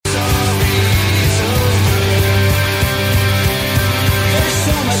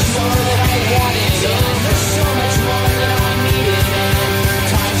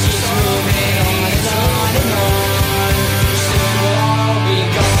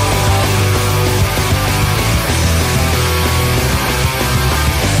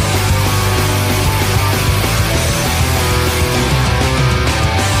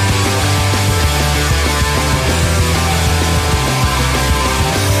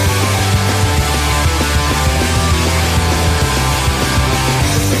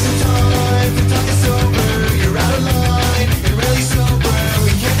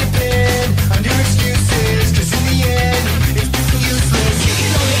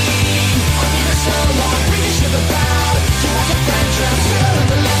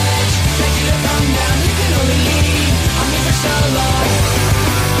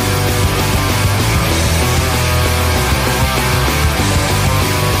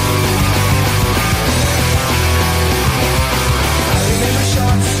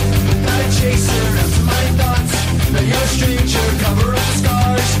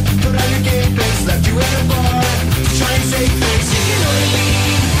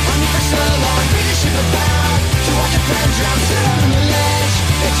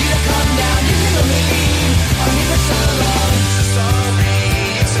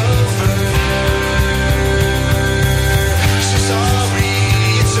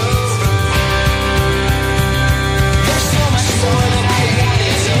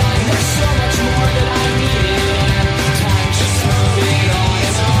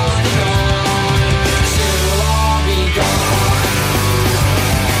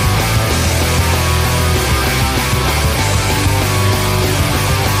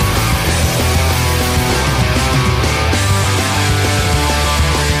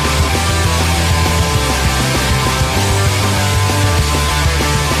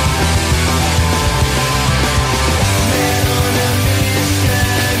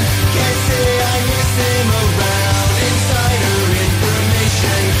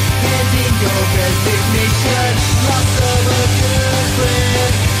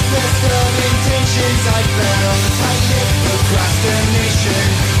procrastination.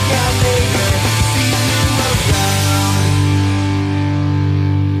 Yeah, later, see you around.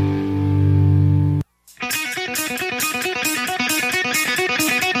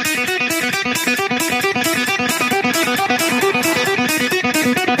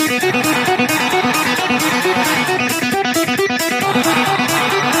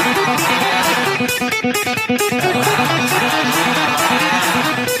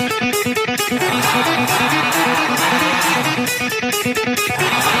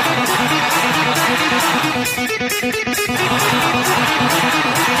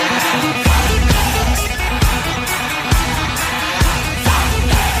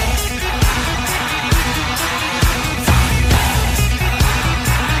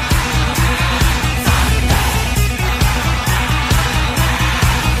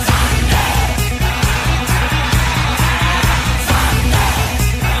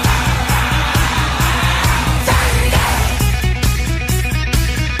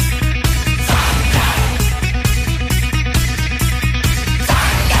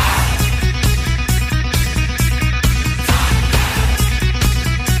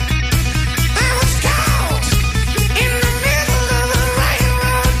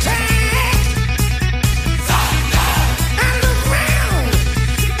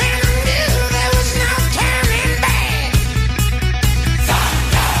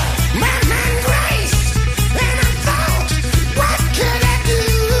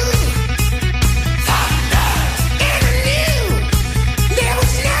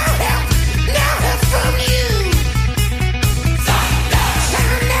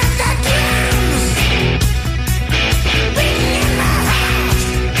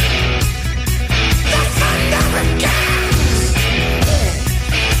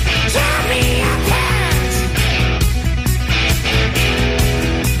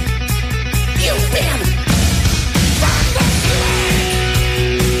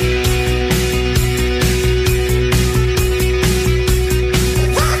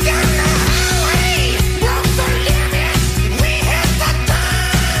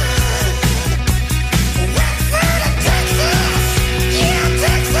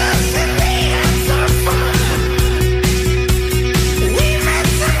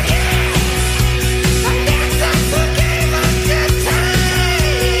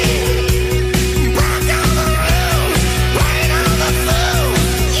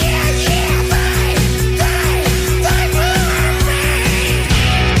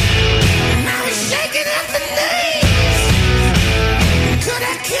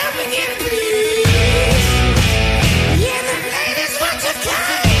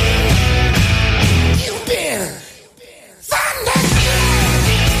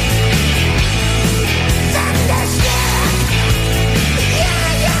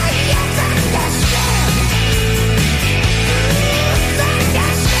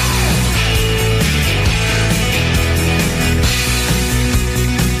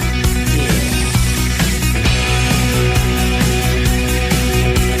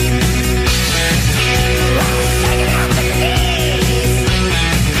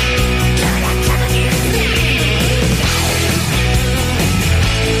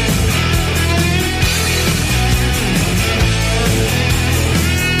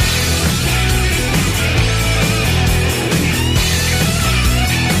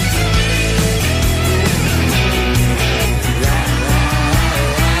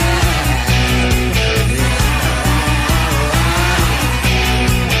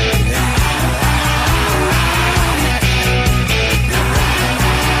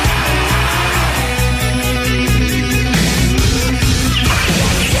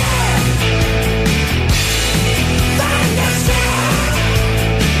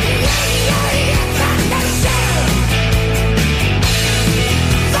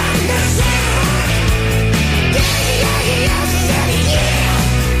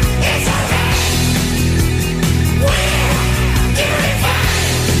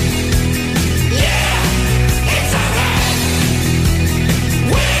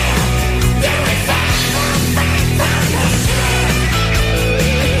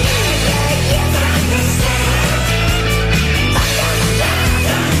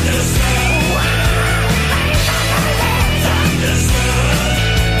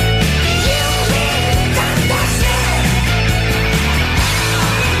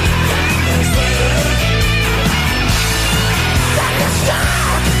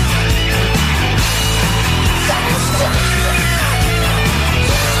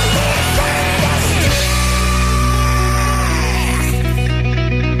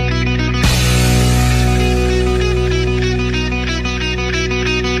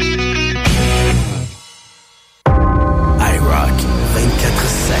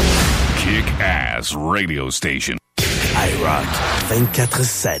 best radio station. IROCK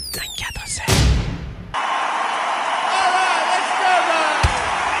 24-7. 24-7.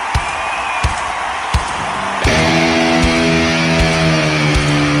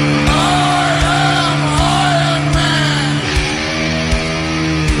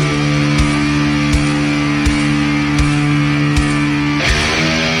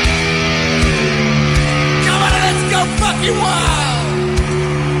 You wild!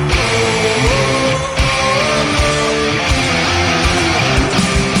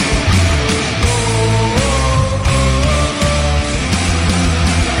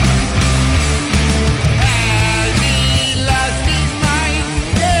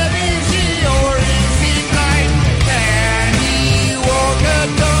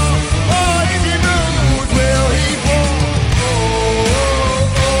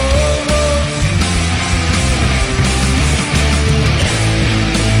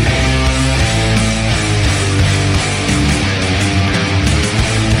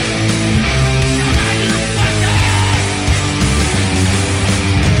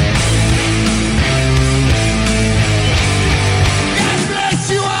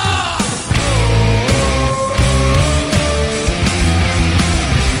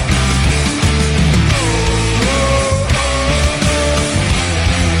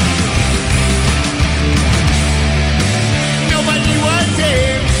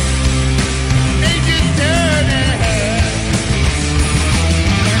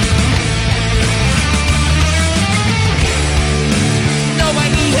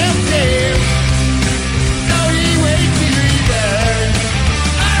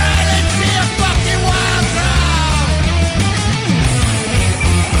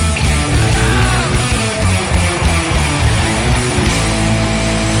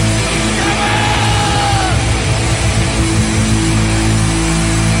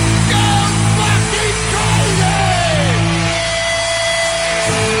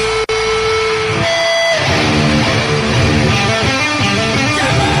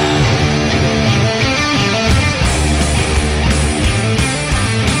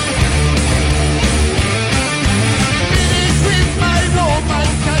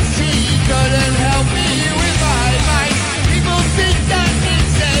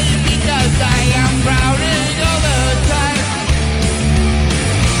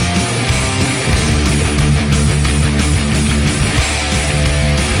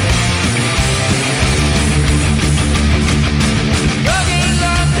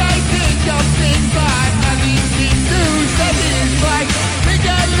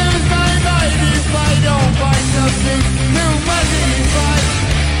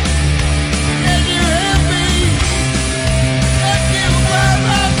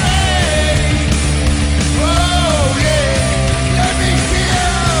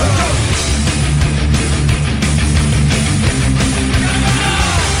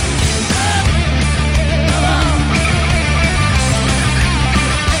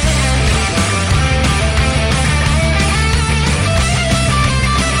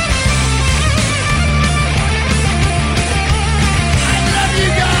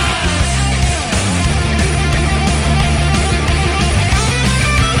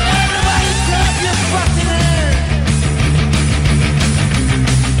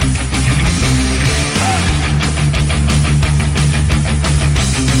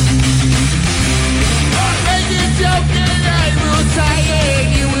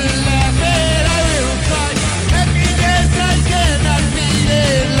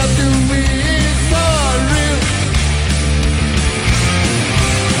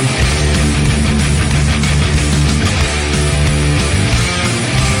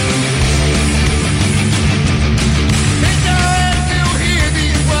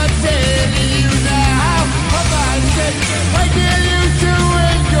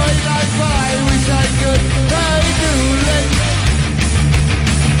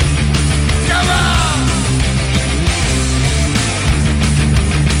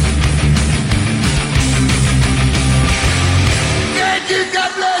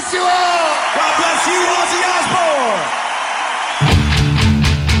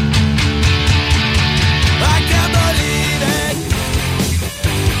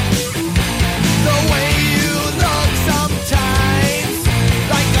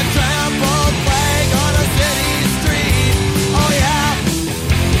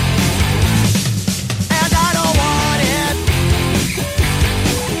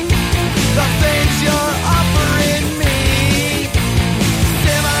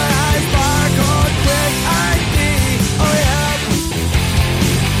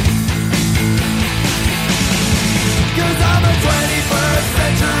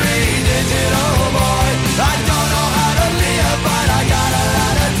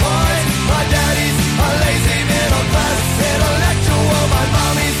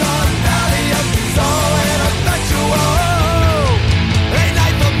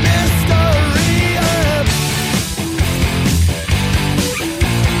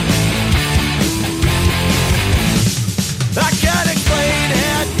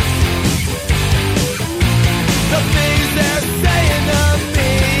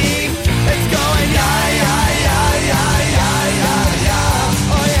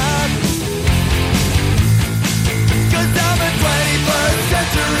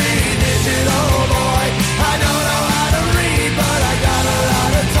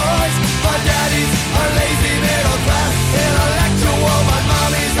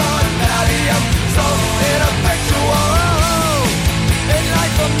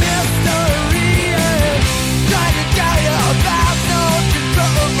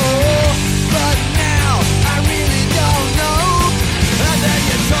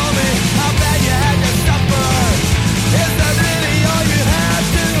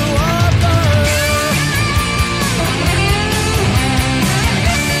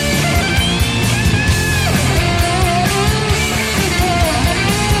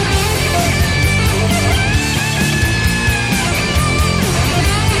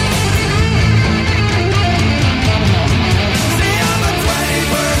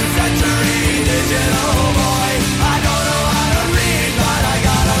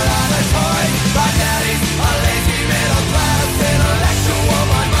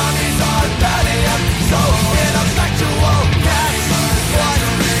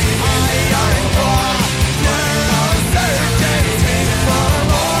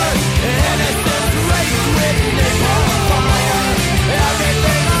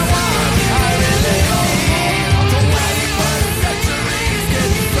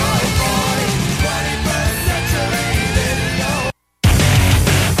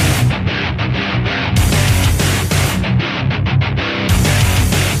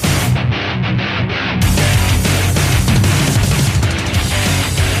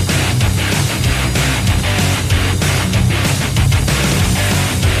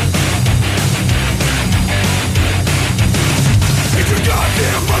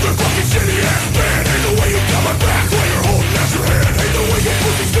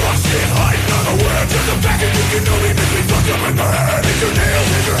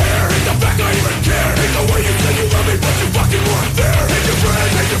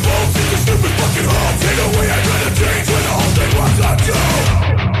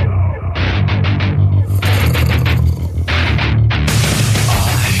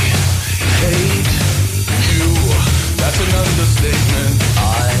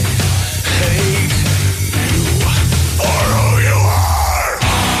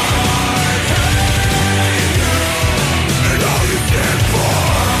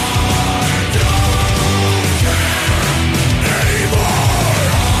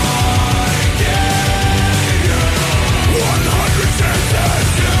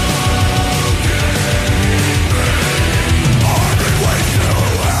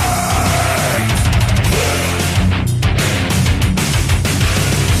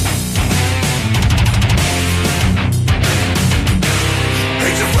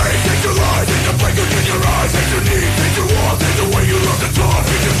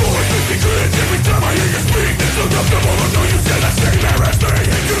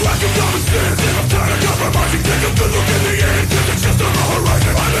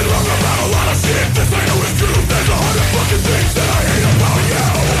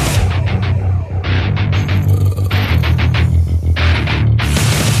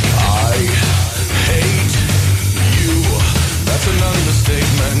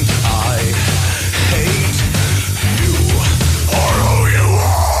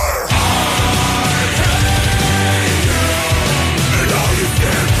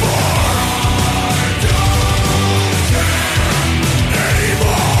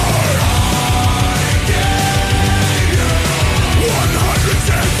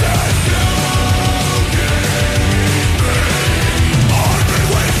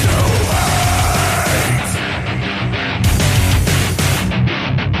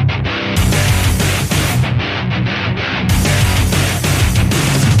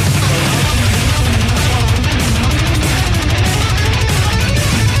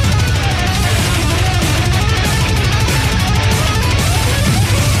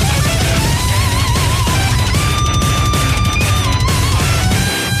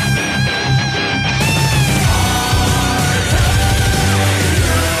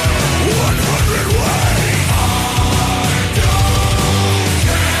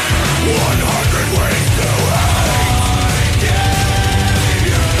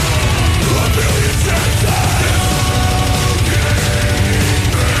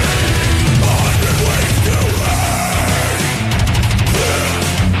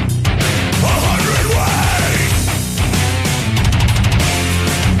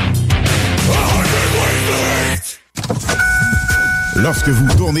 Lorsque vous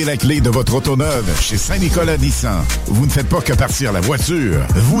tournez la clé de votre auto neuve chez Saint-Nicolas Nissan, vous ne faites pas que partir la voiture,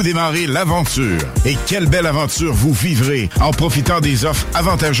 vous démarrez l'aventure. Et quelle belle aventure vous vivrez en profitant des offres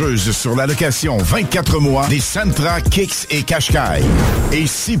avantageuses sur la location 24 mois des Sentra, Kicks et Qashqai. Et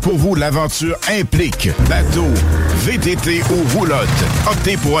si pour vous l'aventure implique bateau, VTT ou roulotte,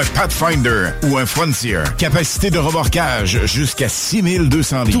 optez pour un Pathfinder ou un Frontier. Capacité de remorquage jusqu'à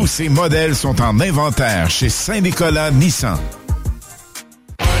 6200 livres. Tous ces modèles sont en inventaire chez Saint-Nicolas Nissan.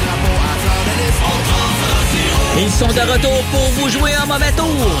 Ils sont de retour pour vous jouer un mauvais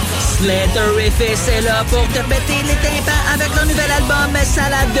tour. Slatterific est là pour te péter les tympans avec leur nouvel album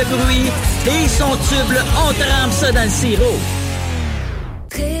Salade de bruit. Et son tube, on trempe ça dans le sirop.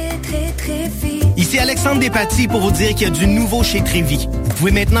 Très, très, très fit. Ici Alexandre Despatie pour vous dire qu'il y a du nouveau chez Trévi. Vous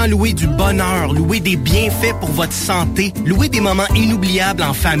pouvez maintenant louer du bonheur, louer des bienfaits pour votre santé, louer des moments inoubliables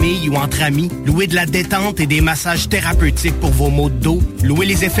en famille ou entre amis, louer de la détente et des massages thérapeutiques pour vos maux de dos, louer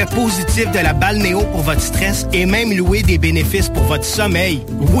les effets positifs de la balnéo pour votre stress et même louer des bénéfices pour votre sommeil.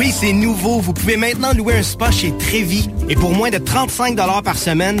 Oui, c'est nouveau. Vous pouvez maintenant louer un spa chez Trévi. Et pour moins de 35 $ par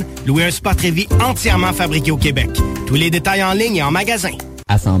semaine, louer un spa Trévi entièrement fabriqué au Québec. Tous les détails en ligne et en magasin.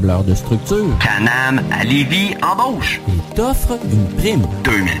 Assembleur de structure. Can-Am à Lévis embauche. Et t'offre une prime.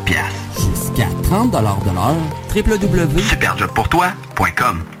 2000 $. Jusqu'à 30 $ de l'heure.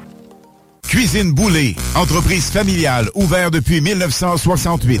 www.superjobpourtoi.com. Cuisine Boulée, entreprise familiale ouverte depuis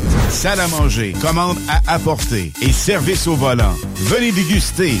 1968. Salle à manger, commande à apporter et service au volant. Venez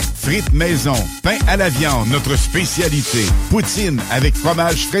déguster frites maison, pain à la viande, notre spécialité. Poutine avec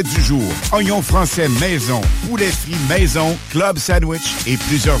fromage frais du jour, oignons français maison, poulet frit maison, club sandwich et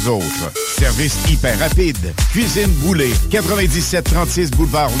plusieurs autres. Service hyper rapide. Cuisine Boulée, 9736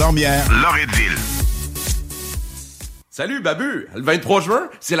 boulevard Lormière, Loretteville. Salut Babu! Le 23 juin,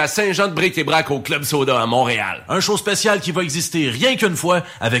 c'est la Saint-Jean de Bric et Brac au Club Soda à Montréal. Un show spécial qui va exister rien qu'une fois,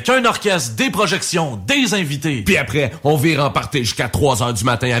 avec un orchestre, des projections, des invités. Puis après, on vire en party jusqu'à 3h du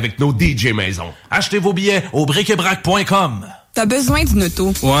matin avec nos DJ maison. Achetez vos billets au briceetbrac.com. T'as besoin d'une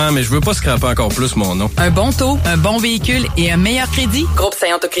auto. Ouais, mais je veux pas scraper encore plus mon nom. Un bon taux, un bon véhicule et un meilleur crédit?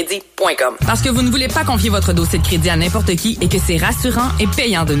 GroupeSaillantAucrédit.com. Parce que vous ne voulez pas confier votre dossier de crédit à n'importe qui et que c'est rassurant et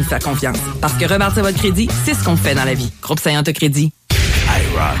payant de nous faire confiance. Parce que rebâtir votre crédit, c'est ce qu'on fait dans la vie. Groupe Saillant Crédit.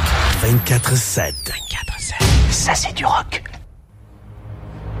 IROCK 24-7. Ça, c'est du rock.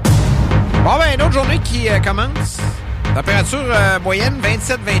 Bon, ben, une autre journée qui commence. Température moyenne,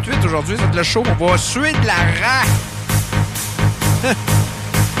 27-28 aujourd'hui. C'est le chaud. On va suer de la race.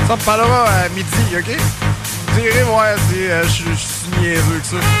 Ça me parlera à midi, OK? Vous irez voir si je suis niaiseux que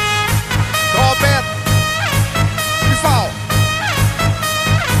ça. Trompette! Plus fort!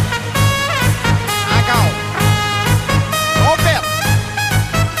 Encore! Trompette!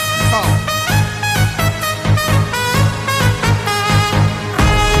 Plus fort!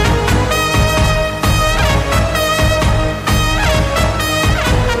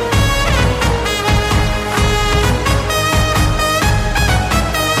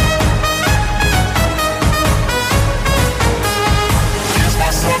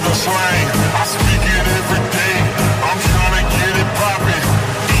 Slang, I speak it every day. I'm trying to get it poppin'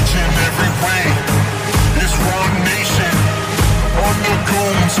 each and every way. It's one nation under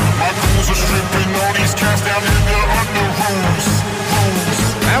goons. My goons are stripping all these cats down in the under rooms.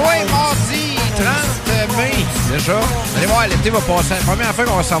 Ben oui, mardi 30 mai, déjà. Vous allez voir, l'été va passer. La première fois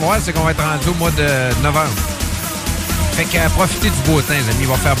qu'on va savoir, c'est qu'on va être rendu au mois de novembre. Fait que profitez du beau temps, les amis. Il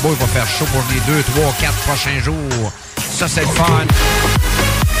va faire beau, il va faire chaud pour les 2, 3, 4 prochains jours. Ça, c'est le fun.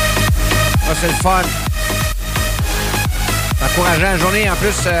 Ça, c'est le fun. C'est encourageant la journée. En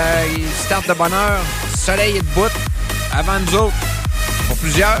plus, il start de bonne heure. Le soleil est debout avant nous autres. Pour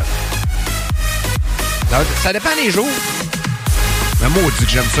plusieurs. Ça dépend des jours. Mais moi, on dit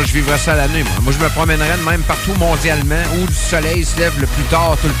que j'aime ça. Je vivrais ça l'année. Moi, je me promènerais de même partout mondialement où le soleil se lève le plus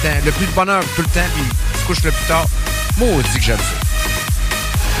tard tout le temps. Le plus de bonne heure tout le temps, puis il se couche le plus tard. Moi, on dit que j'aime ça.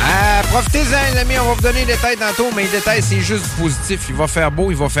 Profitez-en, les amis, on va vous donner des détails tantôt, mais les détails, c'est juste du positif. Il va faire beau,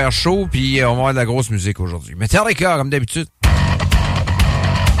 il va faire chaud, puis on va avoir de la grosse musique aujourd'hui. Mais terre d'écart, comme d'habitude.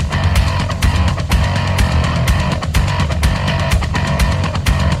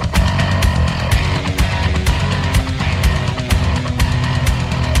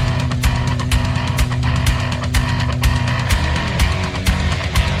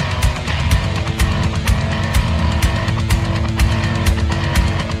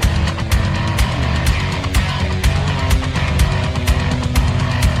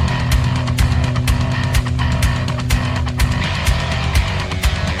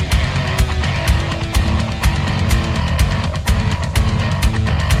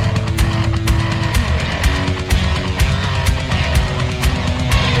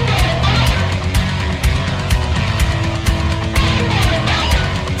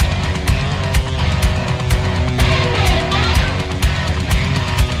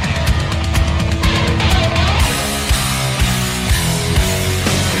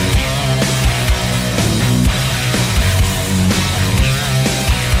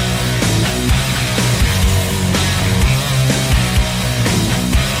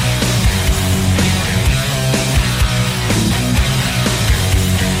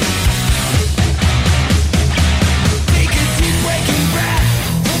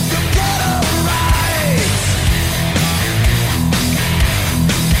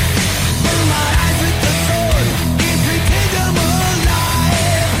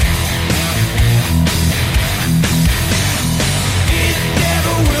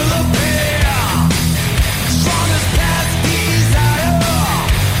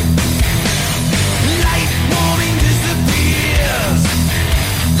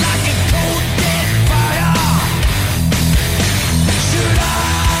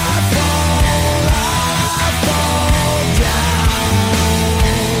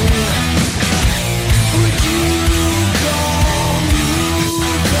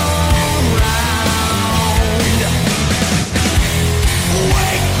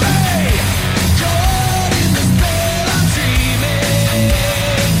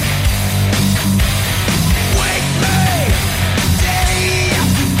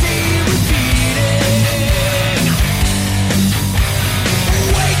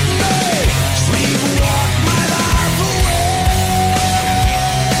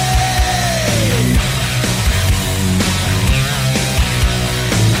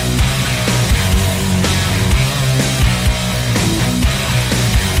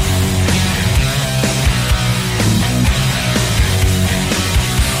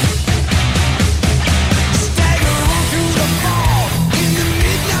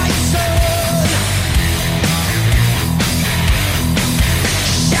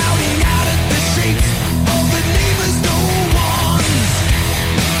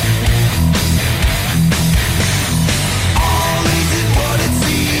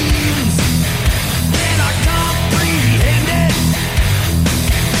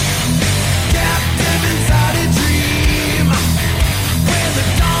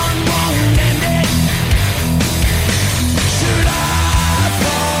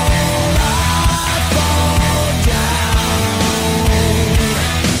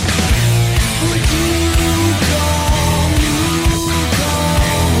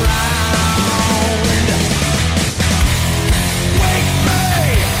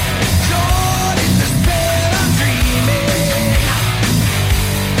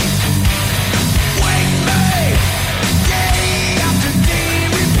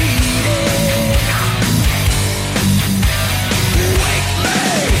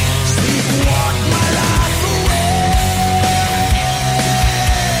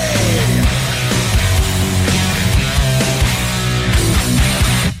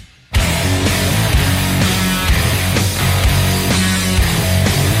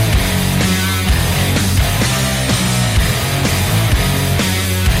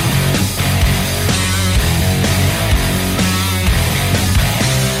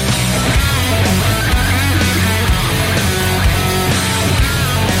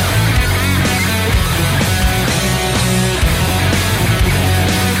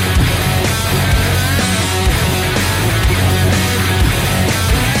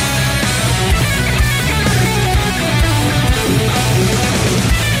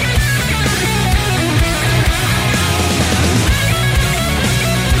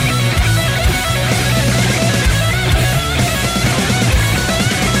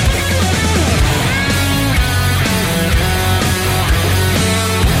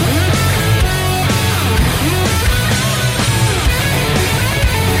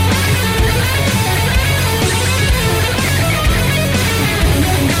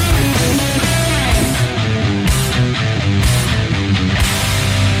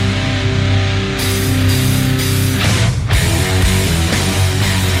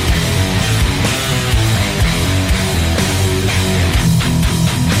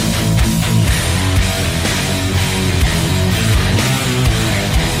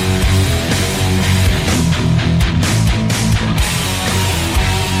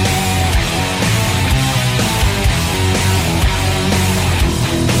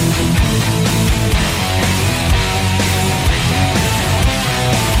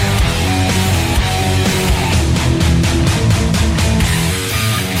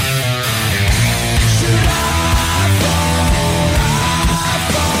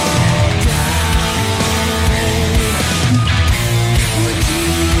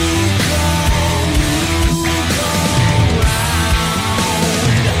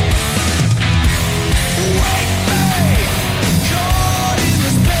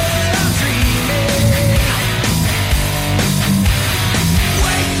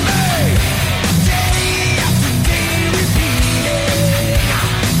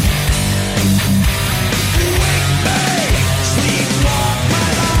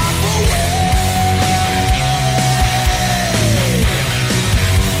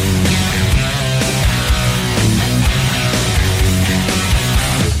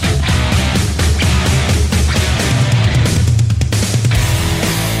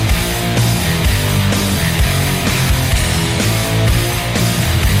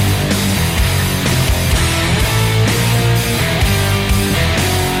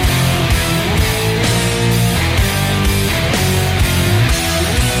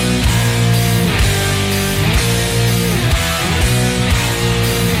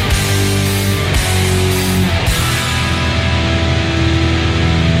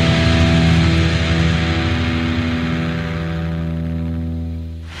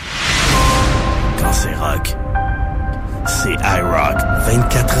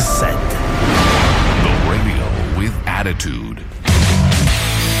 24/7. The radio with attitude.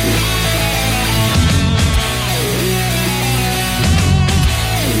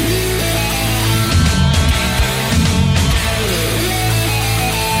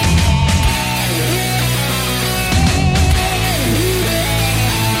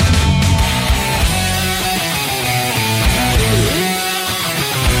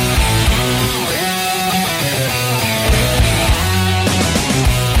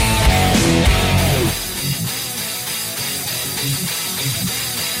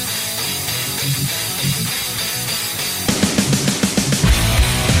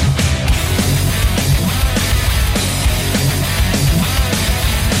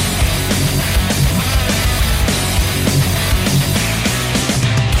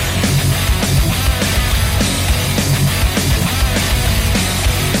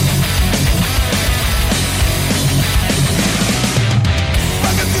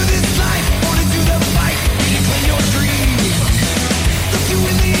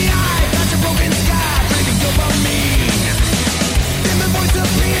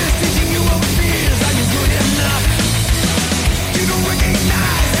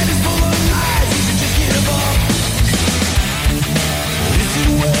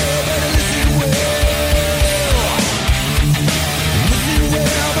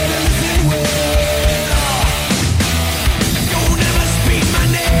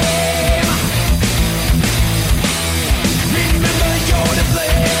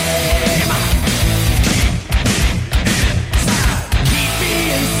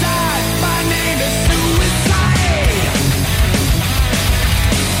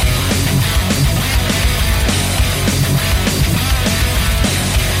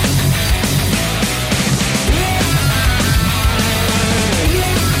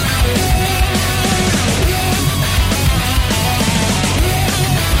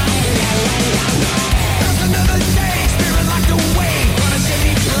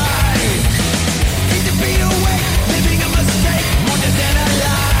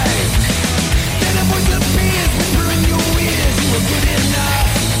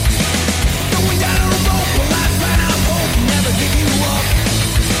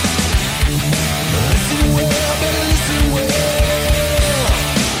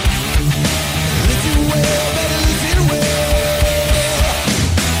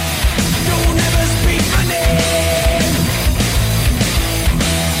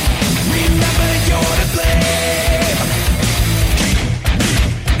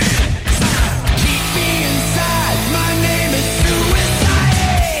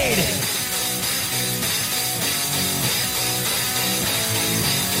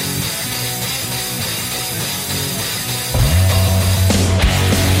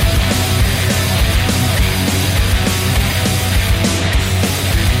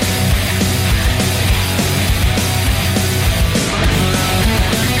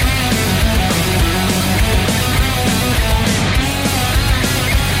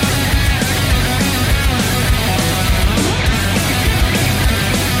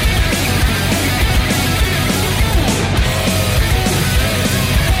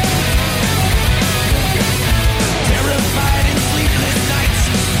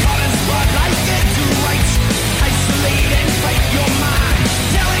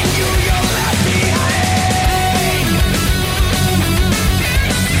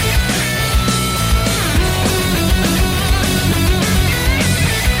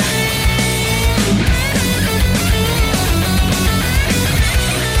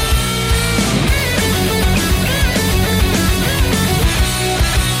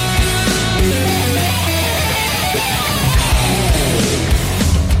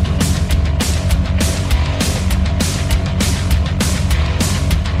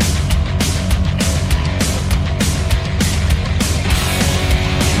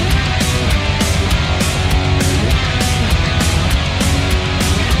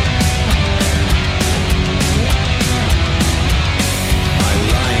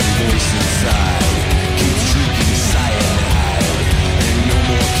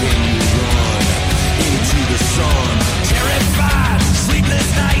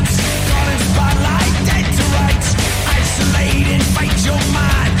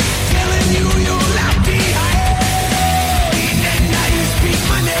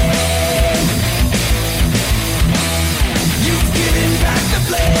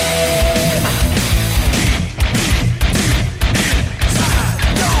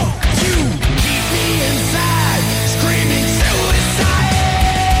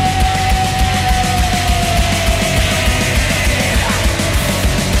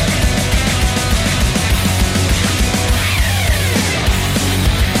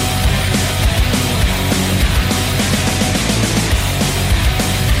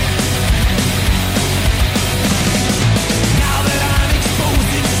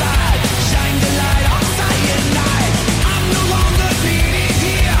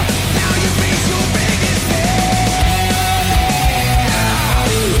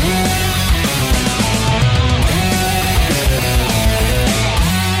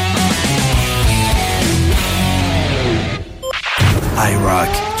 iRock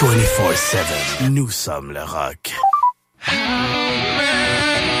 247. Nous sommes le rock.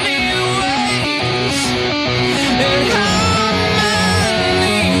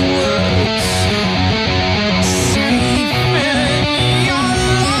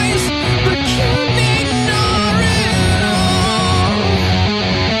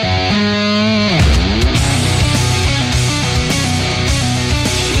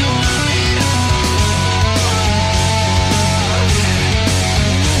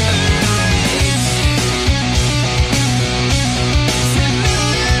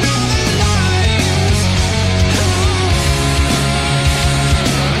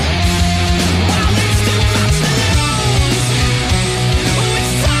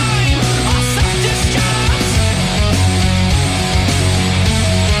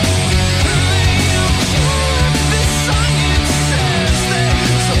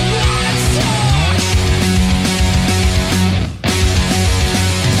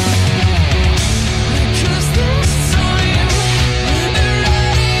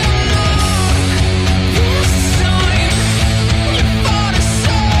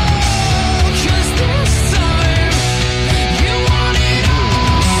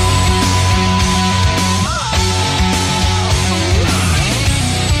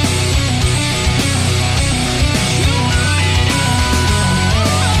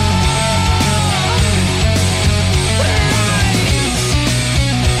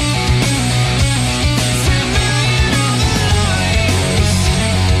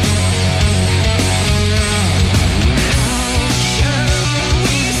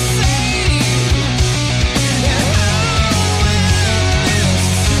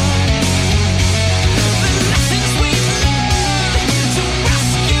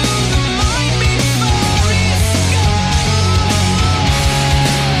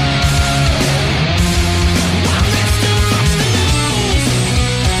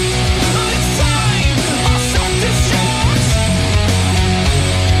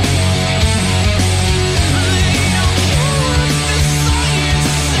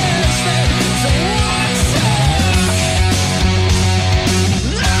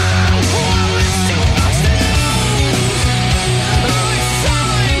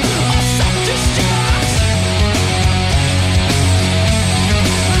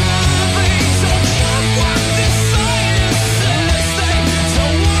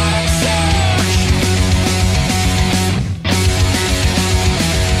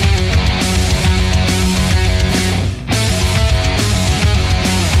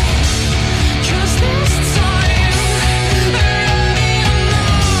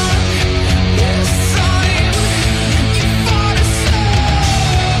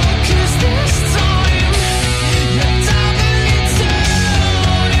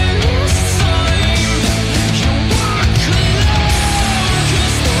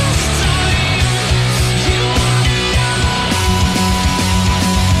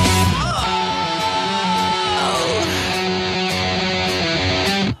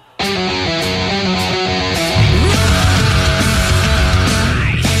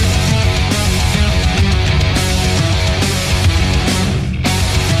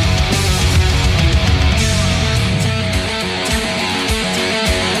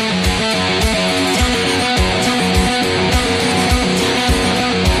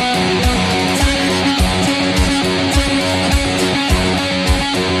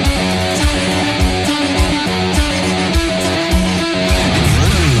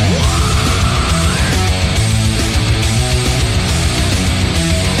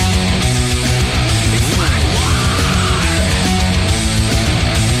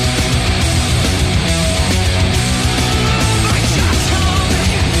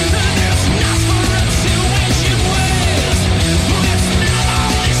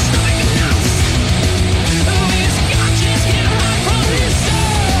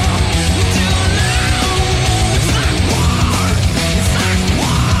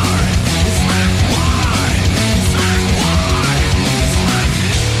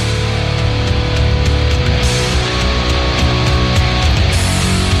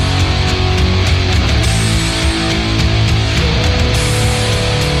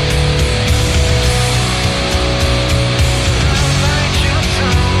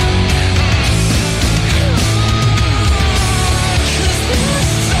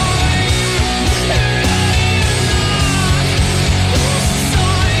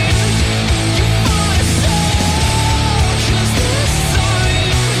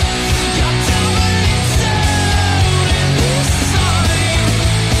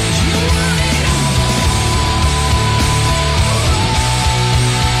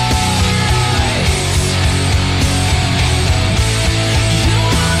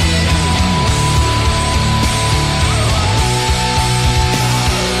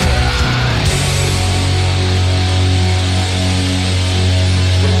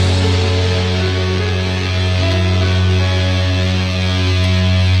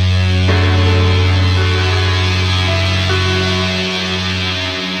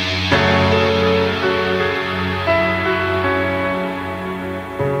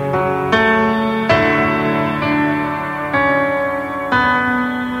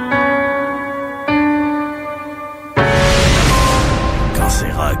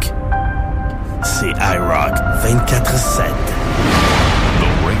 24/7. The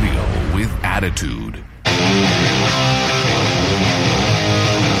radio with attitude.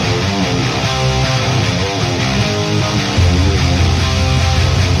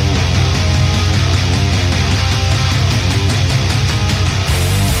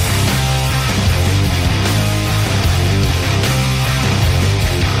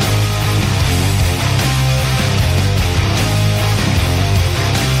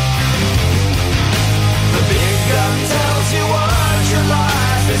 Tells you what your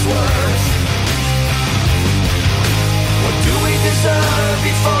life is worth. What do we deserve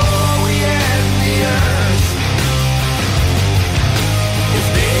before we end the earth? If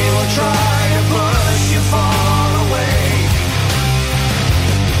they will try to push you far away,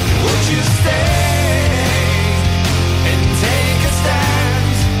 would you stay and take a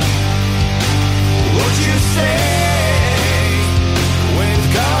stand? Would you stay with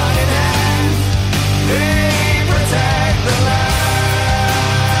God in hand? They protect the land.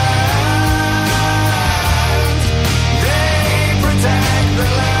 They protect the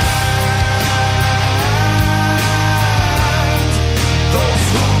land. Those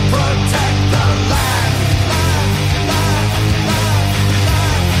who protect the land.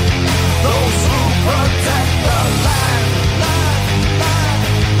 Those who protect the land.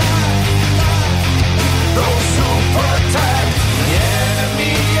 Those who protect the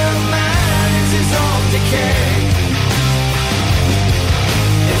enemy of man is his own decay.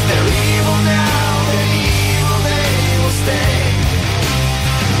 If they're evil now, then evil they will stay.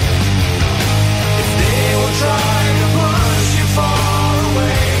 If they will try to push you far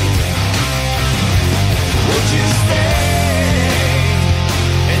away, would you stay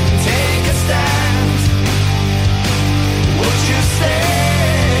and take a stand? Would you stay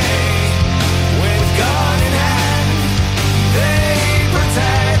with God in hand? They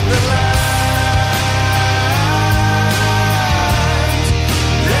protect the land.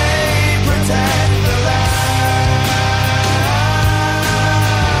 Protect the land.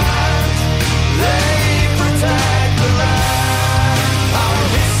 They protect the land. Our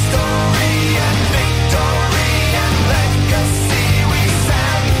history and victory and legacy we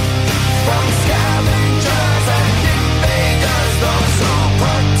send from scavengers and invaders, those who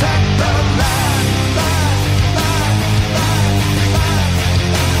protect the land.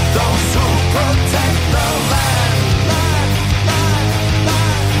 Those who protect the land.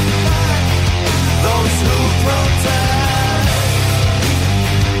 Those who protect.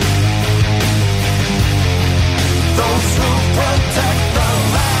 Those who protect the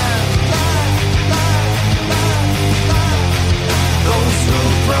land. Those who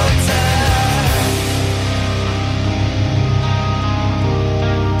protect.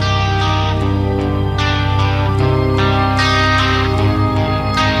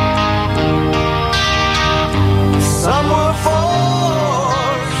 Some were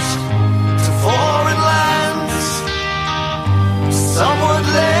forced to foreign lands. Some would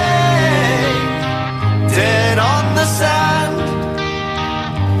lay dead on the sand.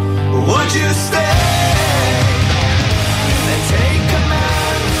 Would you stay and take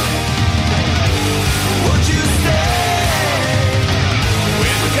command? Would you stay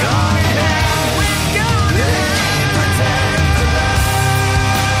with God in hand? They protect the land.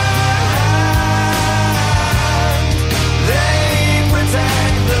 They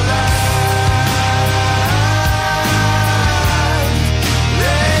protect the land.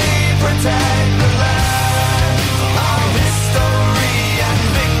 They protect the land. Our history and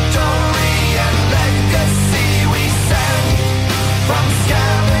victory and legacy we send from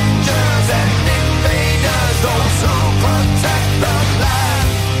scavengers and invaders, those who protect the land.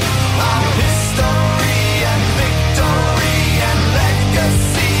 Our history and victory and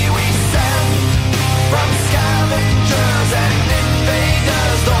legacy we send from scavengers and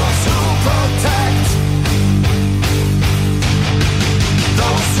invaders, those who protect.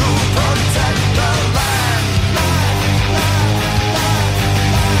 Those who protect the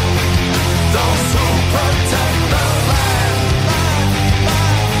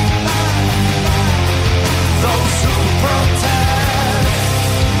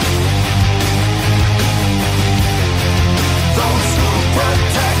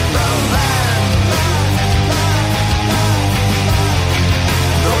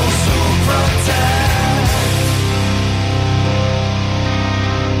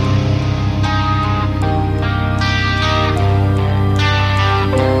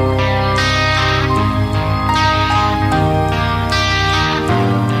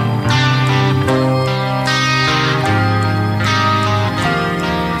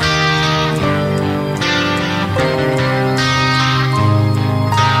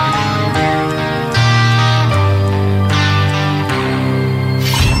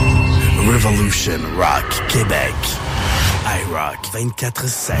iRock Québec. iRock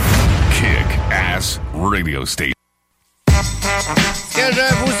 24/7. Kick-ass radio station. Est-ce que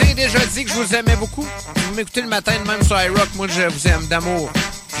je vous ai déjà dit que je vous aimais beaucoup? Vous m'écoutez le matin de même sur iRock, moi je vous aime d'amour.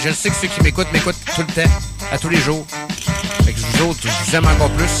 Je sais que ceux qui m'écoutent tout le temps, à tous les jours. Fait que vous autres, je vous aime encore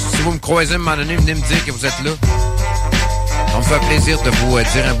plus. Si vous me croisez à un moment donné, venez me dire que vous êtes là. Ça me fait plaisir de vous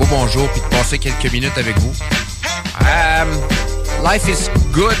dire un beau bonjour puis de passer quelques minutes avec vous. Life is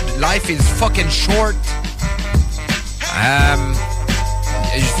good. Life is fucking short.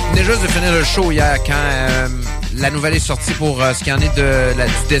 Je venais juste de finir le show hier quand la nouvelle est sortie pour ce qu'il y en est du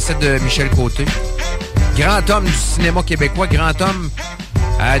décès de Michel Côté. Grand homme du cinéma québécois, grand homme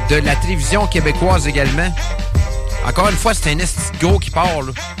de la télévision québécoise également. Encore une fois, c'est un esti gros qui part,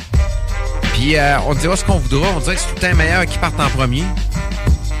 là. Puis on dira ce qu'on voudra, on dirait que c'est tout le temps meilleur qui parte en premier.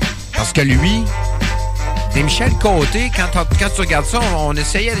 Parce que lui, des Michel Côté, quand tu regardes ça, on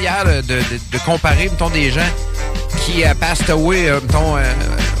essayait hier de comparer, mettons, des gens qui passed away, mettons,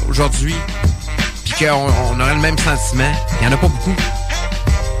 aujourd'hui, puis qu'on aurait le même sentiment. Il n'y en a pas beaucoup.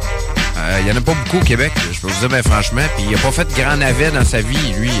 Il n'y en a pas beaucoup au Québec, je peux vous dire bien franchement. Puis il n'a pas fait de grand navet dans sa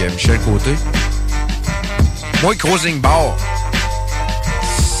vie, lui, Michel Côté. Moi, Cruising Bar,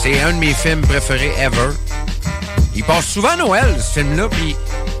 c'est un de mes films préférés ever. Il passe souvent à Noël, ce film-là, puis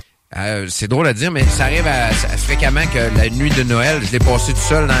c'est drôle à dire, mais ça arrive fréquemment que la nuit de Noël, je l'ai passé tout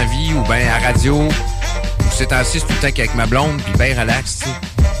seul dans la vie, ou bien à radio, ou c'est temps-ci, c'est tout le temps qu'avec ma blonde, puis bien relax, tu sais.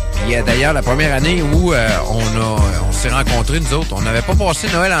 Puis d'ailleurs, la première année où on s'est rencontrés, nous autres, on n'avait pas passé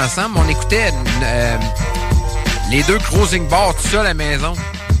Noël ensemble, on écoutait les deux Cruising Bar tout seul à la maison.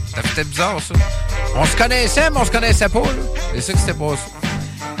 Ça fait bizarre, ça. On se connaissait, mais on se connaissait pas, là. C'est ça qui s'était passé.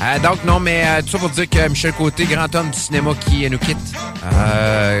 Donc, non, mais tout ça pour dire que Michel Côté, grand homme du cinéma qui nous quitte.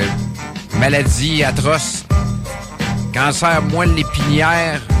 Maladie atroce. Cancer moelle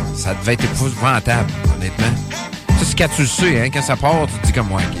l'épinière. Ça devait être épouvantable, honnêtement. Ça, c'est quand tu le sais, hein. Quand ça part, tu te dis comme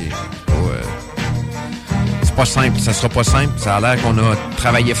moi, c'est pas simple. Ça sera pas simple. Ça a l'air qu'on a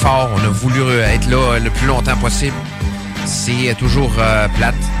travaillé fort. On a voulu être là le plus longtemps possible. C'est toujours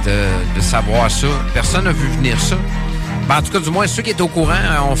plate de savoir ça. Personne n'a vu venir ça. Ben, en tout cas, du moins, ceux qui étaient au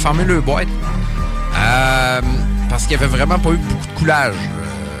courant ont fermé leur boîte. Parce qu'il n'y avait vraiment pas eu beaucoup de coulage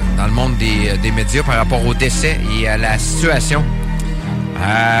dans le monde des médias par rapport au décès et à la situation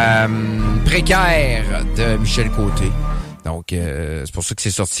précaire de Michel Côté. Donc, c'est pour ça que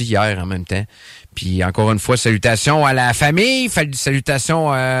c'est sorti hier en même temps. Puis, encore une fois, salutations à la famille.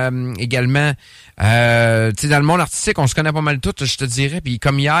 Salutations également. Tu sais, dans le monde artistique, on se connaît pas mal tout, je te dirais. Puis,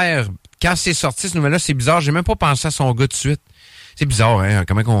 comme hier, quand c'est sorti, cette nouvelle-là, c'est bizarre. J'ai même pas pensé à son gars tout de suite. C'est bizarre, hein,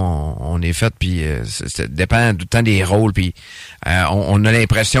 comment on est fait. Puis, ça dépend tout le temps des rôles. Puis, on a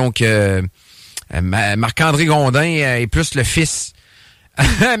l'impression que Marc-André Gondin est plus le fils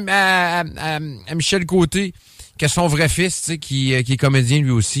à Michel Côté que son vrai fils, tu sais, qui est comédien lui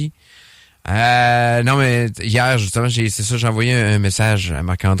aussi. Non, mais hier, justement, c'est ça, j'ai envoyé un message à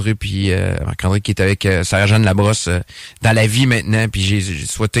Marc-André, puis Marc-André qui est avec Sarah-Jeanne Labrosse dans la vie maintenant, puis j'ai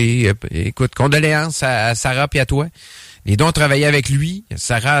souhaité, écoute, condoléances à Sarah puis à toi. Les deux ont travaillé avec lui.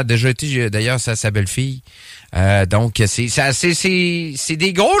 Sarah a déjà été, d'ailleurs, sa belle-fille. Donc, c'est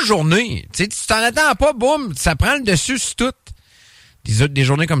des grosses journées. Tu sais, tu t'en attends pas, boum, ça prend le dessus sur tout. Des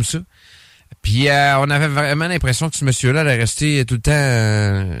journées comme ça. Puis on avait vraiment l'impression que ce monsieur-là allait rester tout le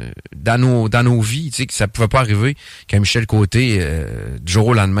temps dans nos vies, tu sais, que ça pouvait pas arriver qu'un Michel Côté du jour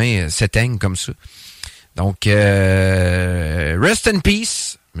au lendemain s'éteigne comme ça. Donc rest in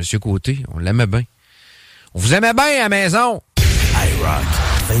peace, Monsieur Côté, on l'aimait bien. On vous aimait bien à la maison. iRock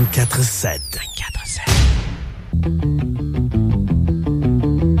 24/7. 24/7.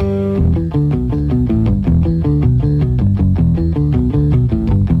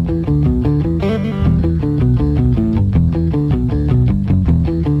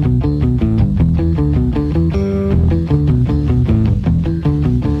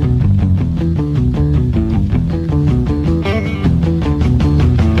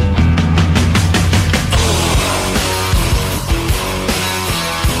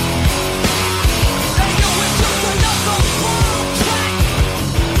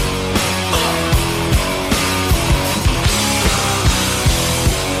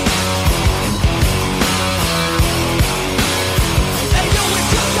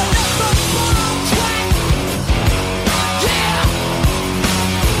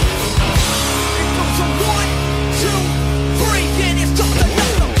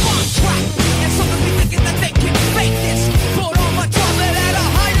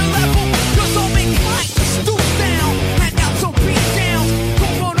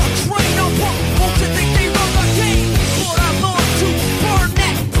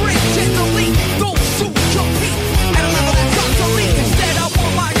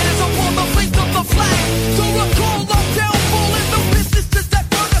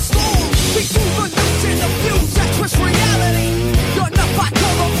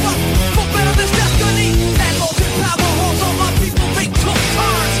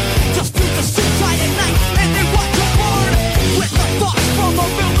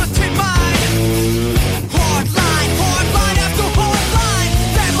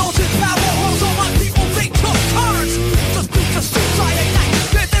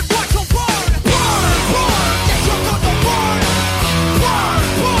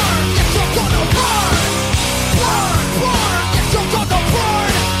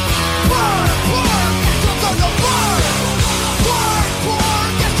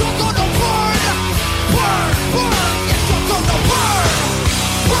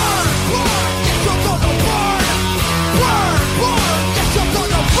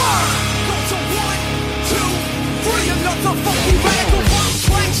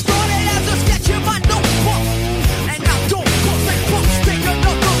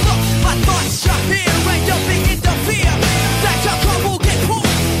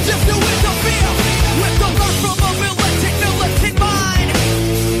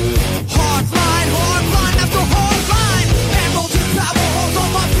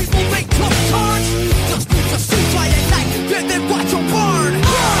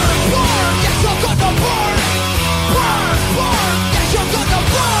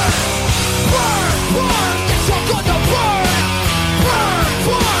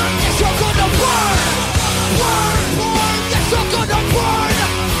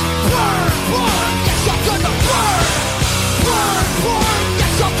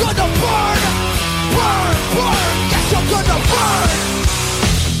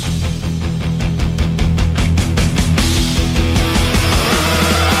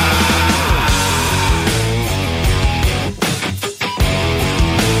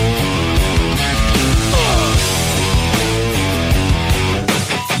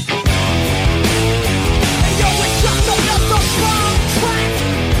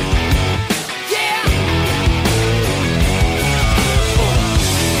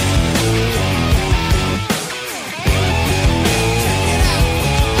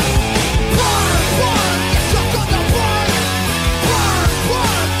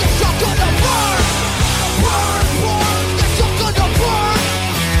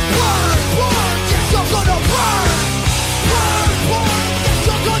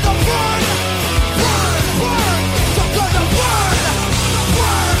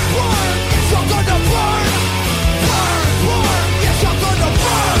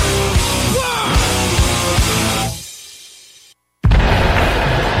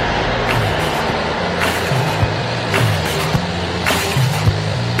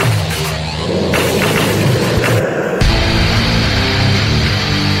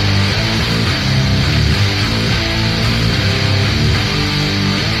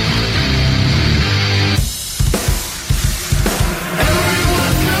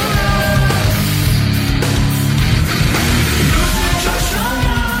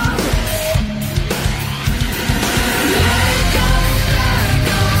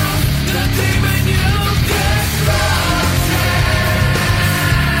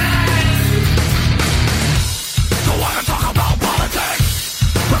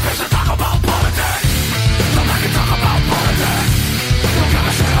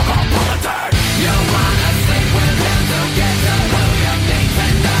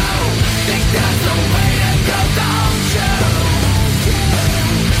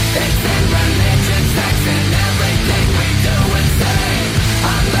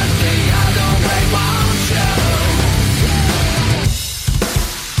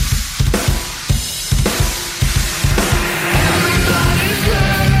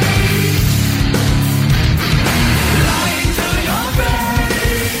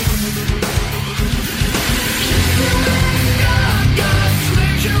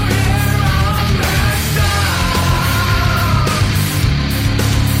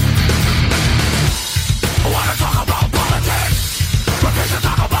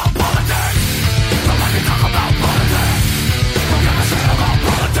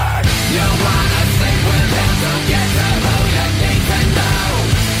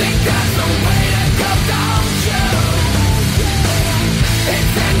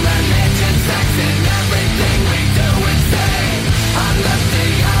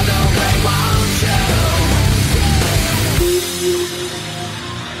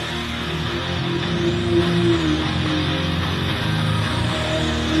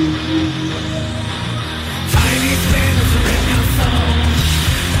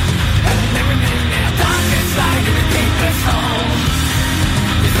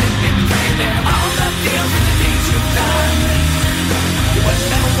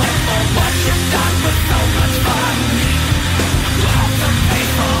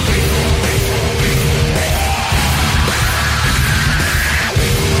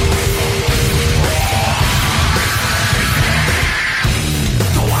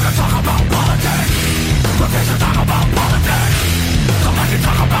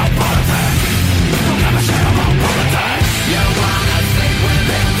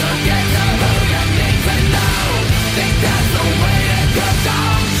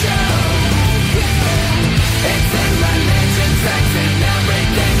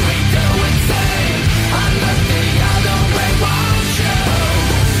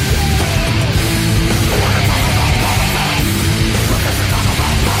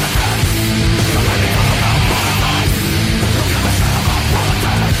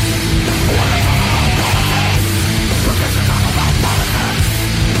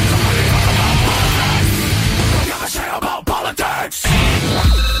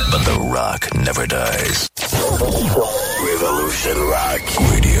 never dies. Revolution Rock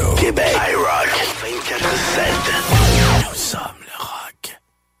Radio. Québec. IROCK 247. Nous sommes le rock.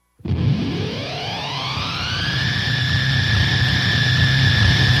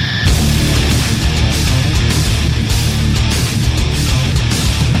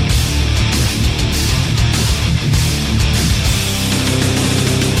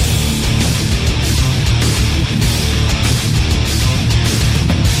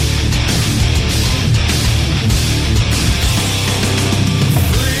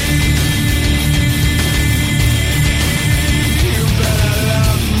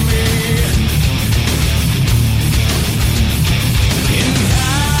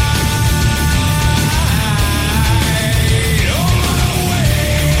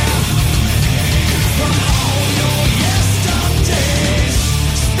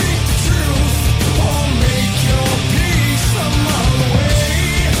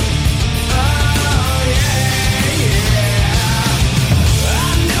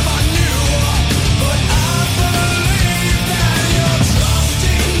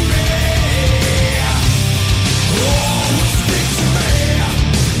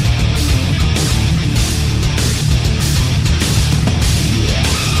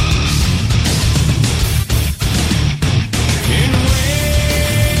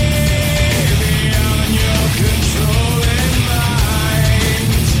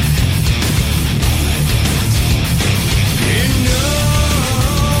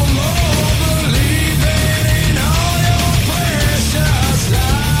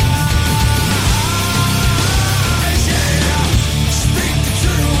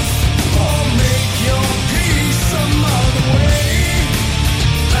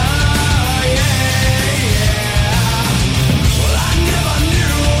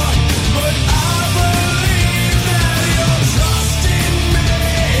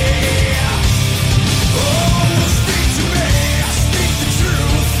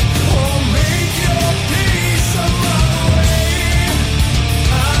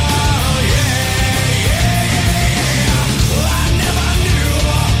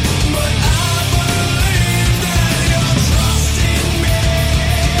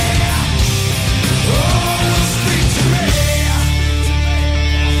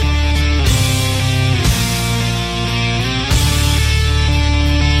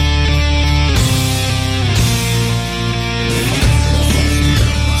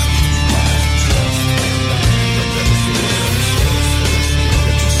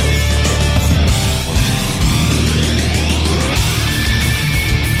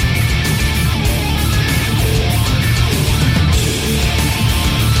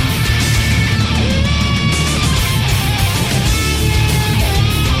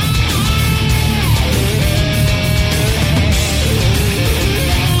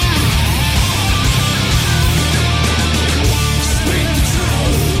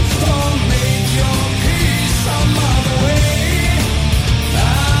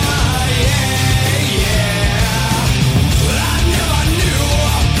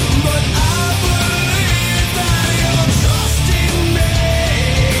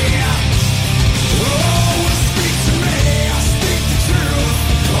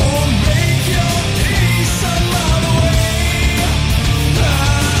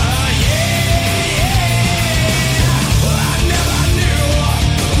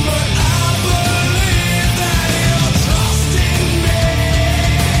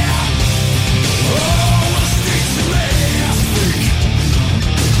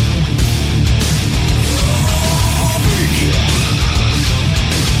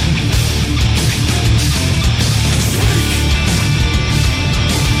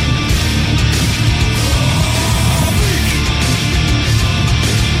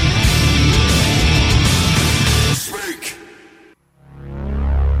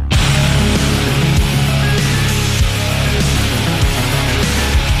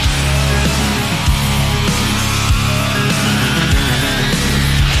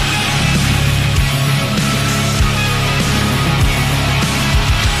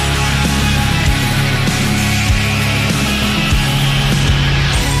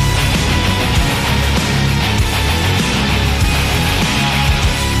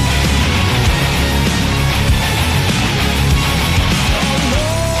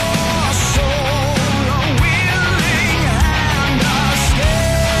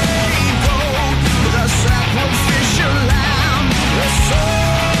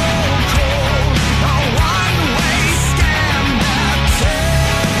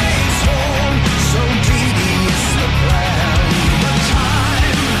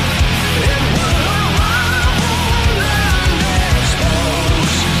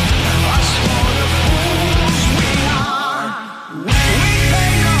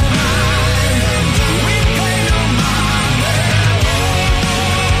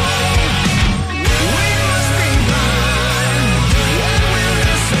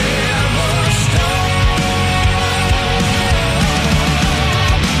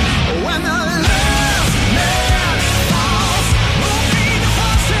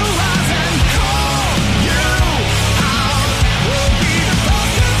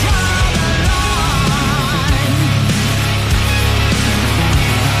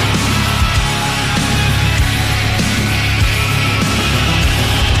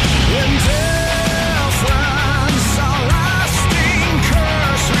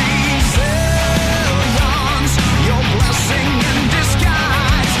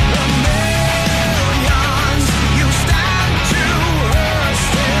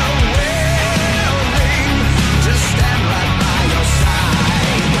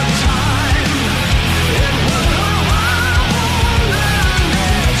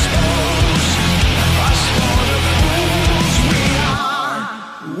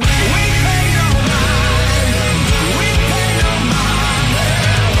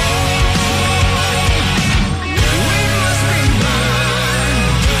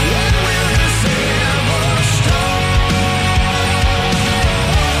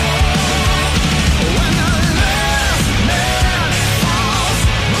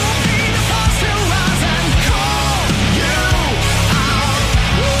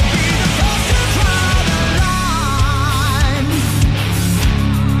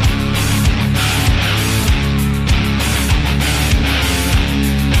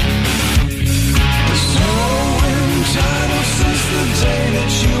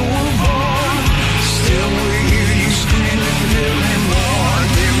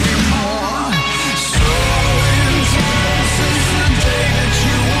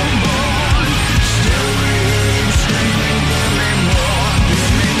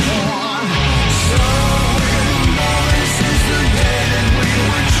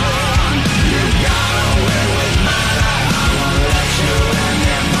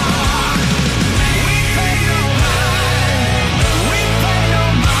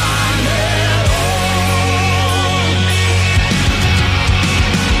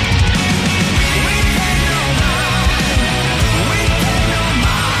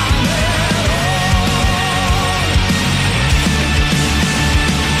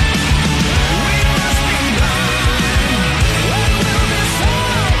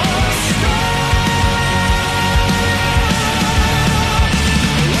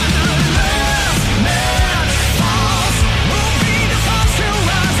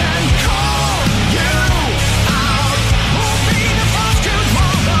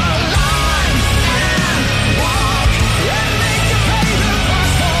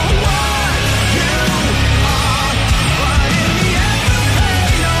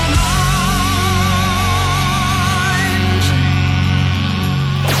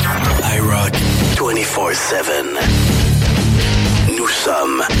 24/7. Nous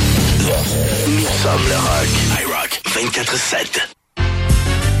sommes le rock. IROCK 24/7.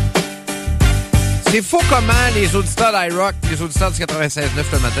 C'est faux comment les auditeurs d'IROCK, les auditeurs du 96.9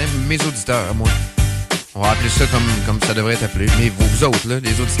 le matin, mes auditeurs, à moi, on va appeler ça comme ça devrait être appelé, mais vous autres, là,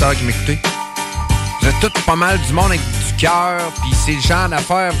 les auditeurs qui m'écoutez, vous êtes tous pas mal du monde avec du cœur, puis c'est le genre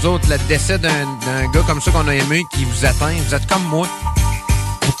d'affaire, vous autres, le décès d'un gars comme ça qu'on a aimé, qui vous atteint, vous êtes comme moi.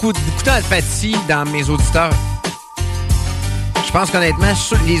 Beaucoup d'empathie dans mes auditeurs. Je pense qu'honnêtement,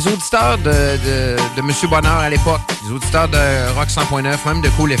 les auditeurs de Monsieur Bonheur à l'époque, les auditeurs de Rock 100.9, même de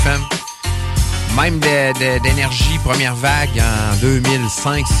Cool FM, même d'énergie première vague en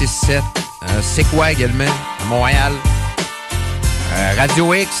 2005, 6, 7. C'est quoi également à Montréal?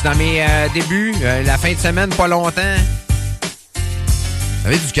 Radio X dans mes débuts, la fin de semaine, pas longtemps. Vous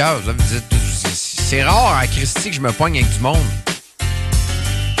avez du cœur. C'est rare à Christy que je me poigne avec du monde.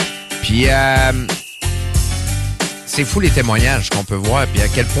 Puis c'est fou les témoignages qu'on peut voir, puis à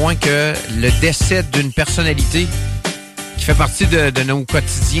quel point que le décès d'une personnalité qui fait partie de nos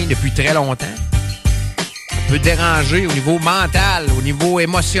quotidiens depuis très longtemps peut déranger au niveau mental, au niveau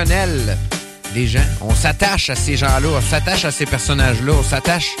émotionnel des gens. On s'attache à ces gens-là, on s'attache à ces personnages-là, on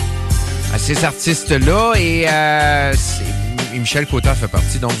s'attache à ces artistes-là et Michel Côté fait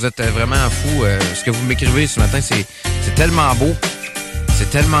partie. Donc vous êtes vraiment fou. Ce que vous m'écrivez ce matin, c'est tellement beau. C'est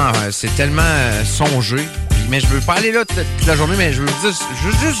tellement songé. Mais je veux pas aller là toute la journée, mais je veux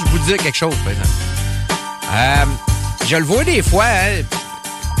juste vous dire quelque chose, par exemple. Je le vois des fois, hein.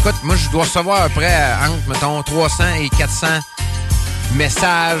 Écoute, moi, je dois recevoir à peu près entre, mettons, 300 et 400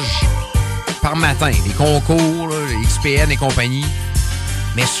 messages par matin. Les concours, là, les XPN et compagnie.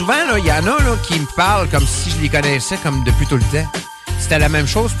 Mais souvent, il y en a là, qui me parlent comme si je les connaissais comme depuis tout le temps. C'était la même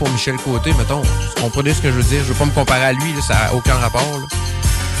chose pour Michel Côté, mettons. Vous comprenez ce que je veux dire? Je veux pas me comparer à lui, là, ça n'a aucun rapport. Là.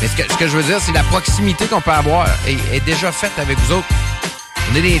 Mais ce que je veux dire, c'est la proximité qu'on peut avoir est déjà faite avec vous autres.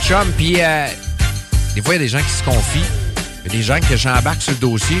 On est des chums, puis des fois, il y a des gens qui se confient. Il y a des gens que j'embarque sur le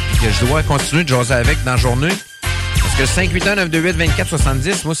dossier puis que je dois continuer de jaser avec dans la journée. Parce que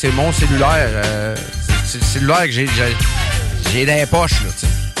 581-928-2470, moi, c'est mon cellulaire. C'est le cellulaire que j'ai dans les poches, là, tu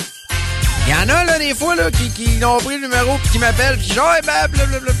sais. Il y en a, là, des fois, là, qui ont pris le numéro puis qui m'appellent puis genre,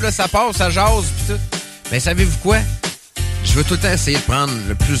 blablabla, ça passe, ça jase puis tout. Mais savez-vous quoi? Je veux tout le temps essayer de prendre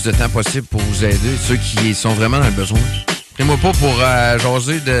le plus de temps possible pour vous aider, ceux qui sont vraiment dans le besoin. Prenez-moi pas pour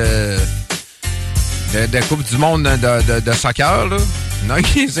jaser de Coupe du Monde de soccer, là. Non,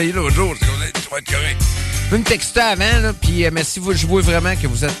 qui a essayé l'autre jour, c'est comme ça, tu vas être correct. Vous pouvez me texter avant, là, puis mais si je vois vraiment que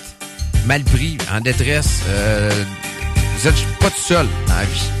vous êtes mal pris, en détresse, vous êtes pas tout seul dans la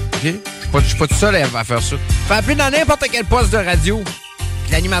vie, OK? Je suis pas tout seul à faire ça. Faites appeler dans n'importe quel poste de radio,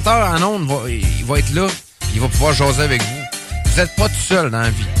 puis l'animateur en ondes, il va être là, puis il va pouvoir jaser avec vous. Vous êtes pas tout seul dans la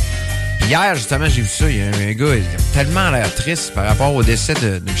vie. Puis hier, justement, j'ai vu ça, il y a un gars, il a tellement l'air triste par rapport au décès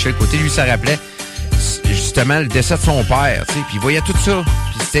de Michel Côté. Lui, ça rappelait justement le décès de son père, tu sais, puis il voyait tout ça,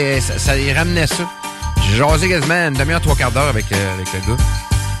 puis ça y ramenait ça. J'ai jasé quasiment une demi-heure, 3/4 d'heure avec le gars.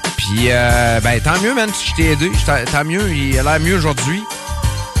 Puis, tant mieux, man, si je t'ai aidé, tant mieux, il a l'air mieux aujourd'hui.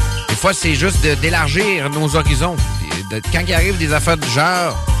 Des fois, c'est juste d'élargir nos horizons. Quand il arrive des affaires du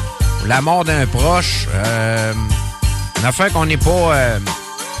genre, la mort d'un proche, une affaire qu'on n'a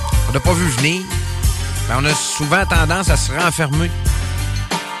pas vu venir, ben on a souvent tendance à se renfermer.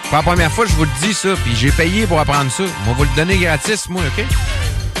 Pour la première fois, je vous le dis ça, puis j'ai payé pour apprendre ça. On va vous le donner gratis, moi, OK?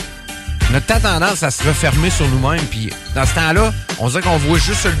 On a tendance à se refermer sur nous-mêmes, puis dans ce temps-là, on dirait qu'on voit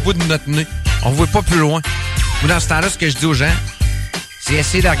juste le bout de notre nez. On ne voit pas plus loin. Moi, dans ce temps-là, ce que je dis aux gens, c'est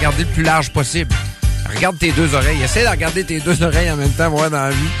essayer de regarder le plus large possible. Regarde tes deux oreilles. Essaye de regarder tes deux oreilles en même temps, voir dans la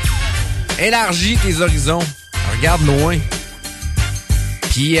vie. Élargis tes horizons. Regarde loin.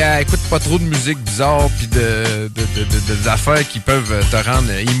 Puis écoute pas trop de musique bizarre puis de affaires qui peuvent te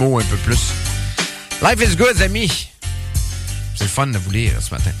rendre emo un peu plus. Life is good, amis. C'est le fun de vous lire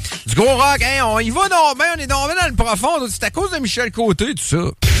ce matin. Du gros rock, hein, on y va donc bien, on est donc bien dans le profond. C'est à cause de Michel Côté, tout ça.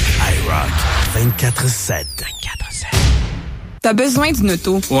 IROCK 24/7. T'as besoin d'une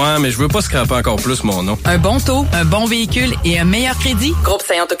auto. Ouais, mais je veux pas scraper encore plus mon nom. Un bon taux, un bon véhicule et un meilleur crédit?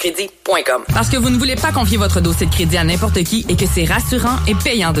 GroupeSaillantAutoCrédit.com. Parce que vous ne voulez pas confier votre dossier de crédit à n'importe qui et que c'est rassurant et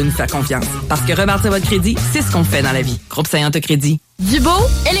payant de nous faire confiance. Parce que rebâtir votre crédit, c'est ce qu'on fait dans la vie. Groupe Saillant-Crédit. Dubo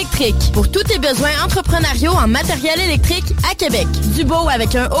électrique. Pour tous tes besoins entrepreneuriaux en matériel électrique à Québec. Dubo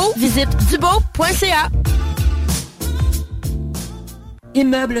avec un O, visite dubo.ca.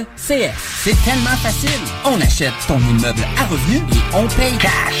 Immeuble CS. C'est tellement facile. On achète ton immeuble à revenu et on paye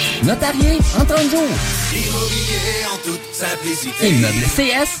cash. Notarié en 30 jours. Immobilier en toute simplicité.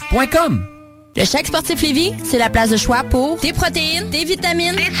 ImmeublesCS.com. Le Chèque Sportif Lévis, c'est la place de choix pour des protéines, des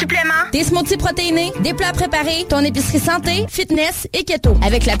vitamines, des suppléments, des smoothies protéinés, des plats préparés, ton épicerie santé, fitness et keto.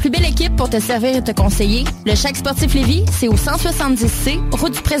 Avec la plus belle équipe pour te servir et te conseiller, le Chèque Sportif Lévis, c'est au 170C,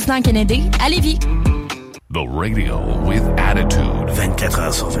 route du Président Kennedy, à Lévis. The radio with attitude. 24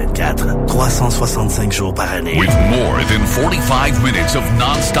 heures sur 24, 365 jours par année. With more than 45 minutes of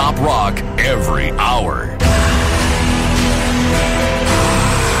non-stop rock every hour.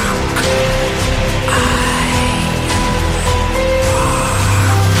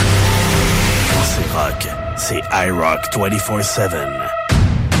 C'est rock, c'est IROCK247.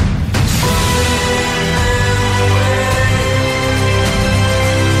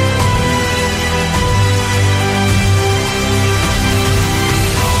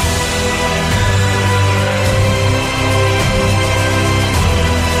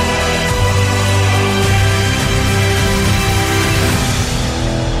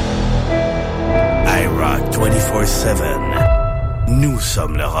 IROCK247. Nous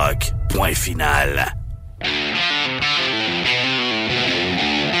sommes le rock. Point final.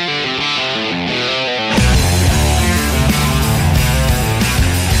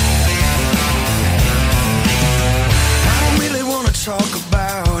 Talk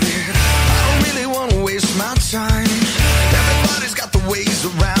about it. I don't really want to waste my time. Everybody's got the ways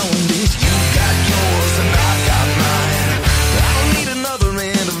around it. You got yours and I got mine. I don't need another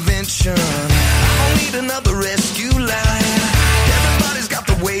intervention. I don't need another rescue line. Everybody's got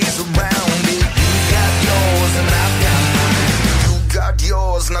the ways around it. You got yours and I've got mine. You got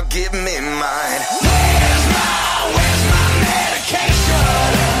yours, now give me mine. Where's my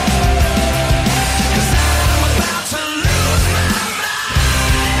medication?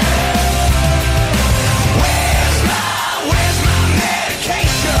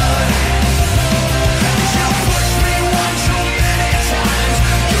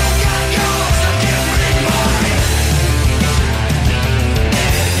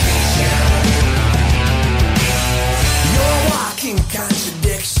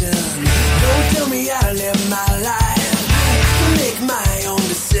 Contradiction. Don't tell me how to live my life. I can make my own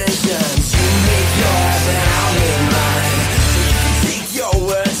decisions. You make yours and I'll make mine. So you can take your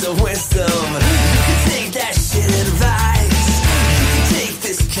words of wisdom. You can take that shit advice. You can take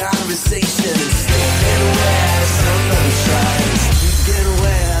this conversation and slip it where the sun don't shine. Slip it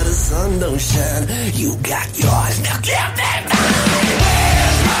where the sun don't shine. You got yours, now give me mine.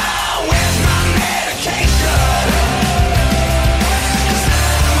 Where's my medication?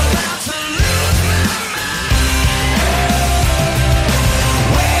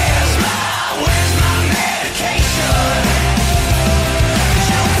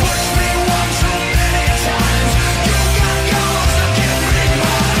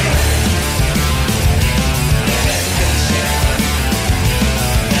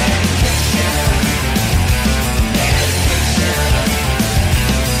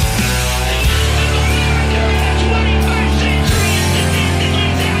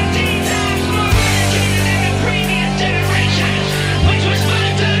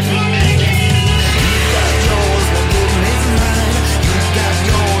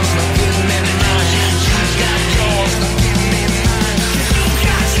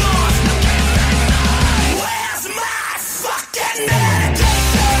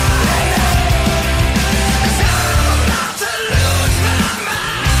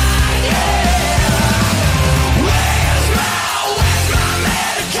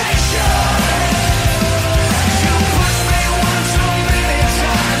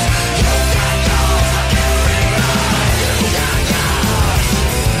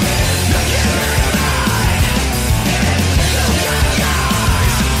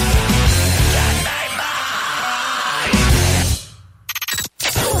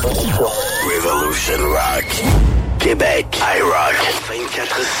 Québec, IROCK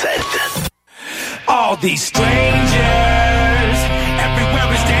 24/7. All these strangers,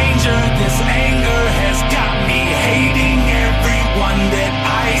 everywhere is danger. This anger has got me hating everyone that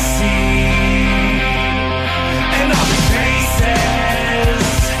I see. And all these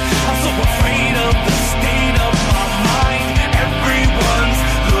faces, I'm so afraid of the state of my mind. Everyone's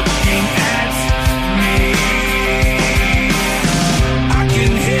looking at me. I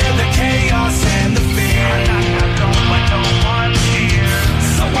can hear the chaos and the fear. I don't want to hear.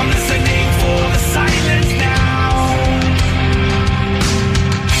 So I'm listening for the silence now.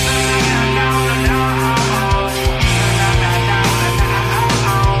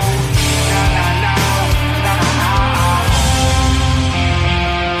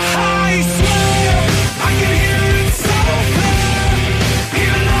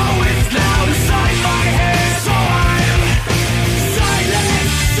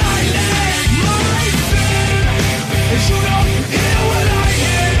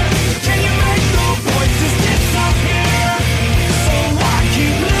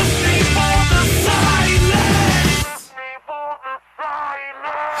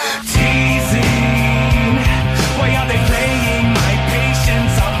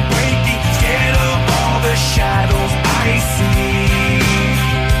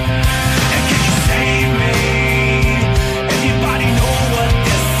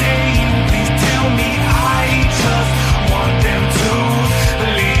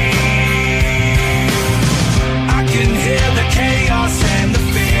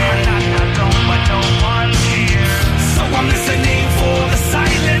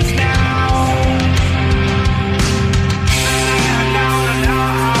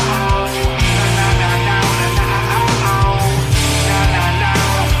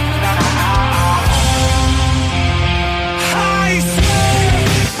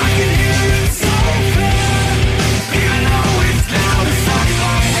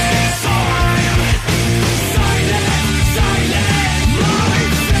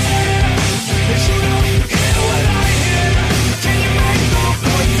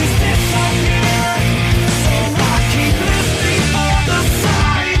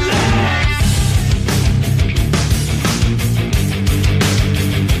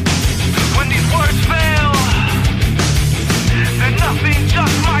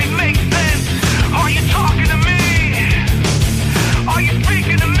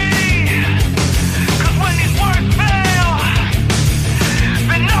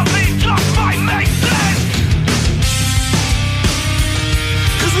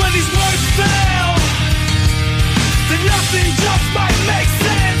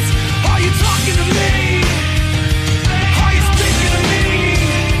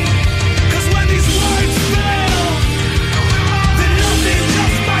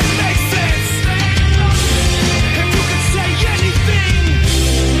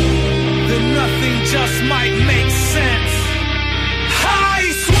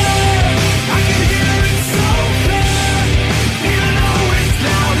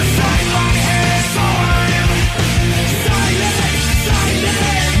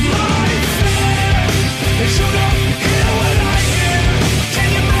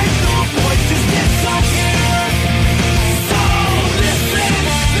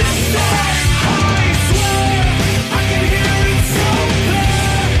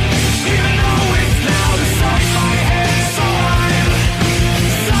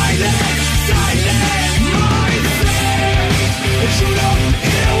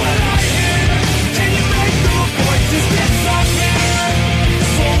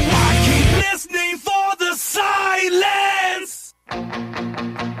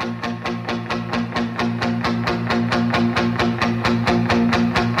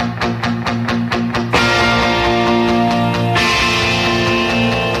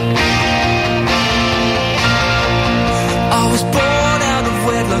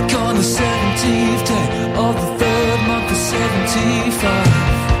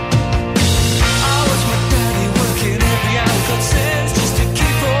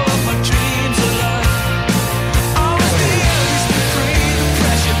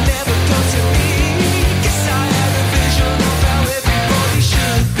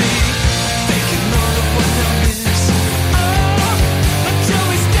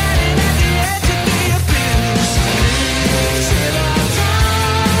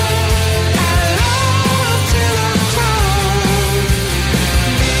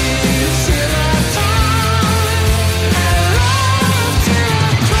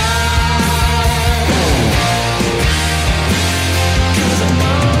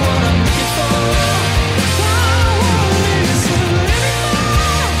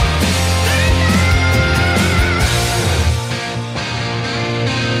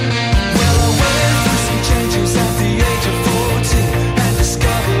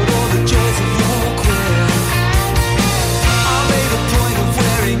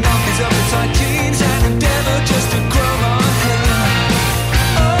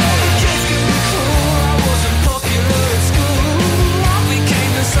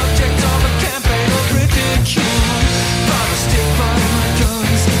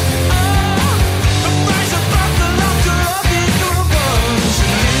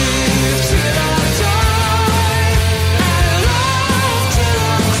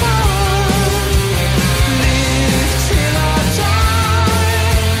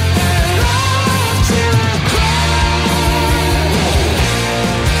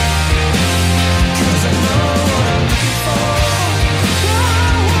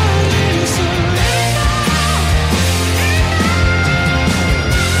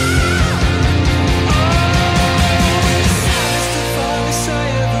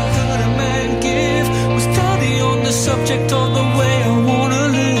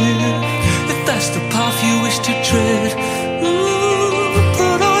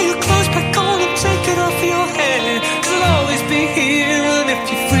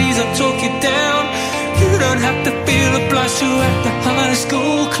 you at the high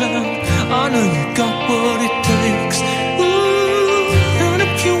school club. I know you got what it takes. Ooh, and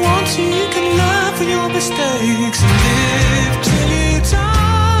if you want to, you can laugh at your mistakes. Live till you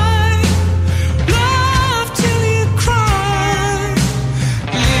die. Love till you cry.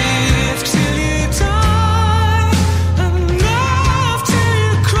 Live till you die. And love till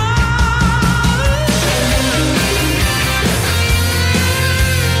you cry.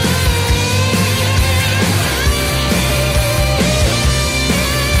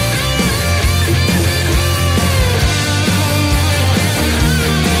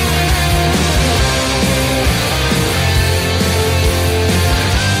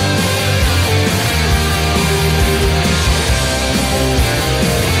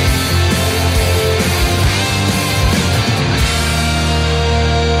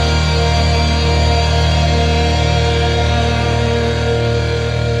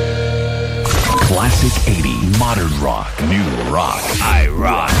 Classic 80, modern rock, new rock.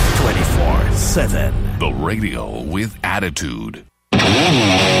 IROCK 247. The radio with attitude.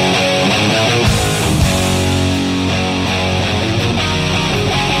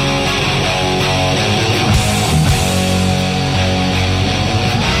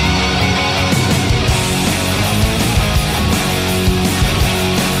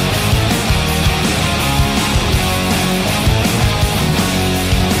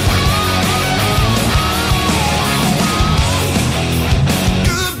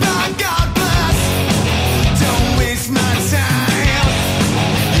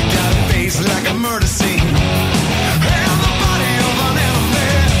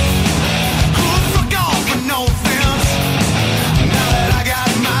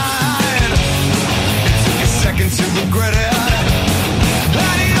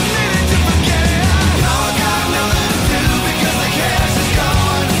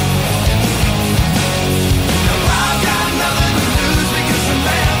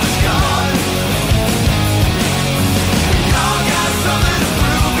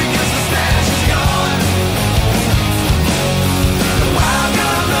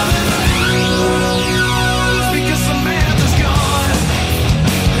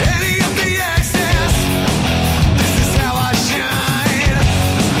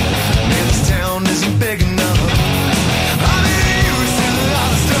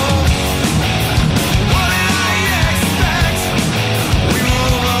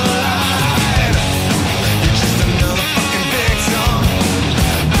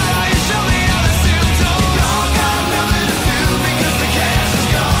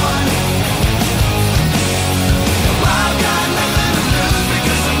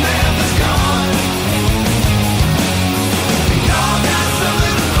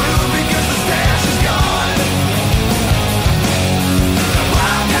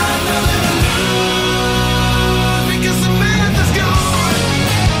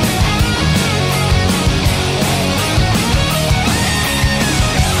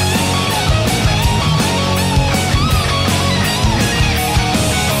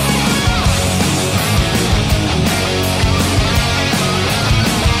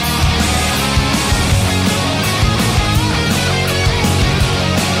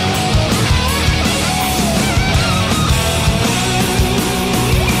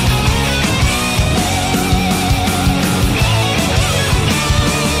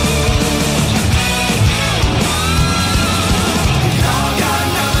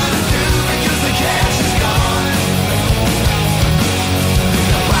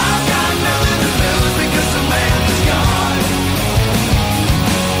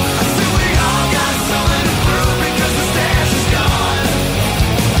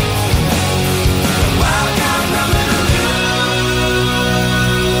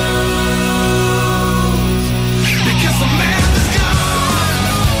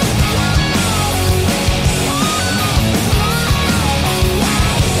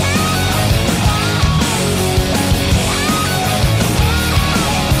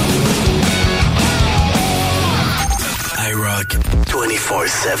 IROCK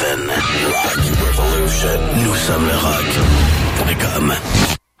 247. Rock Revolution. Nous sommes le rock.com.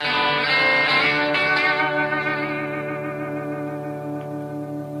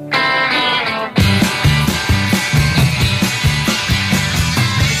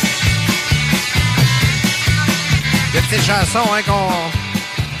 Petite chanson hein,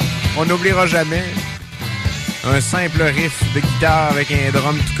 qu'on n'oubliera jamais. Un simple riff de guitare avec un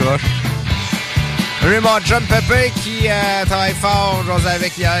drum tout croche. Salut mon chum Pépé qui travaille fort, j'osais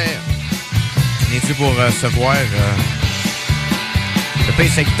avec hier. Viens-tu pour se voir? Pépé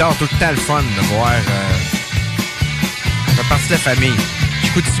sa guitare, tout le temps le fun de voir. Ça fait partie de la famille.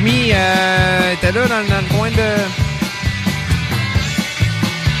 Chicoutimi était là dans le coin de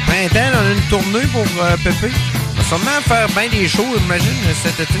printemps, on a une tournée pour Pépé. On va sûrement faire bien des shows, j'imagine,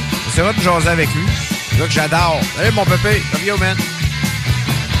 cet été. C'est vrai de jaser avec lui. Le gars que j'adore. Salut, mon Pépé. Love you, man.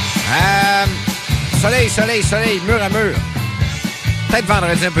 Soleil, mur à mur. Peut-être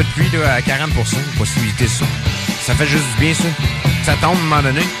vendredi un peu de pluie là, à 40%, possibilité de ça. Ça fait juste du bien, ça. Ça tombe à un moment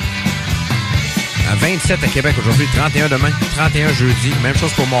donné. À 27 à Québec aujourd'hui, 31 demain, 31 jeudi. Même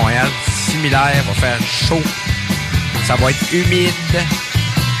chose pour Montréal. Similaire, va faire chaud. Ça va être humide.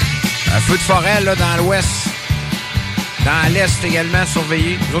 Un feu de forêt là, dans l'ouest. Dans l'est également,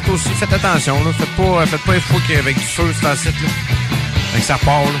 surveillé. Vous autres aussi, faites attention. Là. Faites pas les fous avec du feu sur le site. Là. Avec ça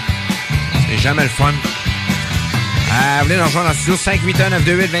repart. Là. C'est jamais le fun. Vous venez nous rejoindre dans le studio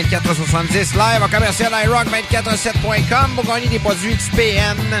 581-928-2470 live en commercial IROCK247.com pour gagner des produits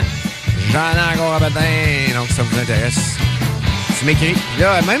XPN. J'en ai encore à matin, donc ça vous intéresse. Tu m'écris.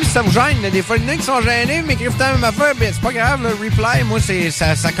 Là, même si ça vous gêne, des fois, il y en a qui sont gênés, m'écrivent tant même affaire, mais c'est pas grave, le reply, moi,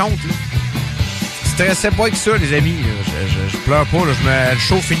 ça compte. Là. Stressez pas avec ça, les amis. Je pleure pas, là, le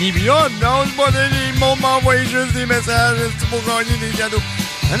show fini, puis oh non, c'est pas le monde m'envoie juste des messages, c'est pour gagner des cadeaux.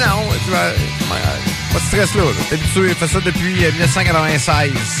 Non, tu vas. Pas de stress là. T'es habitué, il fait ça depuis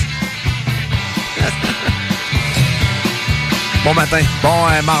 1996. Bon matin, bon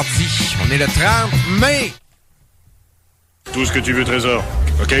mardi. On est le 30 mai. Tout ce que tu veux, Trésor.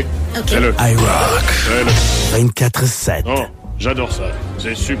 OK? Fais-le. IROCK. Fais-le. 24/7. Oh, j'adore ça.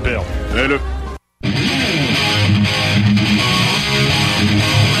 C'est super. Fais-le.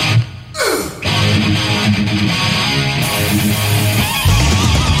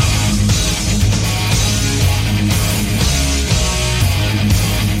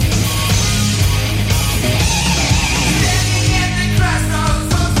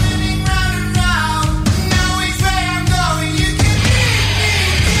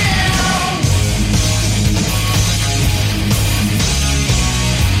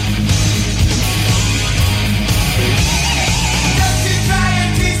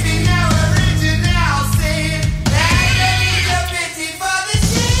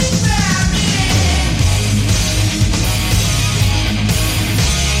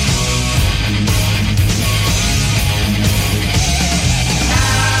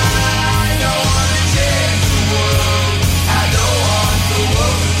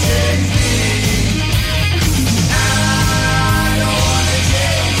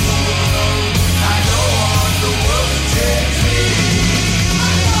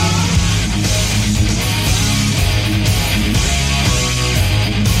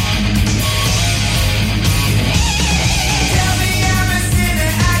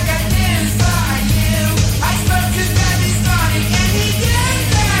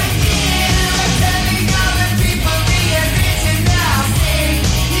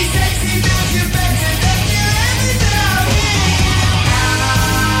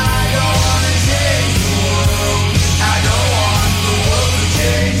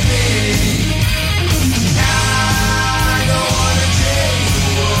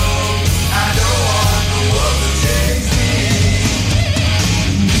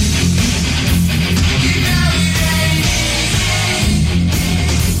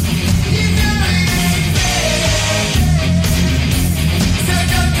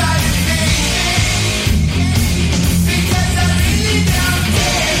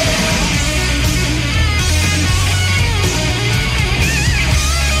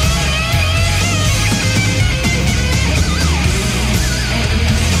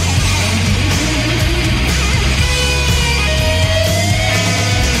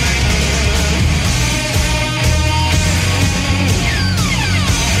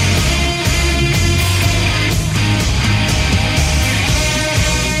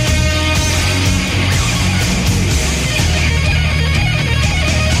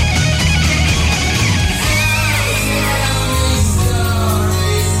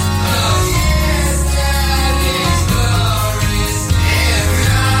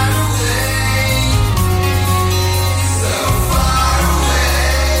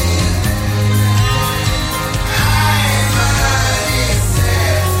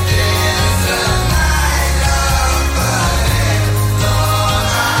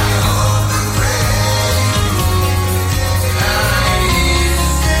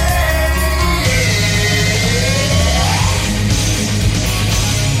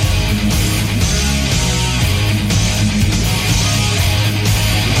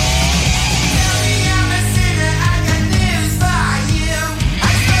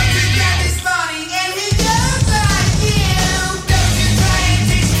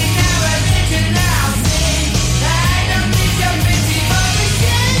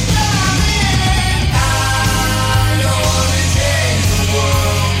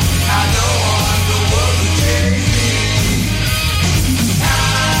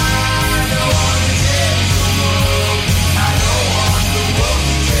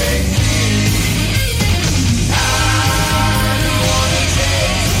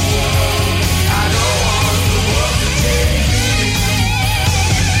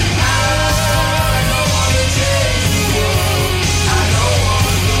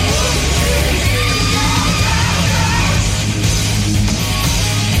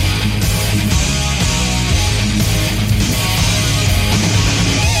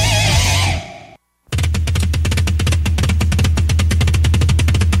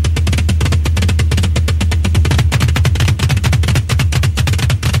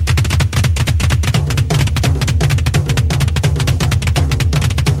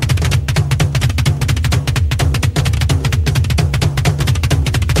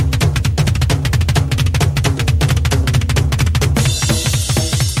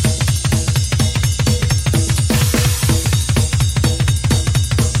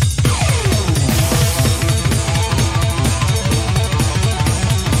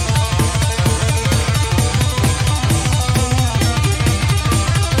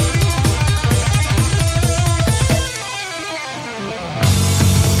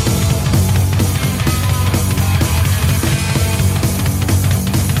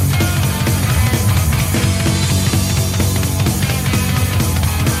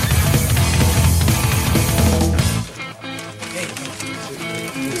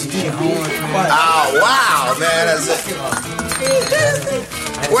 president.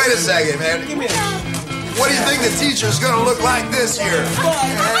 Wait a second, man. What do you think the teacher's gonna look like this year?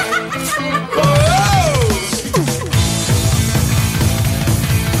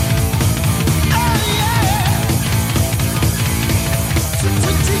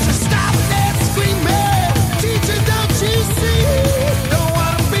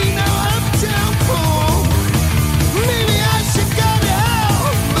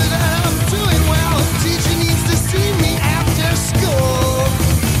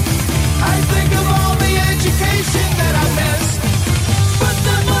 That I missed, but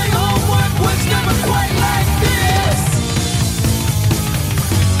then my homework was never quite like this.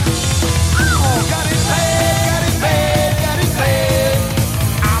 Oh, got it bad,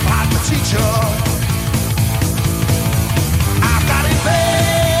 I'm not the teacher. I've got it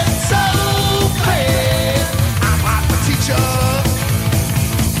bad, so bad. I'm not the teacher.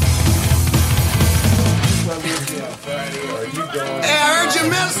 Hey, I heard you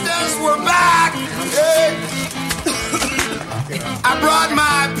missed us. We're back. Hey. I brought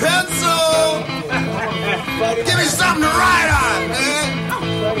my pencil. Give me something to write on, man.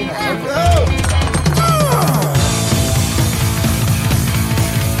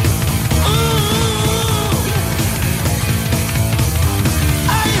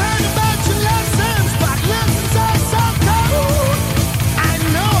 I heard about your lessons, but lessons are so cold. I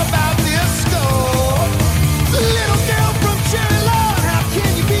know about this school. Little girl from Cherry Lawn, how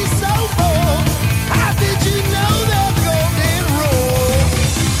can you be so bold? How did you know the golden rule?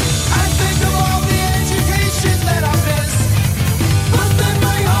 I think of all the education that I missed, but then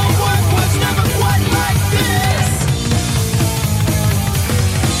my homework was never quite like this.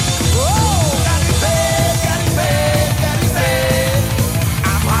 Oh, got it bad.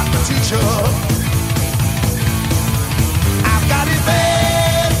 I'm not the teacher. I've got it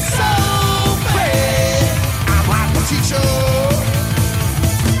bad, so bad. I'm not the teacher.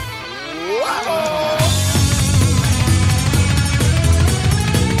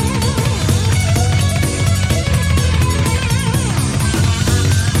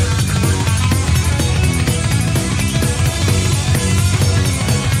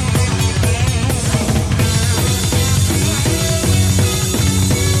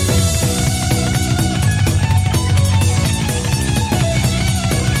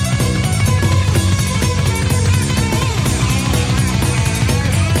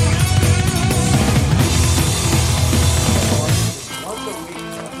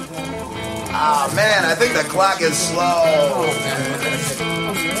 Oh, man, I think the clock is slow.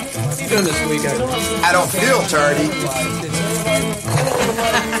 What's he doing this weekend? I don't feel tardy.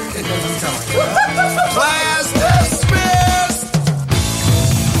 Class dismissed.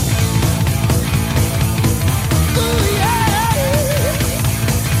 Ooh, yeah.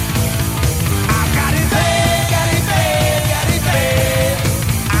 I've got it bad.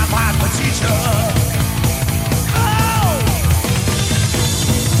 I'm not the teacher.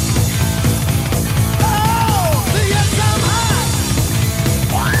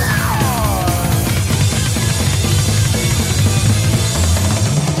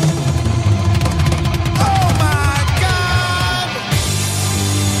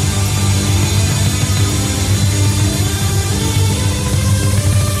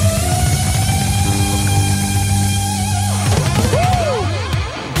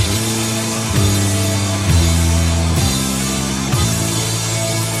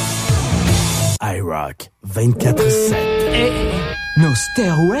 IROCK 24/7. Hey, nos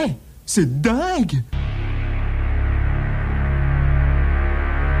stéroïdes, c'est dingue!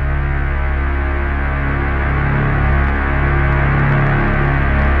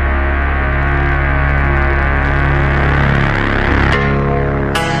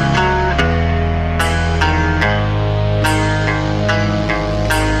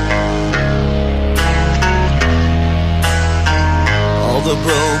 The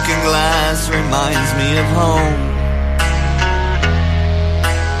broken glass reminds me of home.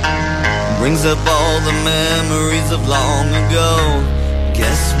 Brings up all the memories of long ago.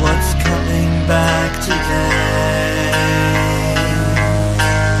 Guess what's coming back today?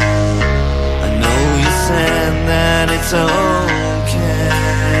 I know you said that it's okay.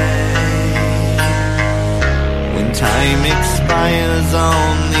 When time expires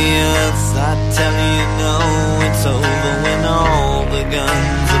on the earth, I tell you no, it's over when all the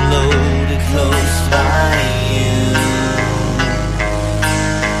guns are loaded close by you.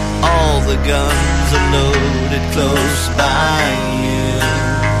 All the guns are loaded close by you.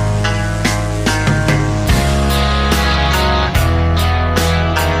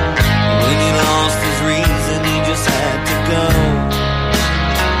 When he lost his reason, he just had to go.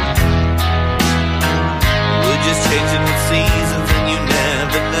 Would you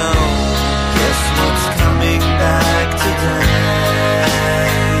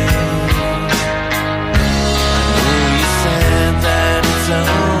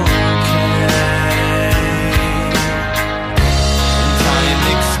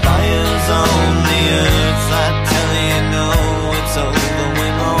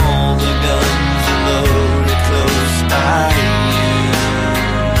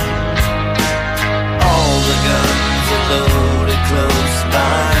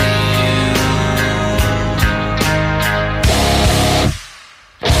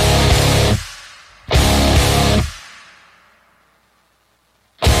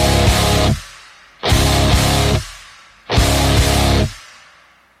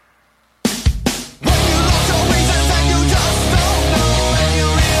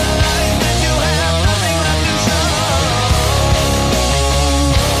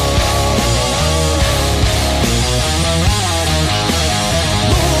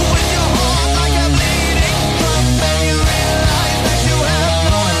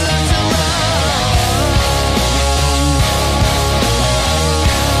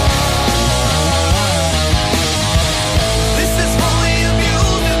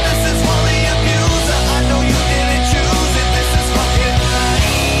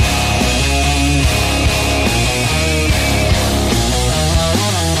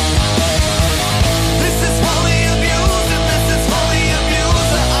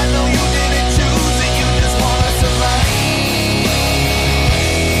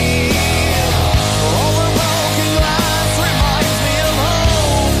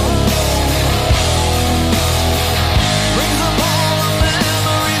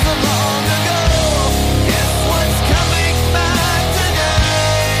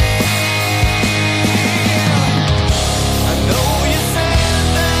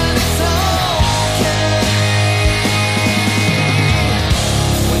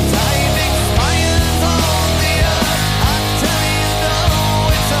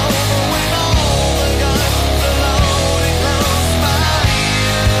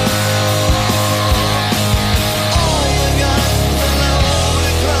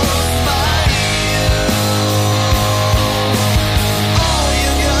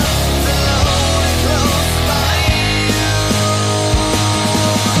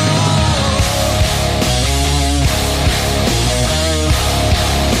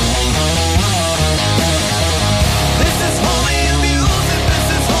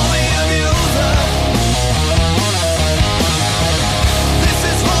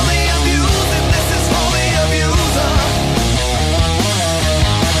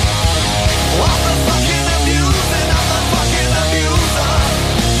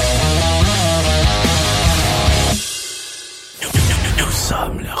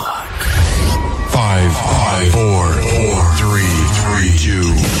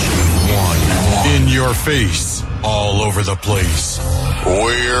your face all over the place.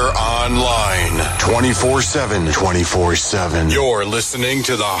 We're online 24/7. 24/7. You're listening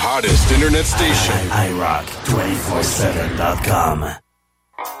to the hottest internet station. IROCK247.com.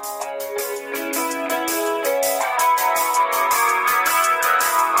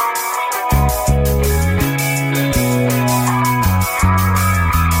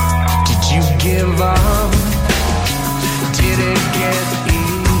 Did you give up? Did it get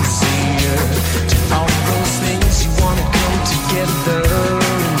easier? Did all those things you want to come together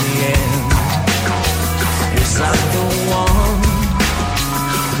in the end? Was I the one?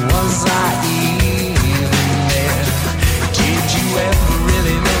 Was I even there? Did you ever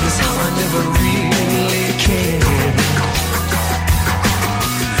really notice how I never really cared?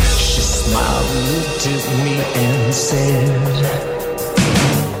 She smiled and looked at me and said,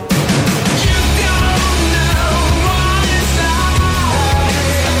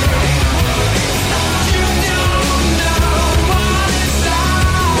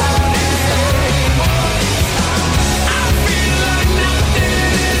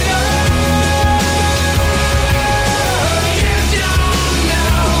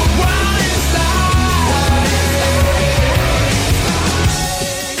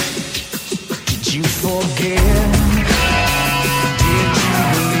 you forget? Did you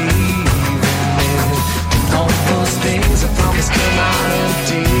believe in it? Did all those things I promised come out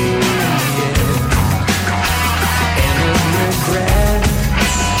empty? Yeah. And the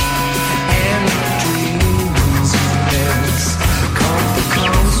regrets and the dreams you miss. Comfort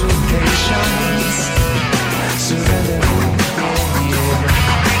comes with patience. Surrender, yeah.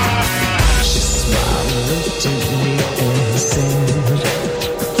 She smiled and looked at me and said,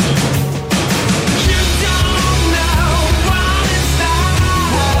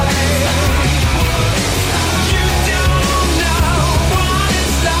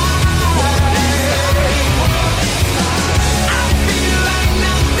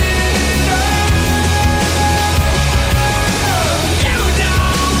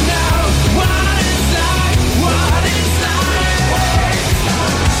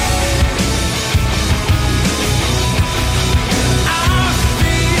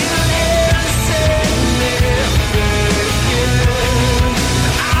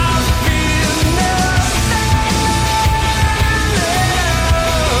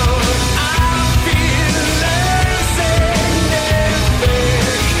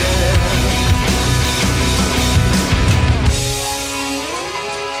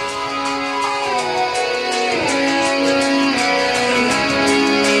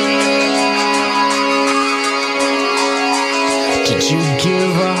 did you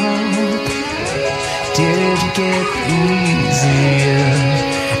give up? Did it get easier?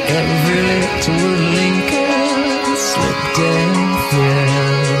 Every little Lincoln slipped and fell.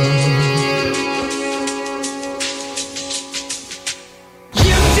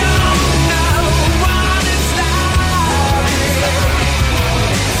 You don't know what it's like.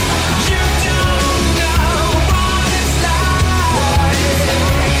 You don't know what it's like.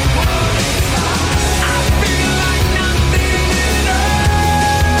 I feel like nothing at all.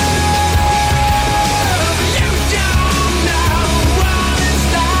 You don't know what it's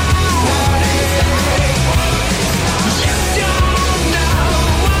like. You don't know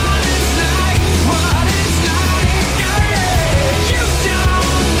what it's like. What it's like. You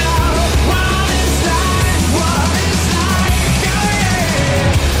don't know what it's like. What it's like.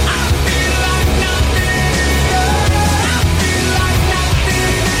 I feel like nothing at all. I feel like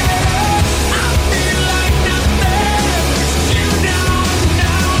nothing at all. I feel like nothing. You don't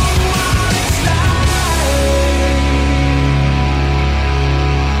know what it's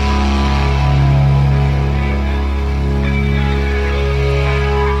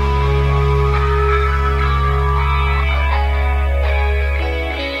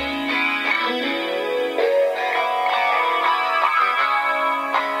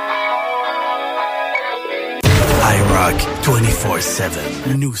IROCK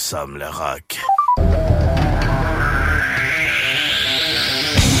 24/7. Nous sommes le rock.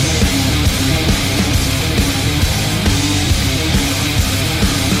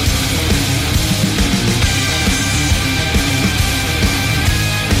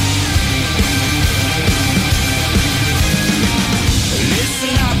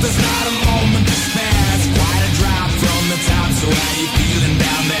 Listen up, there's not a moment to spare. It's quite a drop from the top, so how you feeling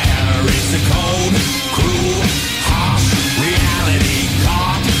down there? It's a cold, cruel, harsh reality.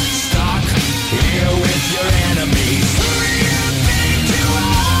 Caught, stuck,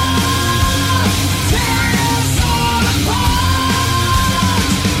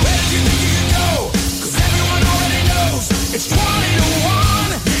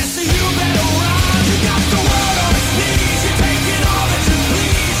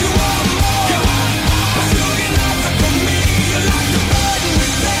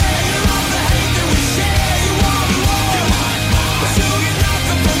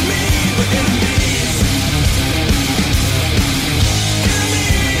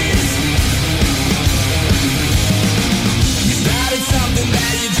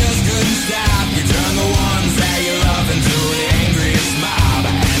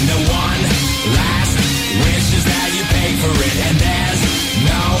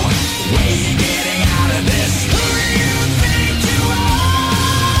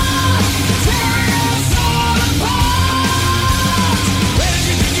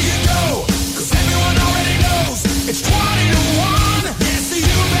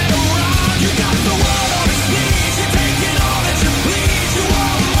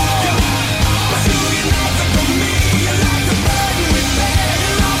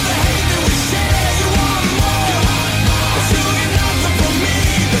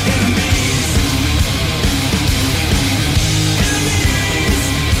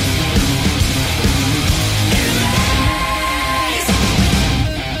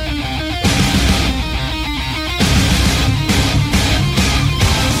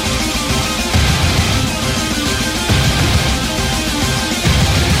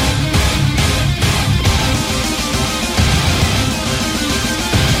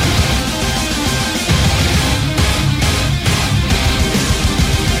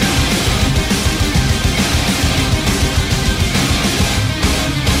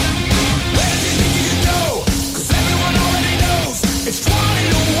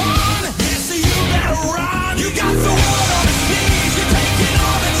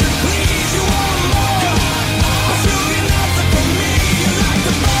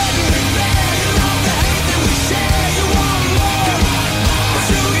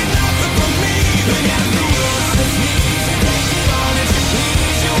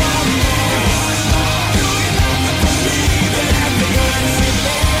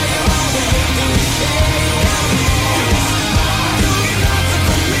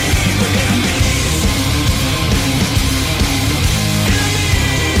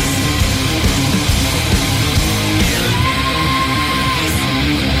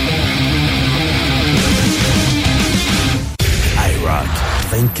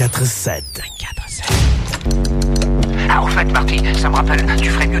 24/7. Ah, au fait, Marty, ça me rappelle,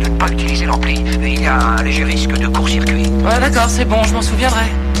 tu ferais mieux de ne pas utiliser l'ampli. Il y a un léger risque de court-circuit. Ouais, d'accord, c'est bon, je m'en souviendrai.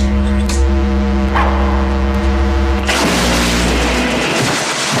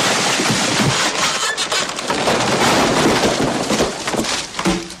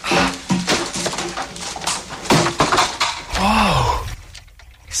 Oh!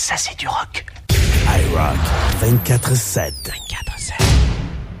 Ça, c'est du rock. IROCK 24/7.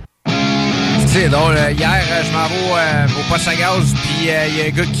 C'est drôle, hier, je m'en vais au poste à gaz, puis il y a un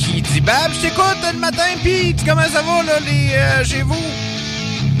gars qui dit « Bab, je t'écoute le matin, puis comment ça va, là, chez vous? »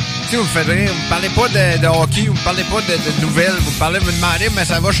 Tu sais, vous me faites rire, vous me parlez pas de hockey, vous me parlez pas de nouvelles, vous me demandez « Mais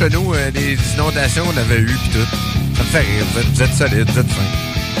ça va chez nous, des inondations, on avait eu, puis tout. » Ça me fait rire, vous êtes solide, vous êtes fin.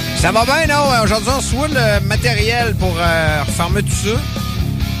 Ça va bien, non? Aujourd'hui, on reçoit le matériel pour refermer tout ça.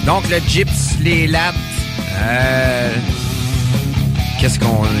 Donc, le gyps, les lattes, qu'est-ce qui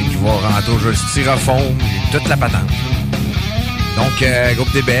va rentrer au jeu? Le styrofoam, toute la patente. Donc,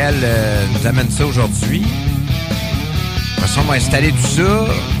 Groupe DBL nous amène ça aujourd'hui. Après ça, on va installer tout ça.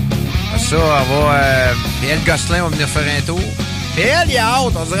 Après ça, on va... PL Gosselin va venir faire un tour. PL, il a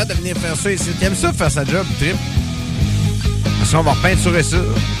hâte, on dirait, de venir faire ça ici. T'aimes ça, faire sa job, trip? Après ça, on va repeinturer ça.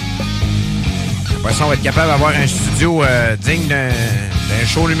 Après ça, on va être capable d'avoir un studio digne d'un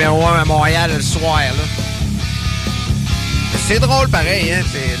show numéro 1 à Montréal le soir, là. C'est drôle, pareil, hein.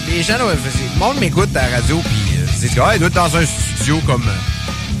 Les gens, là, le monde m'écoute à la radio, puis ils disent il doit être dans un studio comme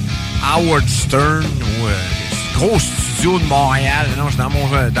Howard Stern ou gros studio de Montréal. Non, je suis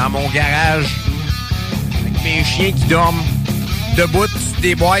dans mon garage avec mes chiens qui dorment debout sur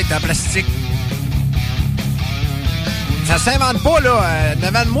des boîtes en plastique. Ça s'invente pas, là.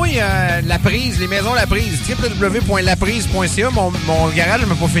 Devant de moi, la prise, les maisons La Prise, www.laprise.ca. Mon garage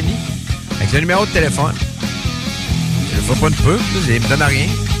n'est pas fini. Avec le numéro de téléphone. Je ne fais pas de pub, là, il me donne rien.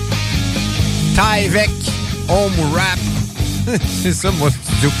 Tyvek Home Rap. C'est ça, moi,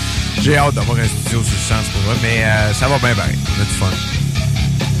 studio. J'ai hâte d'avoir un studio sur le sens pour moi, mais ça va bien. On a du fun.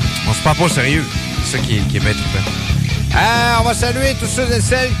 On se prend pas au sérieux. C'est ça qui est bien trippant. On va saluer tous ceux et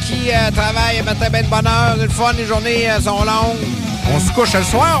celles qui travaillent matin bien de bonne heure. C'est le fun, les journées sont longues. On se couche le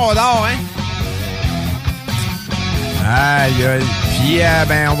soir, on dort, hein? Aïe, aïe. Puis,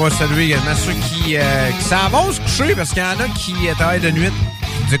 on va saluer également ceux qui s'en vont se coucher parce qu'il y en a qui travaillent de nuit.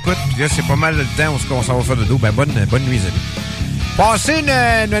 Ils écoutent, puis là, c'est pas mal le temps où on s'en va faire de dos. Bonne nuit, les amis. Passez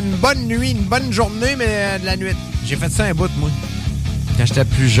une bonne nuit, une bonne journée, mais de la nuit. J'ai fait ça un bout, moi. Quand j'étais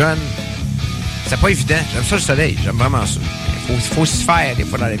plus jeune, c'est pas évident. J'aime ça le soleil. J'aime vraiment ça. Il faut s'y faire des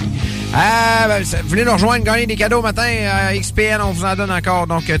fois dans la vie. Vous voulez nous rejoindre, gagner des cadeaux matin? XPN, on vous en donne encore.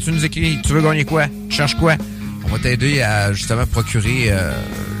 Donc, tu nous écris. Tu veux gagner quoi? Tu cherches quoi? On va t'aider à, justement, procurer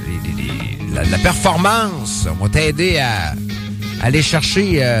la performance. On va t'aider à aller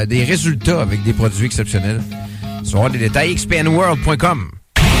chercher des résultats avec des produits exceptionnels. Tu vas avoir des détails. xpnworld.com.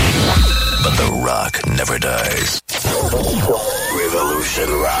 But the rock never dies. Revolution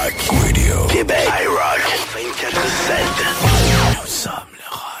Rock Radio. Québec. IROCK 24/7. Nous sommes le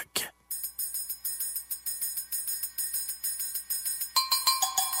rock.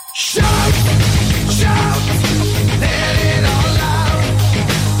 Shout, shout, let it all out.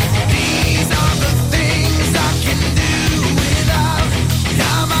 These are the things I can do without.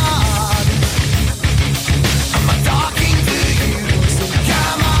 Come on, I'm talking to you, so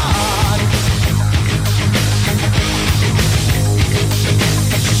come on.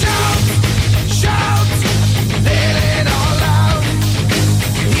 Shout, shout, let it all out.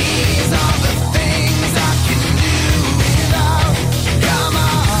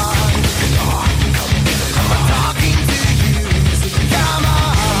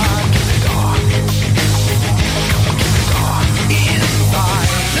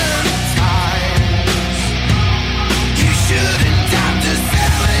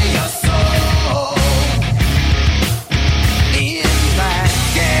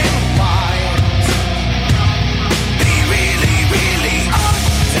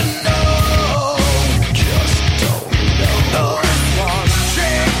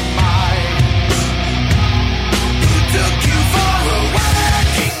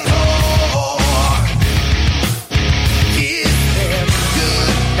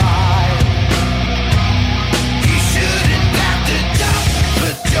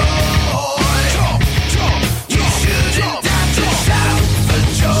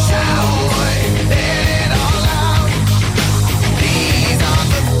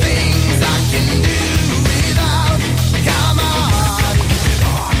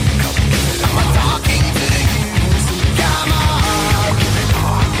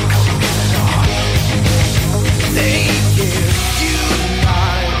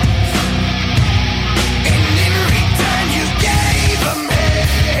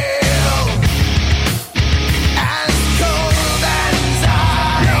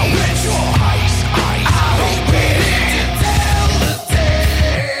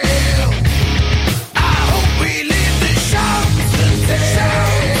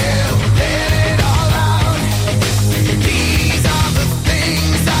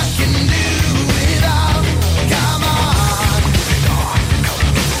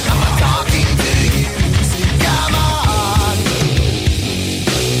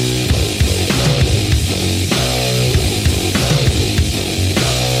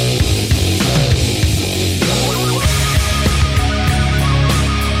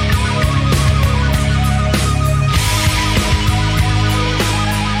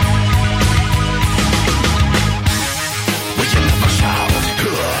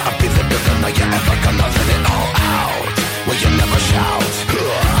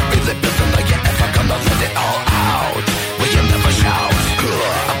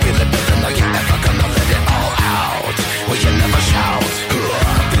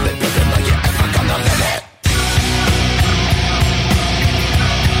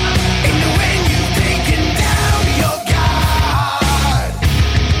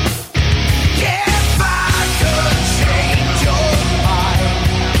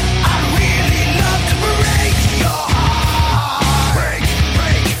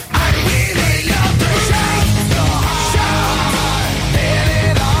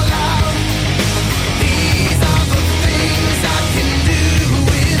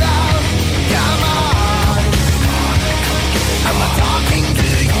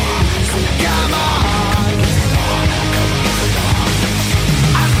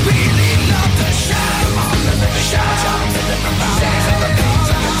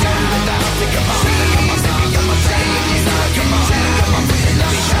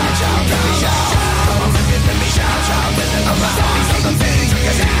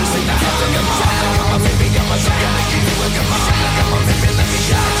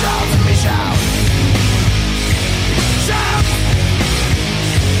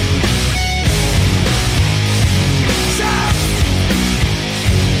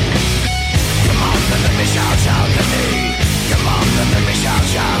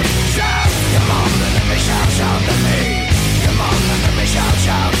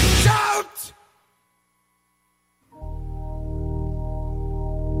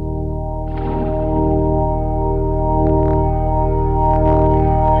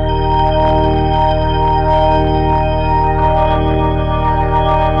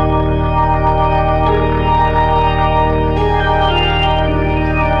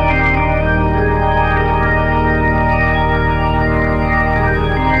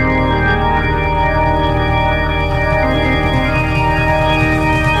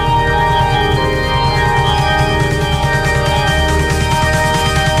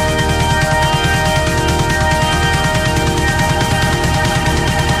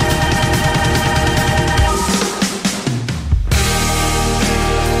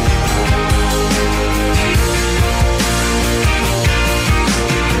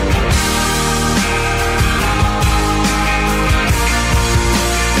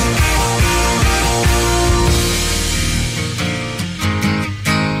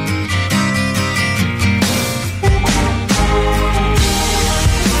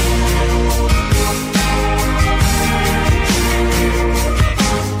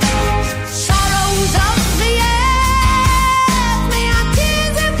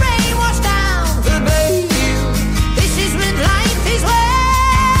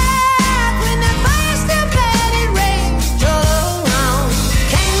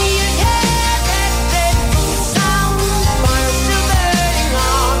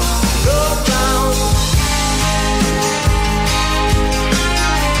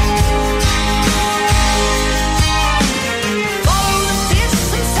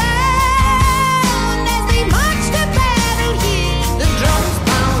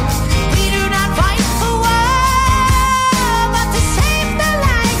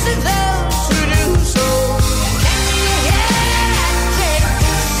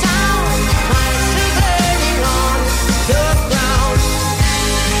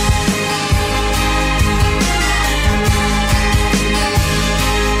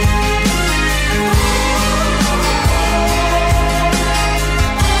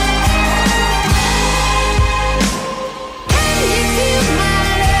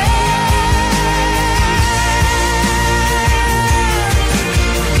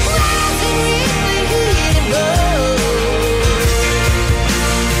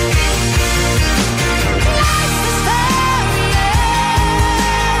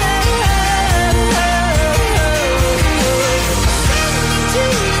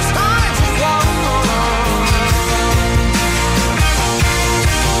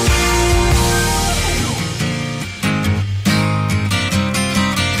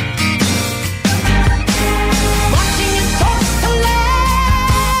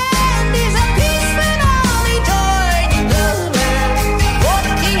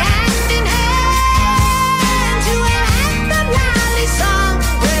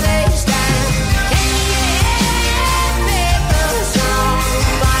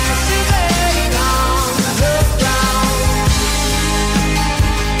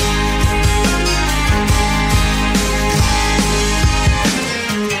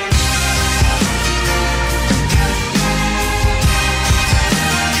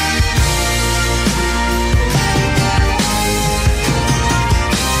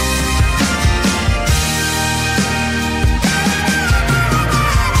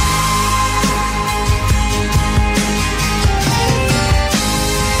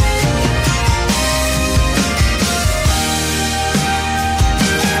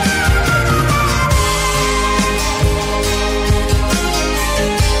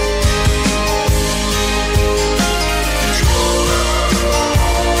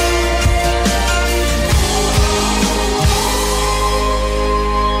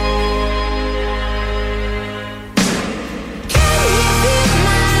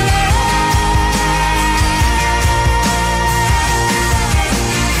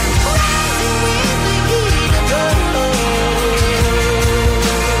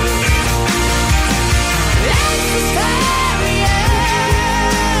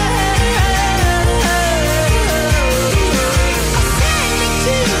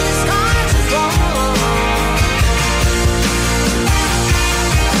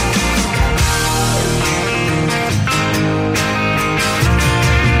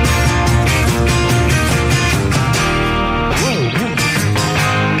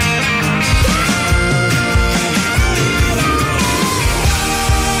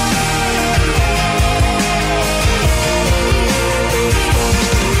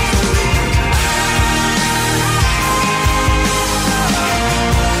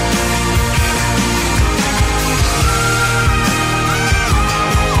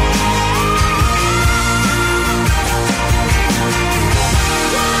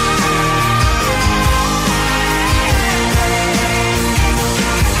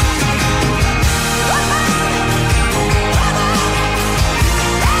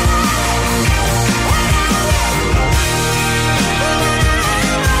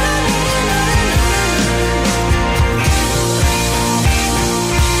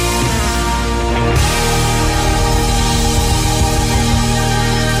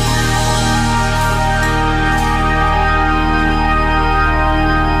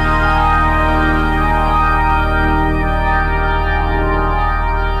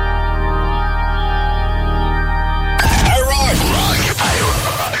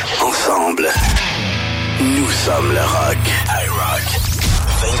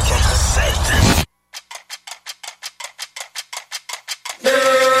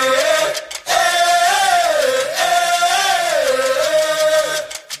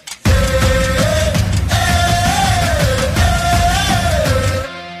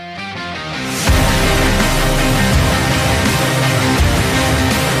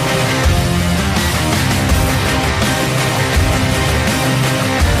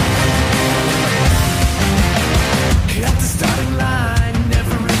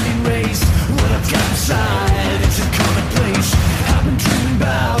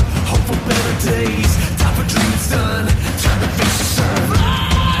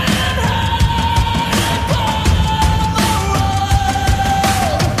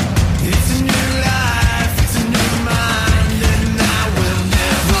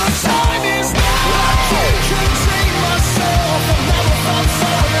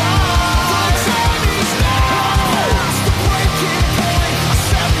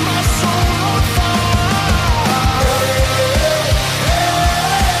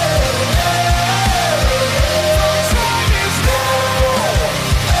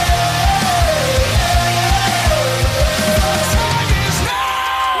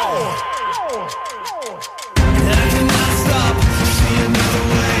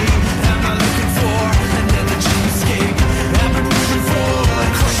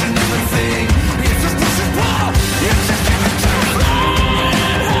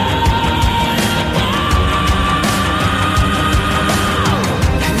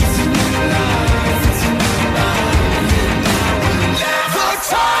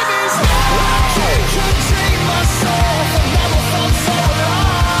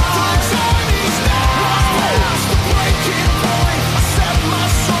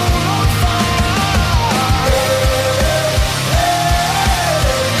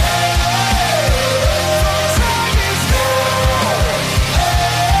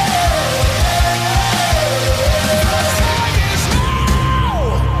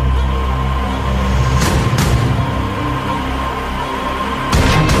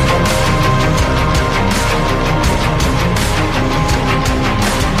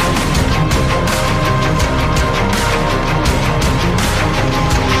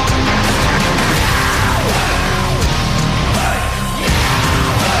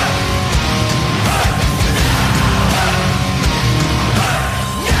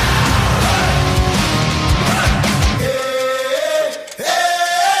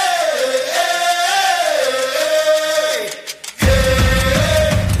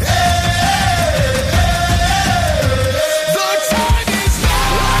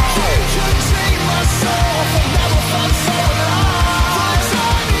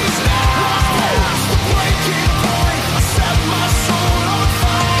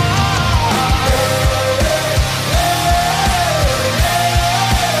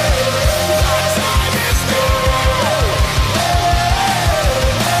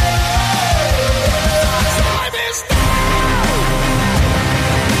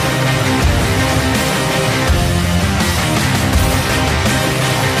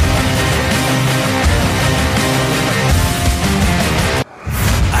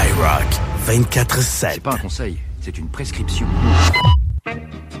 24/7. C'est pas un conseil, c'est une prescription.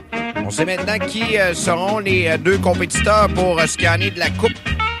 On sait maintenant qui seront les deux compétiteurs pour scanner de la Coupe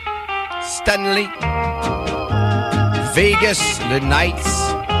Stanley. Vegas, le Knights,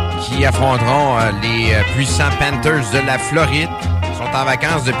 qui affronteront les puissants Panthers de la Floride. Ils sont en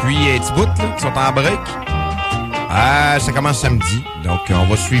vacances depuis un petit bout, là. Ils sont en break. Ça commence samedi. Donc, on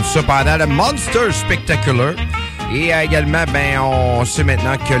va suivre ça pendant le Monster Spectacular. Et également, on sait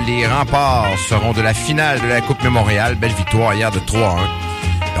maintenant que les Remparts seront de la finale de la Coupe Mémorial. Belle victoire hier de 3-1.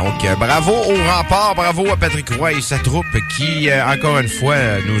 Donc, bravo aux Remparts, bravo à Patrick Roy et sa troupe qui, encore une fois,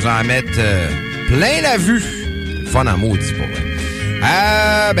 nous en mettent plein la vue. Fun en maudit pour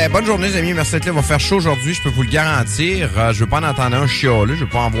vrai. Bonne journée, les amis. Merci d'être là. Il va faire chaud aujourd'hui, je peux vous le garantir. Je veux pas en entendre un chialer, je veux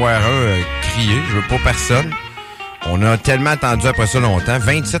pas en voir un crier, je veux pas personne. On a tellement attendu après ça longtemps.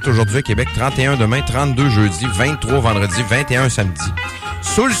 27 aujourd'hui à Québec, 31 demain, 32 jeudi, 23 vendredi, 21 samedi.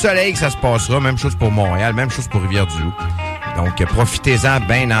 Sous le soleil que ça se passera. Même chose pour Montréal, même chose pour Rivière-du-Loup. Donc, profitez-en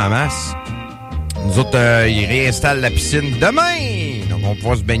bien en masse. Nous autres, ils réinstallent la piscine demain. Donc, on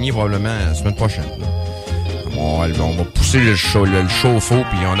pourra se baigner probablement la semaine prochaine. On va pousser le chauffe-eau,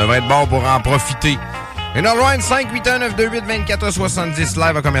 puis on devrait être bon pour en profiter. Et nous rejoindre 581-928-2470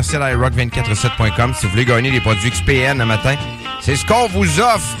 live à commercial IROCK247.com si vous voulez gagner des produits XPN le matin. C'est ce qu'on vous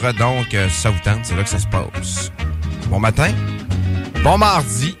offre, donc si ça vous tente, c'est là que ça se passe. Bon matin, bon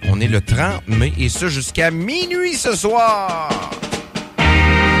mardi, on est le 30 mai et ça jusqu'à minuit ce soir.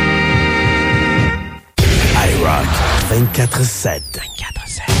 IROCK 24/7.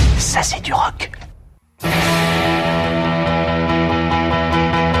 24/7. Ça, c'est du rock. I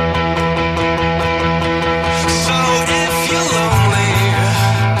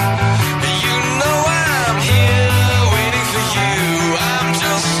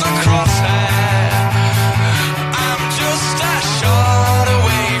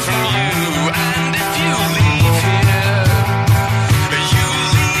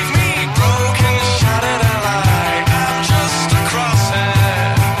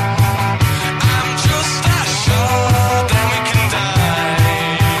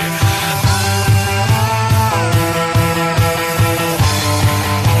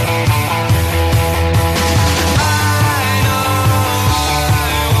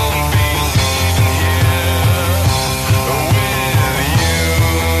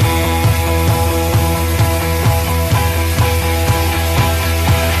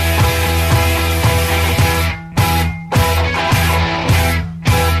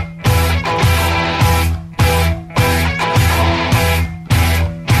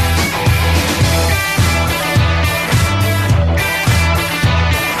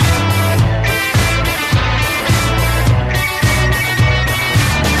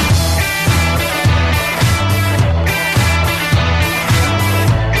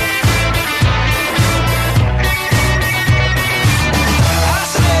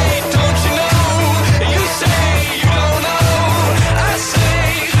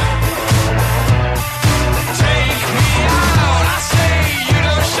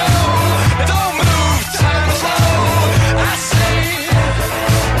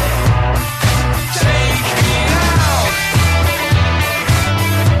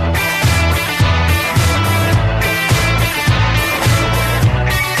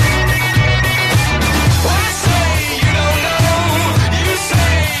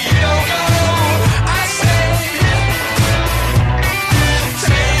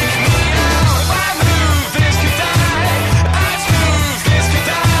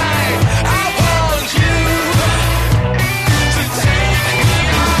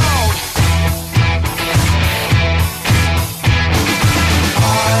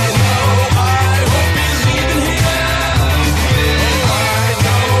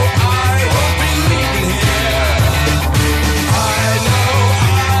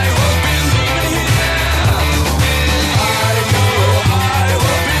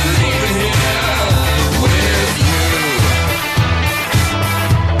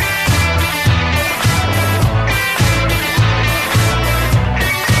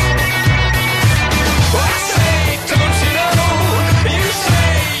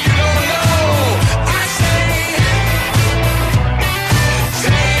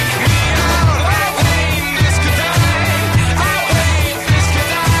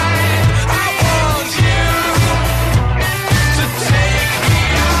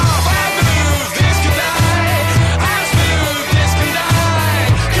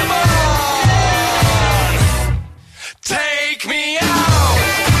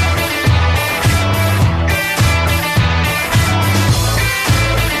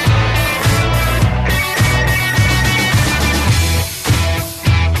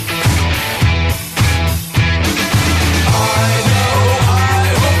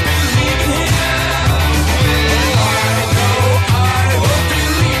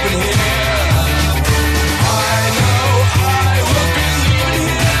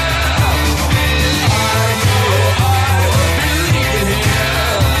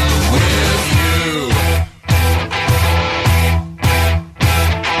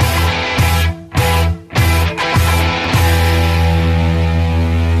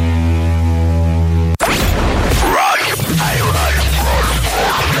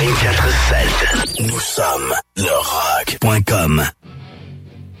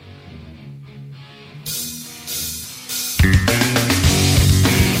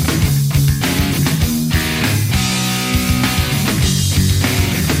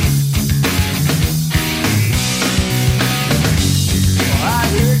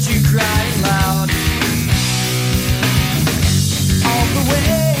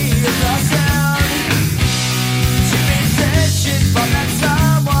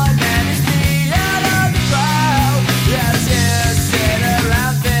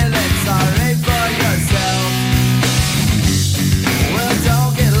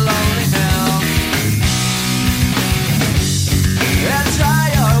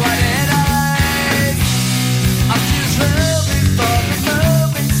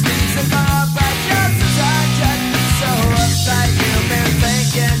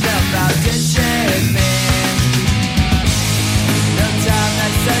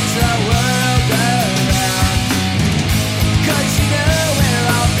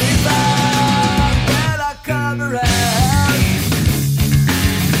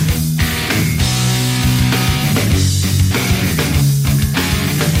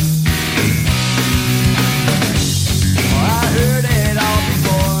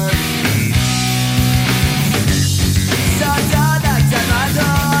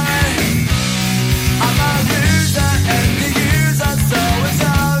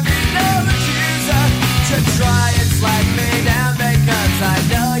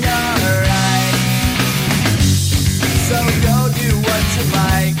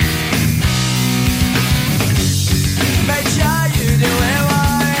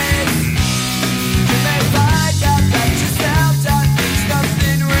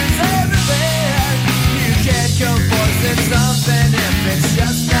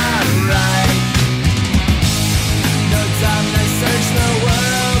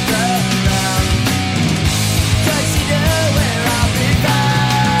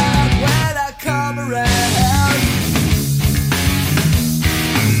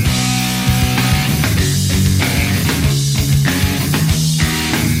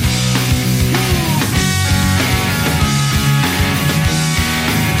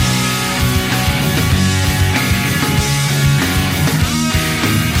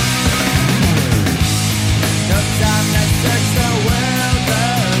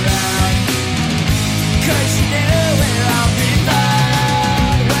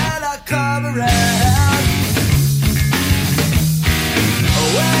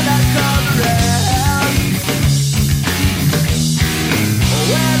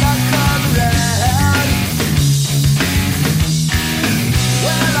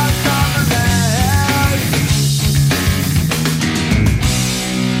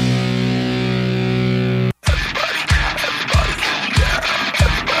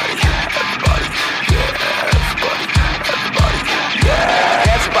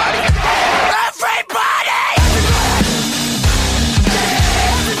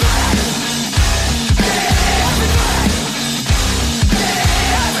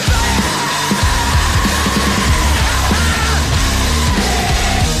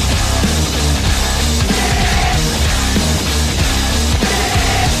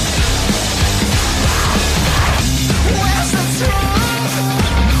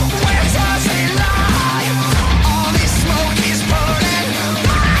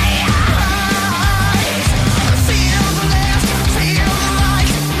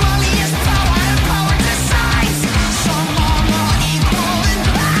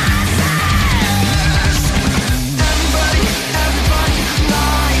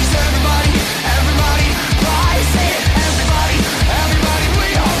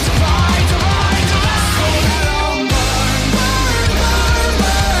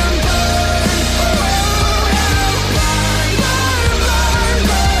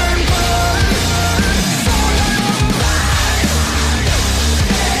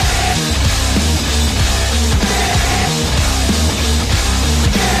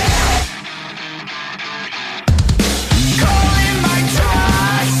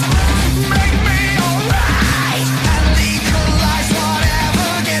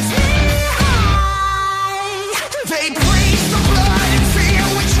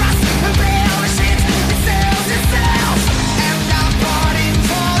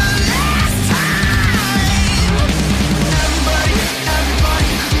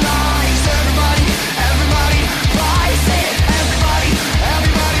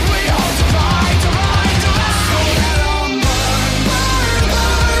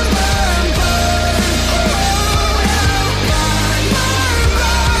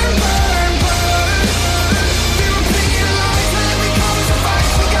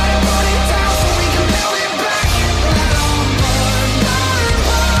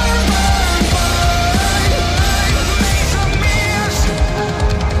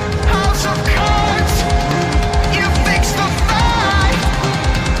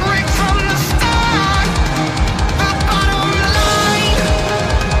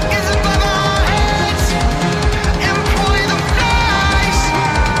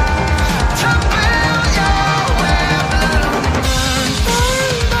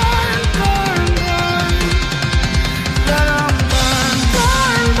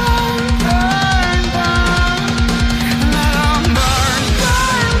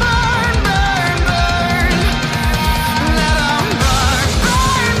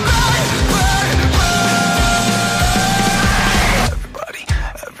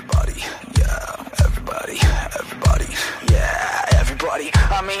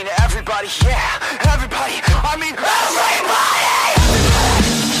I mean everybody, yeah, everybody, I mean everybody!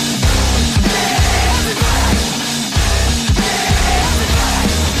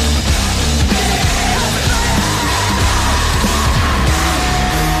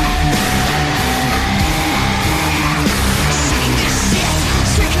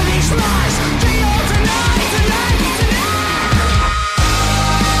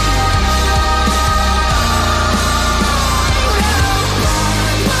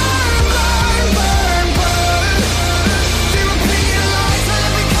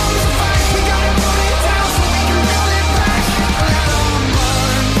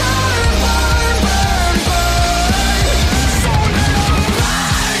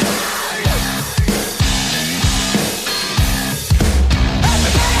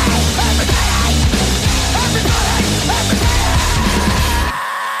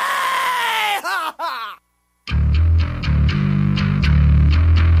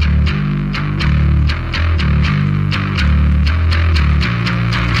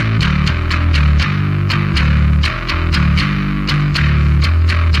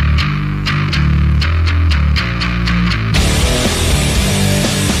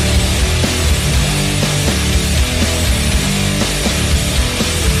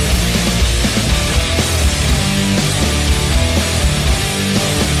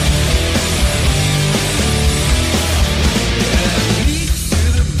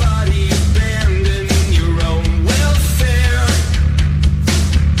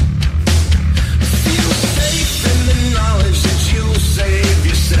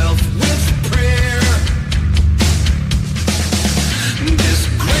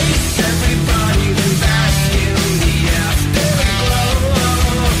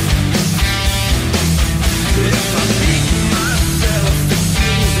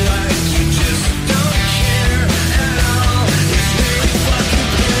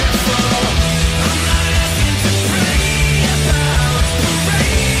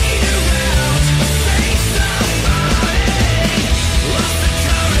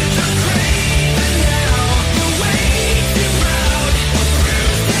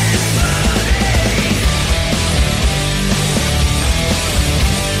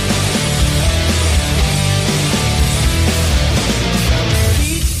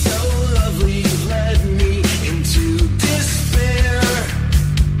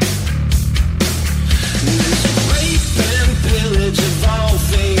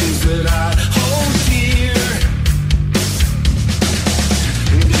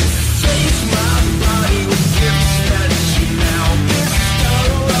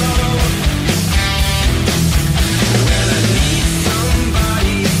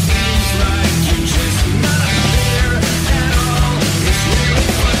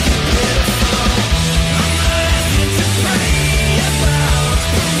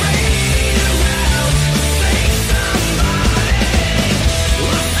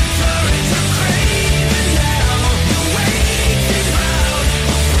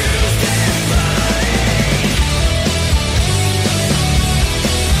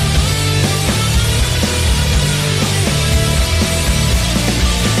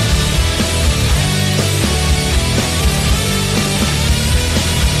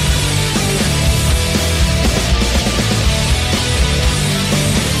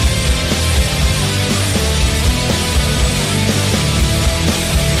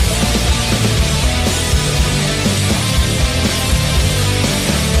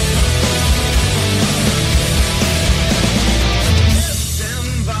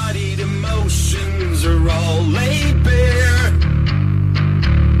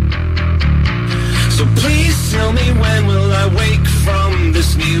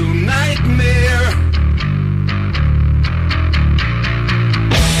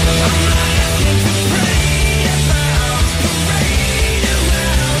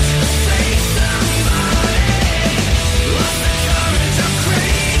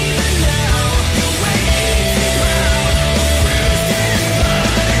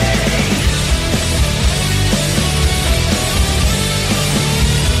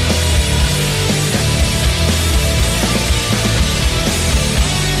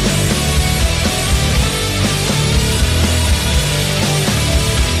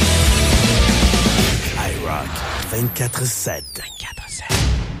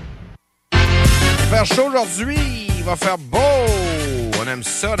 Faire chaud aujourd'hui, il va faire beau. On aime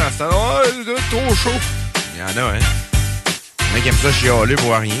ça dans ce temps. Oh, c'est trop chaud. Il y en a, hein. Les mecs aiment ça chialer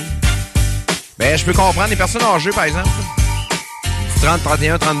pour rien. Ben, je peux comprendre les personnes âgées, par exemple. 30,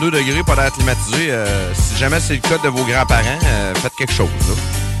 31, 32 degrés, pas d'air climatisé. Si jamais c'est le cas de vos grands-parents, faites quelque chose, là.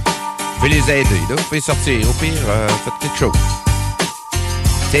 Vous pouvez les aider, là. Vous pouvez sortir. Au pire, faites quelque chose.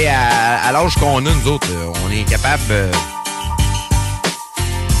 Tu sais, à l'âge qu'on a, nous autres, on est capable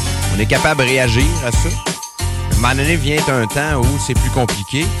de réagir à ça. À un moment donné, vient un temps où c'est plus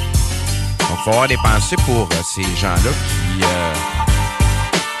compliqué. Donc, il faut avoir des pensées pour ces gens-là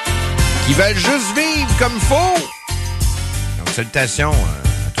qui veulent juste vivre comme il faut. Donc, salutations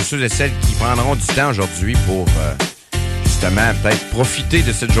à tous ceux et celles qui prendront du temps aujourd'hui pour justement peut-être profiter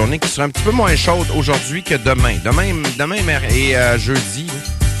de cette journée qui sera un petit peu moins chaude aujourd'hui que demain. Demain et jeudi,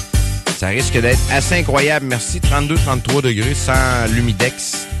 ça risque d'être assez incroyable. Merci. 32-33 degrés sans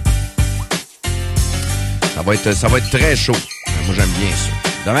l'humidex. Ça va être très chaud. Moi, j'aime bien ça.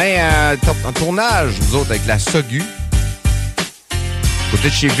 Demain, en tournage, nous autres, avec la SOGU. Côté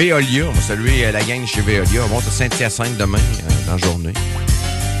de chez Veolia. On va saluer la gang chez Veolia. On monte à Saint-Hyacinthe demain, dans la journée.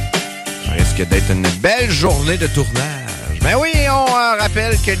 Ça risque d'être une belle journée de tournage. Ben oui, on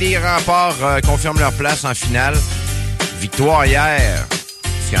rappelle que les Remparts confirment leur place en finale. Victoire hier.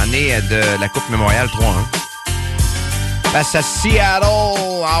 Qu'il y en est de la Coupe Mémoriale 3-1. Face à Seattle,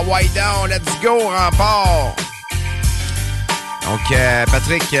 en white down, let's go, Rempart! Donc,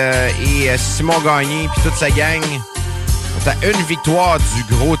 Patrick et Simon Gagné, puis toute sa gang, sont à une victoire du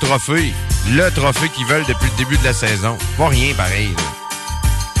gros trophée. Le trophée qu'ils veulent depuis le début de la saison. Pas rien pareil, là.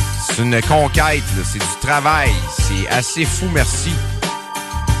 C'est une conquête, là. C'est du travail. C'est assez fou, merci.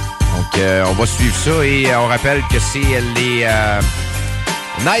 Donc, on va suivre ça et on rappelle que c'est les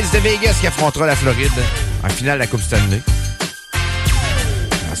Knights de Vegas qui affrontera la Floride en finale de la Coupe Stanley.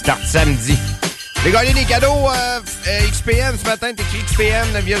 On start samedi. J'ai gagné des cadeaux XPM ce matin. T'écris XPM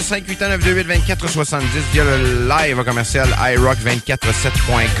via le 581-928-2470 via le live commercial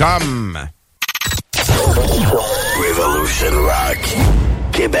IROCK247.com. Revolution Rock.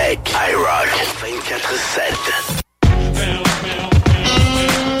 Québec. IROCK 24/7.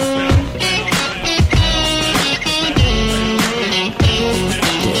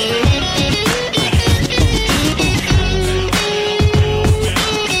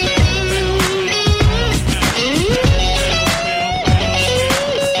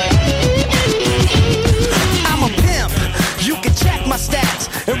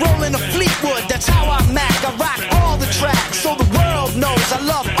 Rolling a Fleetwood, that's how I mac. I rock all the tracks, so the world knows I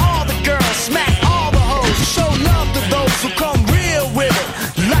love all the girls, smack all the hoes, show love to those who come real with it.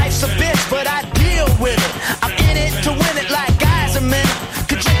 Life's a bitch, but I deal with it. I'm in it to win it like guys are men.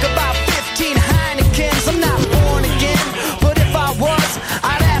 Could drink about 15 Heinekens. I'm not born again, but if I was,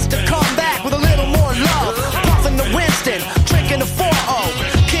 I'd ask to come back with a little more love. Puffing the Winston, drinking the 4-0.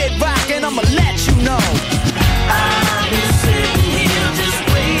 Kid rockin', I'ma let you know. I've been sitting here just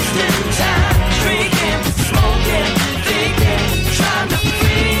wasting time, drinking, smoking, thinking, trying to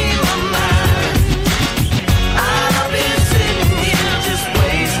free my mind. I've been sitting here just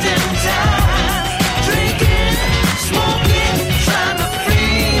wasting time, drinking, smoking, trying to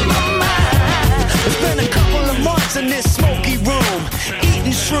free my mind. It's been a couple of months in this smoky room,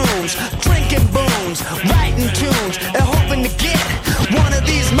 eating shrooms, drinking booze, writing tunes, and hoping to get one of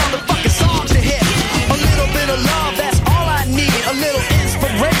these motherfucking songs to hit. A little bit of love, that's all I need. A little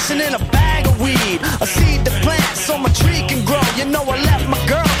inspiration in a bag of weed. A seed to plant so my tree can grow. You know I left my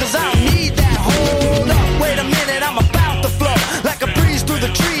girl cause I don't need that. Hold up, wait a minute, I'm about to flow. Like a breeze through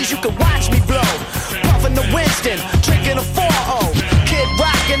the trees, you can watch me blow. Puffing the Winston, drinking a 4-0. Kid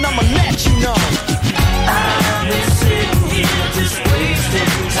rockin', I'ma let you know. I've been sitting here just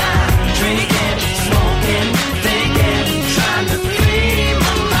wasting time, drinking, smoking, thinking, trying to free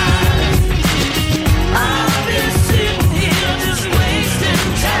my mind. I've been sitting here just wasting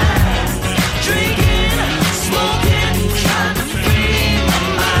time, drinking, smoking, trying to free my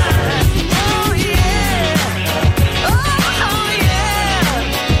mind. Oh yeah, oh yeah,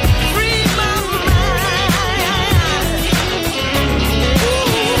 free my mind.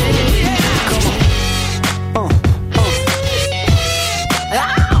 Ooh, yeah. Come on,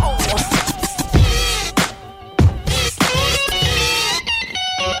 Ow!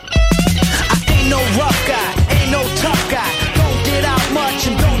 I ain't no rough guy, ain't no tough guy. Don't get out much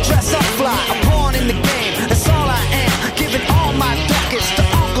and don't dress up fly. A pawn in the game, that's all I am. Giving all my ducats to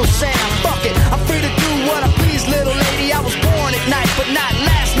Uncle Sam. Fuck it, I'm free to do what I please, little lady. I was born at night, but not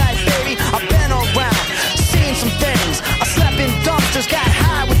last night, baby. I've been around, seen some things. I slept in dumpsters, got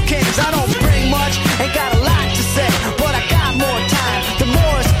high with kings. I don't bring much, ain't got a lot to say, but I got more time, the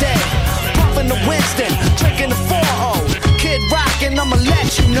more it's day. Puffing the Winston, drinking the 4-0. Kid rockin', I'ma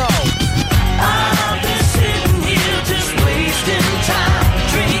let you know. I've been sitting here just wasting time,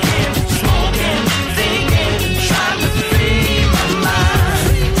 drinking, smoking, thinking, trying to free my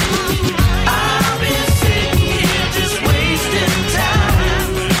mind. I've been sitting here just wasting time,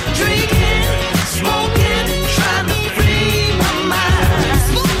 drinking, smoking, trying to free my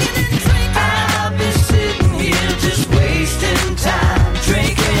mind.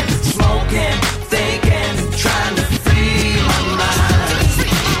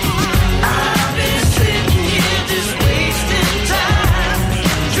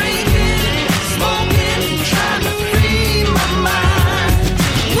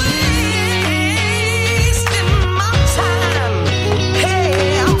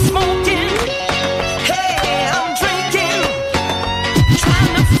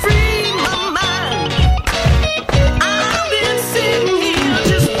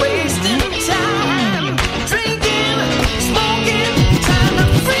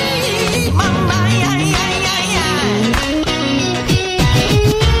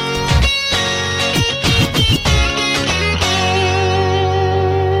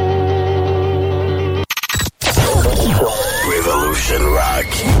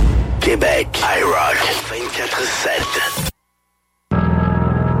 Québec. IROCK 247.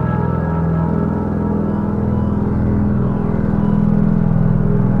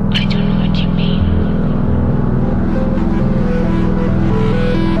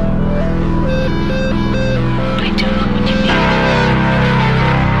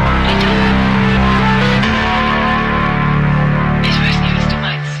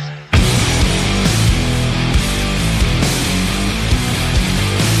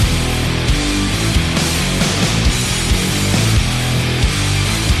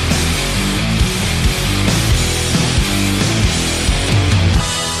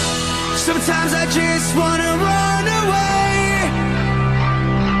 Sometimes I just wanna run away,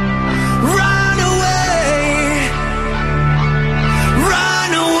 run away,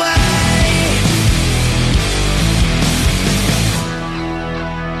 run away.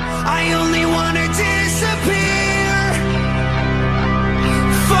 I only wanna disappear,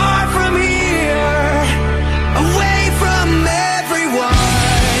 far from here, away from everyone.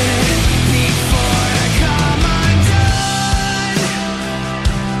 Before I come undone,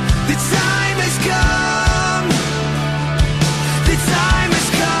 the time has come. The time has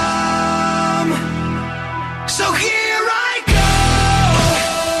come. So here I go.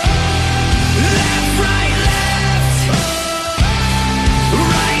 Left, right, left.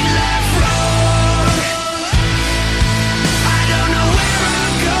 Right, left, wrong. I don't know where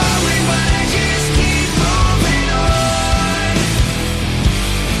I'm going, but I just keep moving on.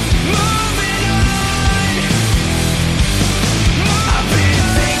 Moving on. I've been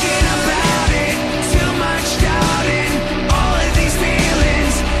thinking about it, too much doubting, all of these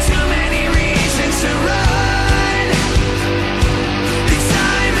feelings, too many reasons to run. The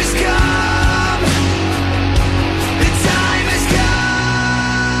time has come. The time has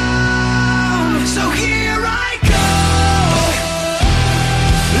come. So here I go.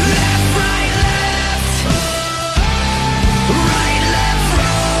 Left, right, left. Right, left,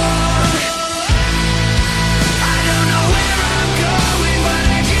 wrong. I don't know where I'm going, but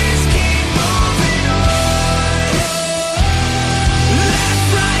I just keep moving on. Left,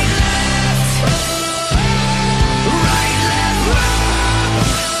 right, left. Right, left, wrong.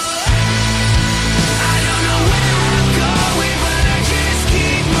 I don't know where I'm going, but I just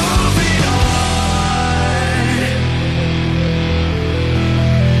keep moving on.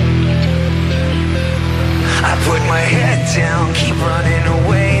 I put my head down, keep running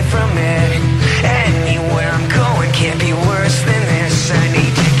away from it. Anywhere I'm going can't be worse than this. I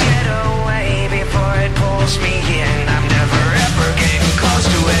need to get away before it pulls me in. I'm never ever getting close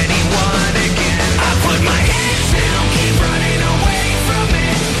to anyone again. I put my head down, keep running away from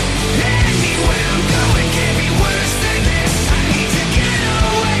it. Anywhere I'm going can't be worse than this. I need to get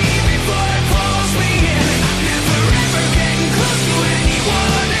away before it pulls me in. I'm never ever getting close to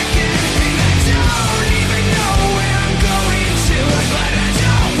anyone again. And I don't even know where I'm going to, but I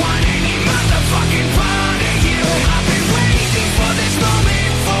don't want any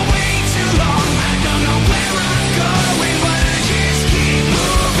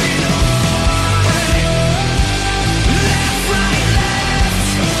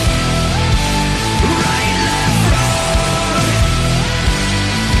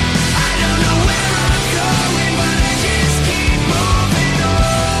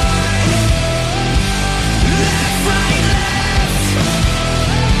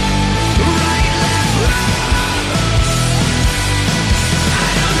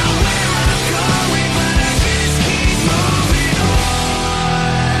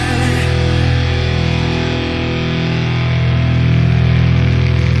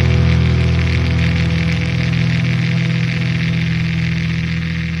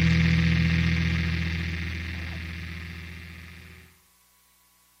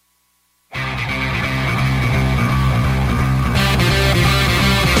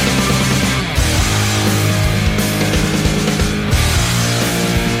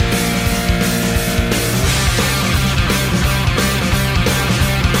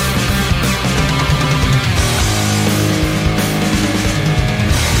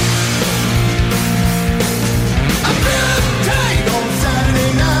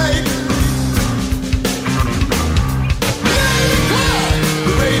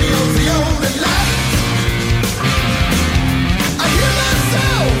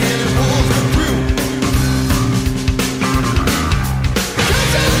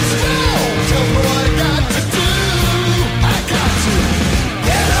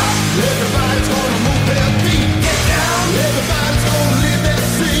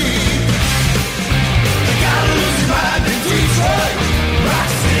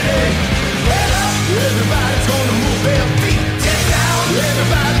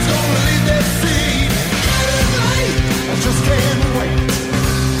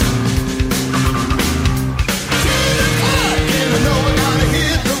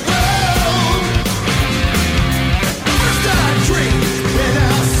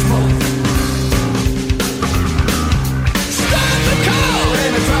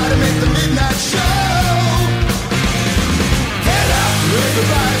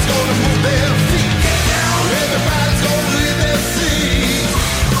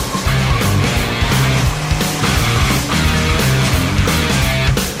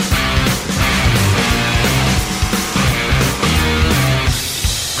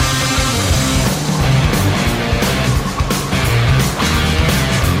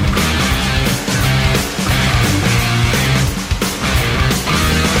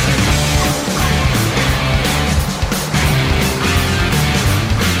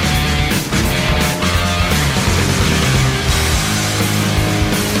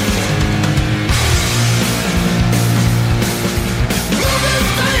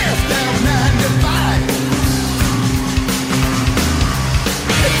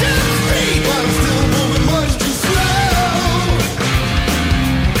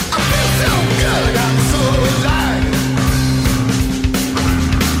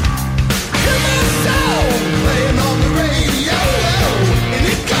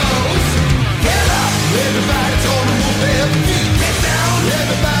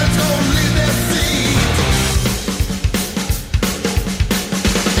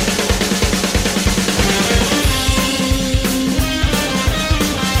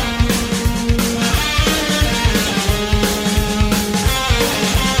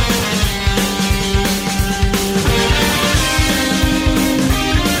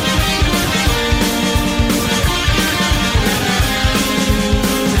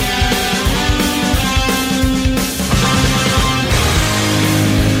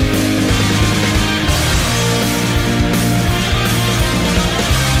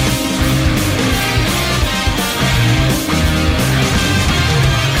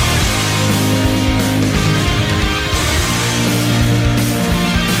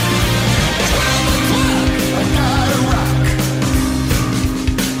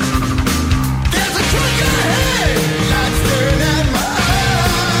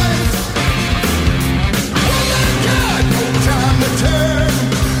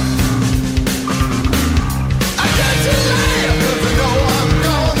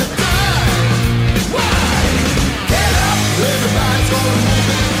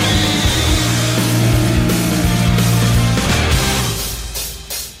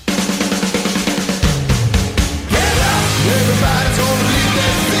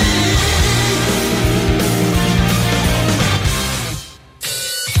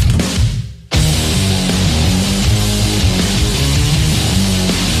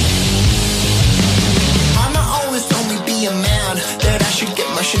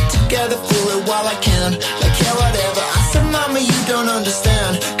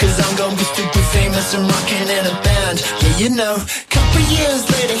boots and rocking in a band. Yeah, you know, couple years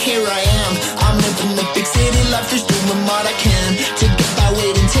later, here I am. I'm living the big city life, just doing what I can to get by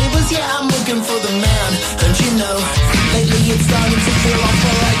waiting tables. Yeah, I'm looking for the man. And you know, lately it's starting to feel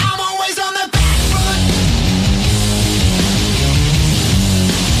awful like I'm always on the back foot.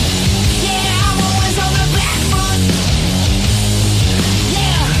 Yeah, I'm always on the back foot.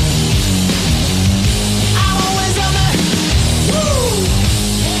 Yeah, I'm always on the woo.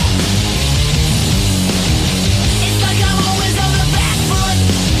 It's like I'm always on the back foot.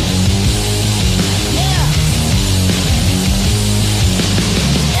 Yeah.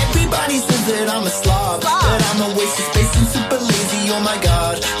 Everybody says that I'm a slob, but I'm a waste of space and super lazy. Oh my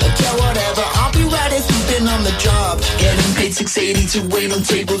god, like yeah, whatever. I'll be right here sleeping on the job, getting paid $6.80 to wait on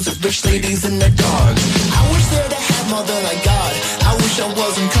tables of rich ladies and their dogs. I wish that I had more than I got. I wish I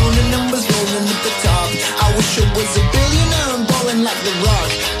wasn't Conan and was rolling at the top. I wish I was a billionaire and balling like The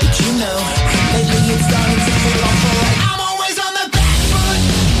Rock. But you know, lately it's starting to feel awful like I'm always on the back foot.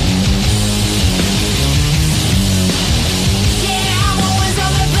 Yeah, I'm always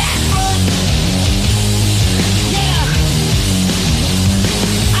on the back foot. Yeah,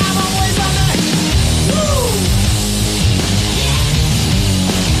 I'm always on the woo. Yeah,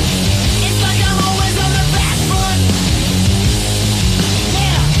 it's like I'm always on the back foot.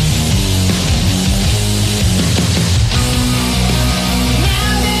 Yeah.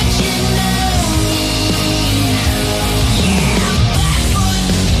 Now that you know, yeah, back foot.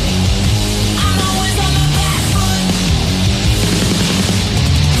 I'm always on the back foot.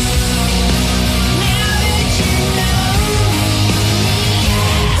 Now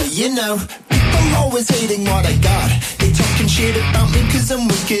that you know, people always hating what I got. They talking shit about me cause I'm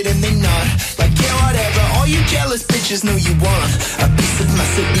wicked and they not. Like yeah, whatever, all you jealous bitches know you want a piece of my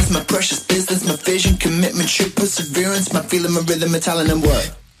cities, my precious business, my vision, commitment, shit, perseverance, my feeling, my rhythm, my talent, and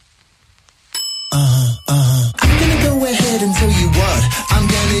what? I'm gonna go ahead and tell you what. I'm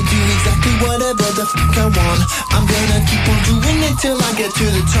gonna do exactly whatever the fuck I want. I'm gonna keep on doing it till I get to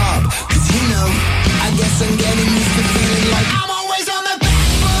the top. Cause you know, I guess I'm getting used to feeling like I'm always on the back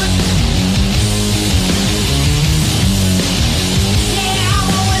foot. Yeah, I'm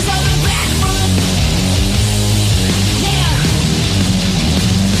always on the back foot. Yeah,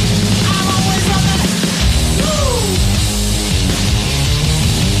 I'm always on the woo.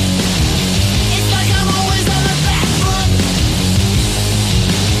 It's like I'm always on the back foot.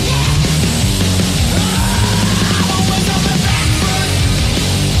 Yeah, I'm always on the back foot.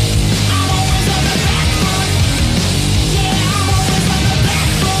 I'm always on the back foot. Yeah, I'm always on the back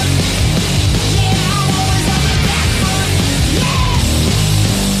foot. Yeah, I'm always on the back foot.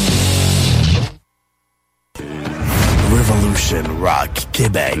 Revolution Rock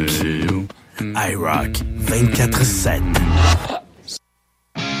Québec. IROCK 24/7.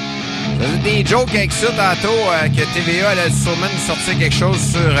 J'avais des jokes avec ça tantôt, que TVA allait sûrement nous sortir quelque chose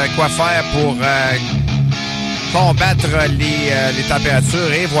sur quoi faire pour combattre les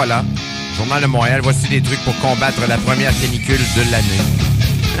températures. Et voilà, Journal de Montréal, voici des trucs pour combattre la première canicule de l'année.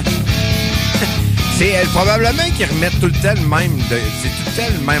 C'est probablement qu'ils remettent tout le temps le même. C'est tout le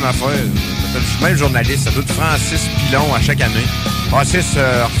temps le même affaire. Le même journaliste, ça doit être Francis Pilon à chaque année. Francis,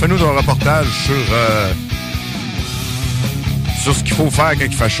 refais-nous un reportage sur ce qu'il faut faire quand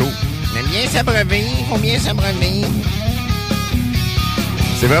il fait chaud. Mais bien s'abreuver, combien s'abreuver?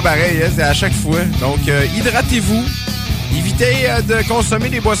 C'est vrai pareil, hein, c'est à chaque fois. Donc, hydratez-vous. Évitez de consommer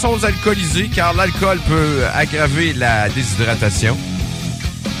des boissons alcoolisées, car l'alcool peut aggraver la déshydratation.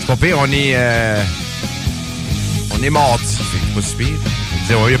 C'est pas pire, on est mardi, c'est pas si pire.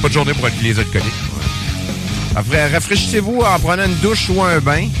 Il n'y a pas de journée pour les alcooliques. Ouais. Après, rafraîchissez-vous en prenant une douche ou un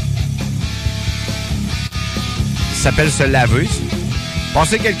bain. Ça s'appelle se laver.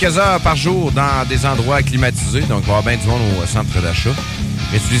 Passez quelques heures par jour dans des endroits climatisés, donc il va y avoir bien du monde au centre d'achat.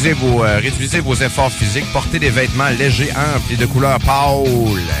 Réutilisez vos efforts physiques. Portez des vêtements légers, amples et de couleur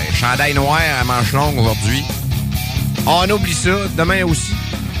pâle. Chandail noir à manches longues aujourd'hui. On oublie ça. Demain aussi.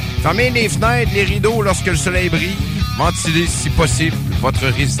 Fermez les fenêtres, les rideaux lorsque le soleil brille. Ventilez, si possible, votre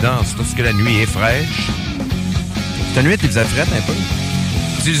résidence lorsque la nuit est fraîche. Cette nuit, il faisait frette un peu.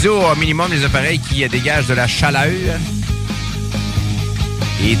 Utilisez au minimum les appareils qui dégagent de la chaleur.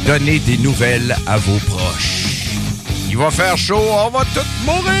 Et donnez des nouvelles à vos proches. Il va faire chaud, on va tous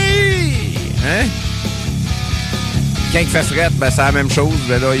mourir! Hein? Quand il fait frette, ben c'est la même chose,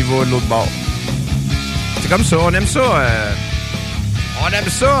 ben là, il va de l'autre bord. C'est comme ça, on aime ça.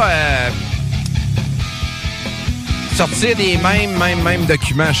 Sortir des mêmes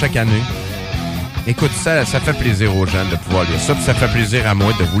documents chaque année. Écoute, ça fait plaisir aux gens de pouvoir lire ça, puis ça fait plaisir à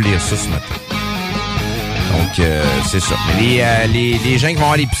moi de vous lire ça ce matin. Donc, c'est ça. Mais les gens qui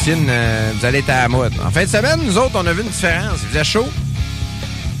vont à les piscines, vous allez être à la mode. En fin de semaine, nous autres, on a vu une différence. Il faisait chaud.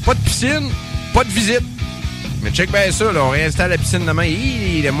 Pas de piscine, pas de visite. Mais check bien ça, là. On réinstalle la piscine demain.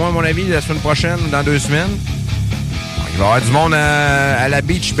 Moi, à mon avis, la semaine prochaine, dans 2 semaines, il va y avoir du monde à la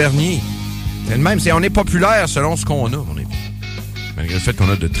Beach Bernier. C'est le même. On est populaire selon ce qu'on a, mon ami. Malgré le fait qu'on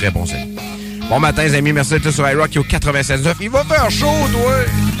a de très bons amis. Bon matin, les amis. Merci d'être là sur IROCK au 96.9. Il va faire chaud, toi!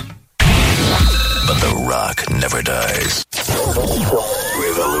 But the rock never dies.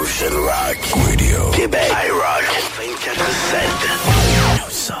 Revolution Rock Radio. Québec. IROCK 24/7.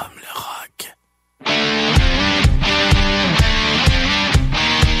 Nous sommes le rock.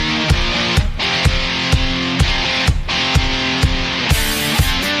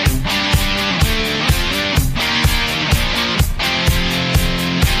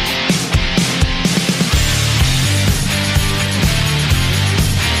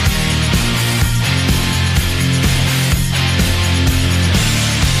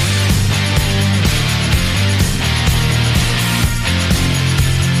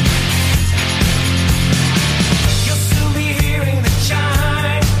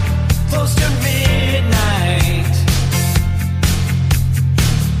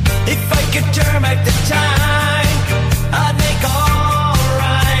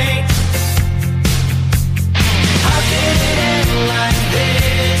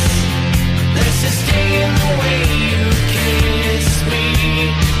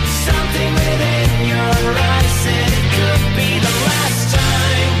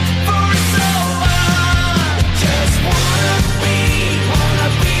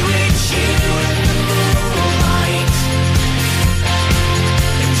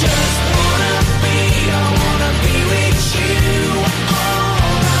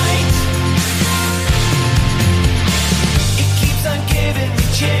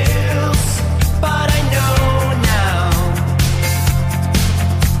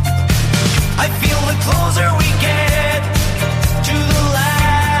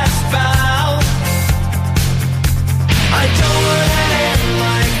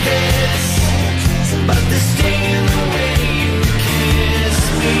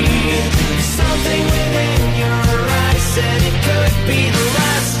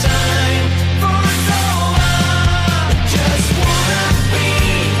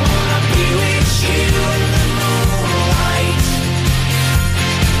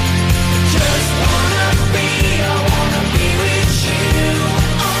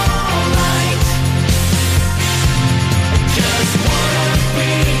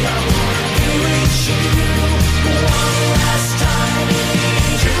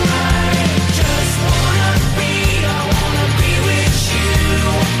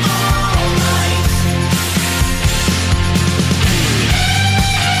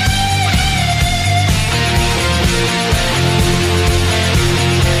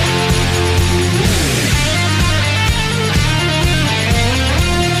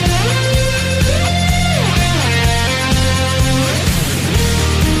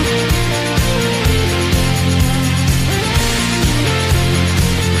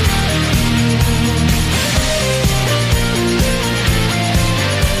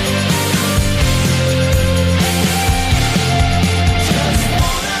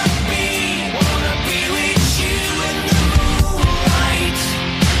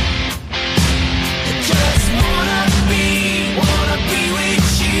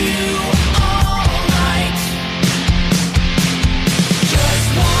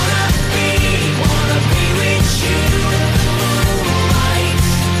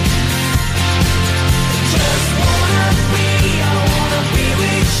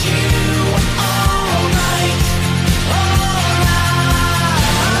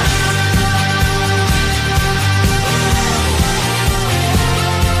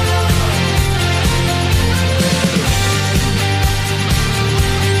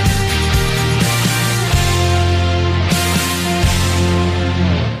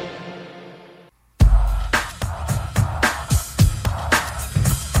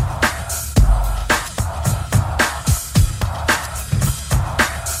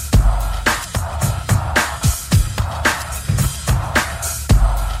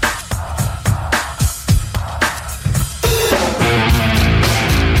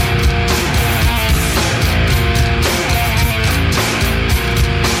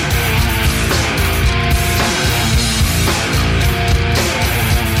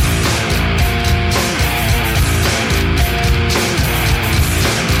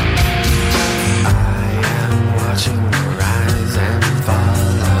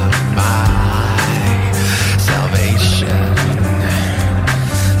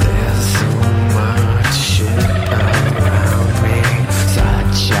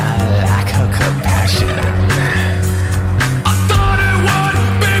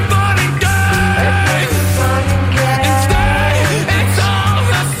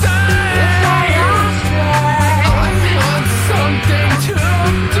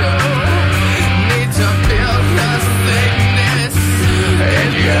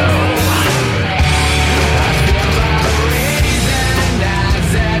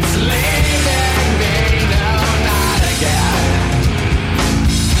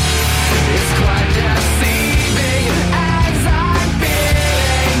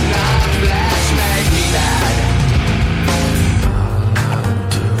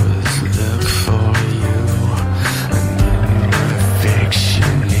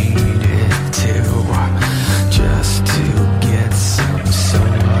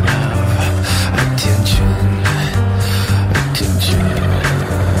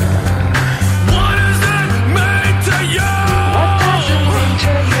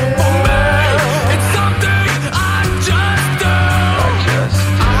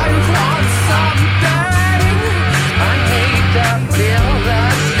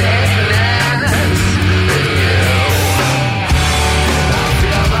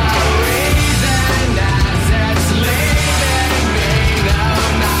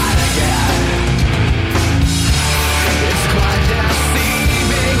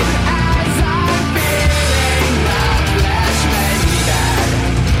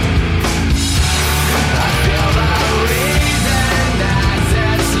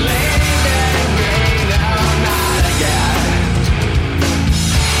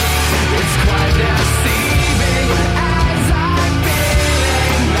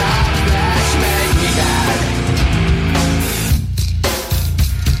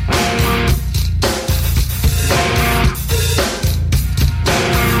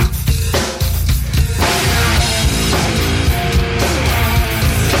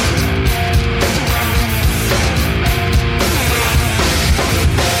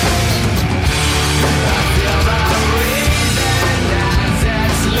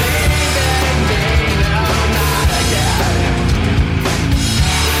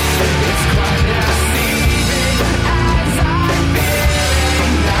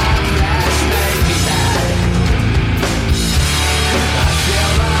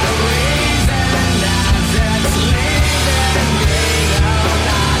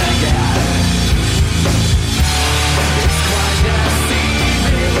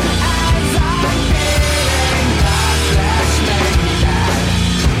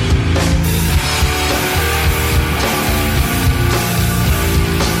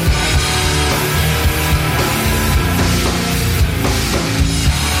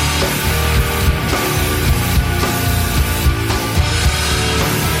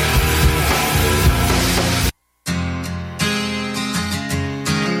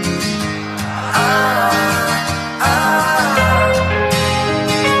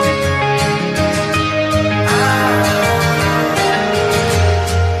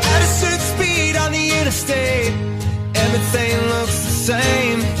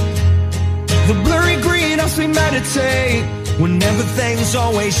 when everything's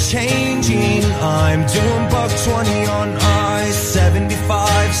always changing. I'm doing $1.20 on ice,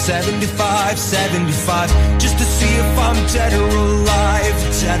 75, 75, 75, just to see if I'm dead or alive,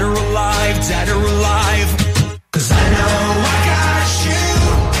 dead or alive, dead or alive. 'Cause I know I got you,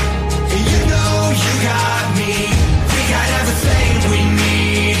 and you know you got me. We got everything we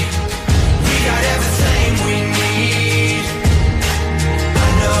need. We got everything we need. I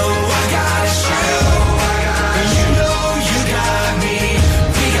know I got you, and you know you got me.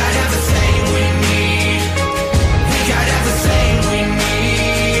 We got everything we need. We got everything we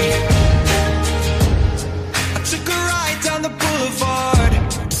need. I took a ride down the boulevard,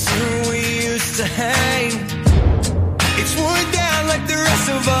 see where we used to hang. It's worn down like the rest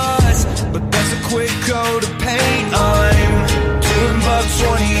of us, but there's a quick coat of paint. I'm doing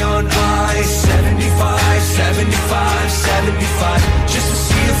 $1.20 on ice, 75, 75, 75, just to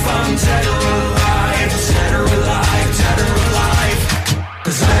see if I'm dead or alive, dead or alive, dead or alive.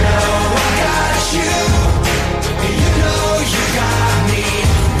 'Cause I know I got you, and you know you got me.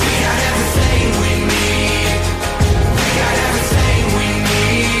 We got everything we need. We got everything we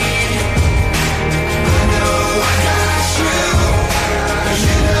need. I know I got you, and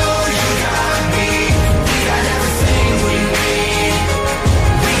you know you got me. We got everything we need.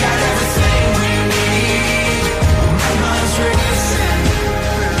 We got everything we need. My mind's racing.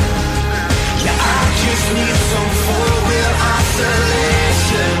 Yeah, I just need some four-wheel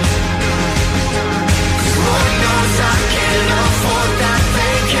isolation. 'Cause Lord knows I can't afford that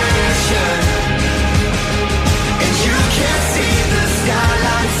vacation. And you can't see the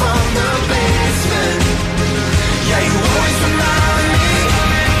skyline from the basement. Yeah, you always remind me.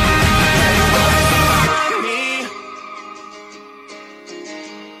 Yeah, you always remind me.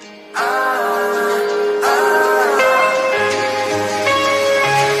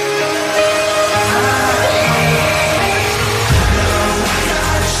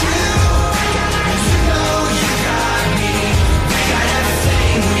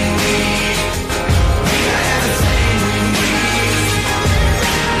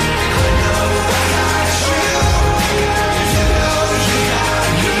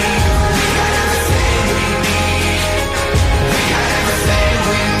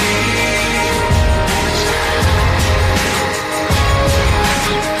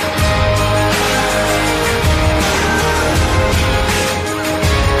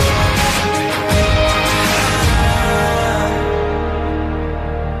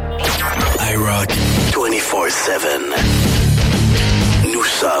 IROCK 24/7. Nous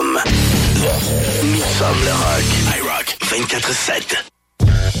sommes le rock. IROCK 24/7.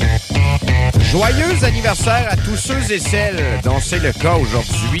 Joyeux anniversaire à tous ceux et celles dont c'est le cas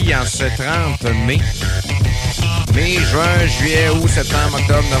aujourd'hui en ce 30 mai. Mai, juin, juillet, août, septembre,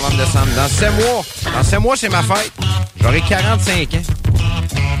 octobre, novembre, décembre. Dans 7 mois, c'est ma fête. J'aurai 45 ans.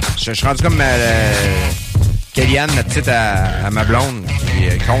 Je suis rendu comme Kellyanne, ma petite à ma blonde, qui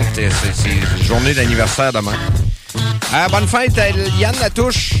compte ses journées d'anniversaire demain. Bonne fête à Yann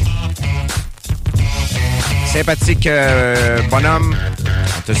Latouche. Sympathique bonhomme.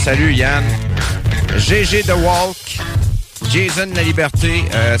 On te salue, Yann. GG The Walk. Jason La Liberté.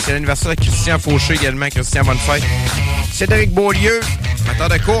 C'est l'anniversaire de Christian Fauché également. Christian, bonne fête. Cédric Beaulieu. Moteur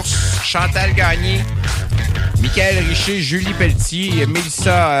de course. Chantal Gagné. Michael Richer. Julie Pelletier.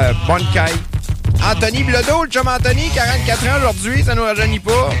 Mélissa Bonnecaille. Anthony Bledo, le chum Anthony, 44 ans aujourd'hui, ça nous rajeunit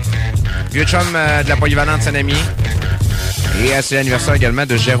pas. Vieux chum de la polyvalente Saint-Amien. Et c'est l'anniversaire également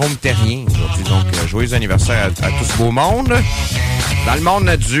de Jérôme Terrien aujourd'hui. Donc, joyeux anniversaire à tout ce beau monde. Dans le monde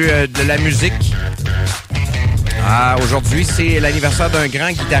de la musique, aujourd'hui, c'est l'anniversaire d'un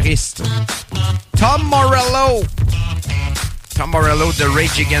grand guitariste. Tom Morello. Tom Morello de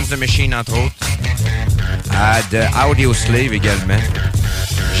Rage Against the Machine, entre autres. De Audioslave également.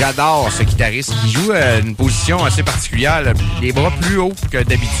 J'adore ce guitariste qui joue une position assez particulière, les bras plus hauts que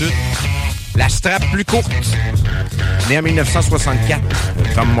d'habitude, la strap plus courte. Né en 1964,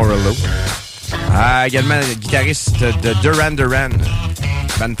 Tom Morello. Également guitariste de Duran Duran,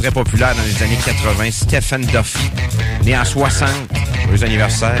 band très populaire dans les années 80, Stephen Duffy, né en 60, joyeux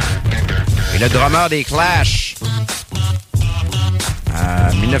anniversaire. Et le drummer des Clash,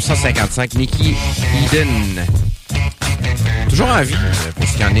 1955, Nicky Eden. Toujours en vie, pour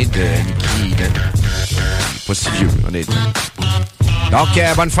ce qu'il y en est de Nicky Eden. Pas si vieux, honnêtement. Donc,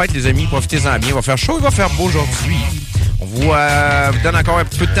 bonne fête, les amis. Profitez-en bien. Il va faire chaud, il va faire beau aujourd'hui. On vous donne encore un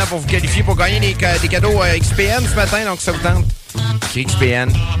petit peu de temps pour vous qualifier pour gagner des cadeaux XPN ce matin. Donc, ça vous tente. Écrit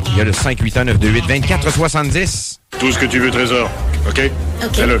XPN. Il y a le 581-928-2470. Tout ce que tu veux, Trésor. OK?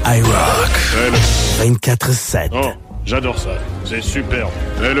 OK. Fais-le. IROCK 24/7. Oh, j'adore ça. C'est superbe.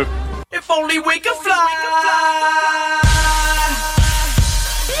 Fais-le. If only we could fly.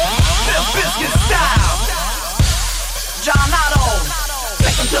 Biscuit style. John Otto,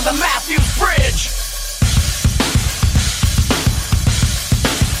 take him to the Matthews Bridge.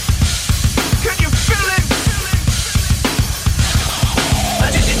 Can you feel it?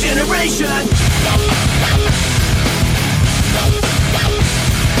 A generation.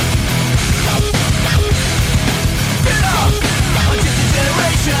 Get up! A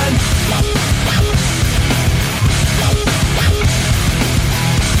generation.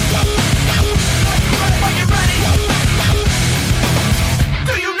 Are you ready?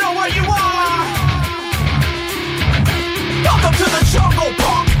 Do you know where you are? Welcome to the jungle,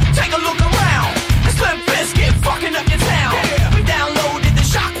 punk. Take a look around. It's Slim Biscuit fucking up your town. Yeah. We downloaded the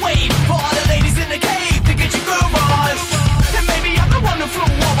shockwave for all the ladies in the cave to get your groove on. And maybe I'm the one who flew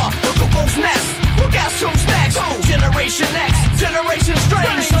over the cuckoo's nest. Well, guess who's next? Generation X, Generation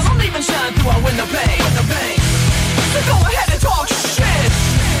Strange. So don't even shine through our window pane. So go ahead and talk shit.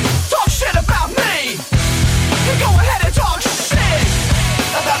 Talk shit about me. You go ahead and talk shit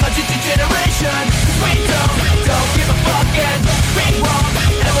about my generation. We don't give a fuck and we won't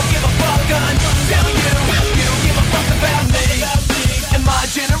ever give a fuck until you give a fuck about me and my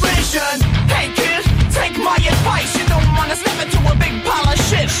generation. Hey kid, take my advice. You don't wanna step into a big pile of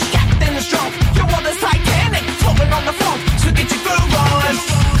shit. Captain is drunk, your world is Titanic, floating on the floor. So get your groove on.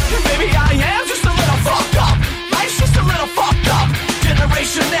 And maybe I am just a little fucked up. Life's just a little fucked up.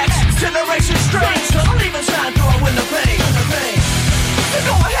 Generation X, Generation Strange. So don't even shine through a window pane. So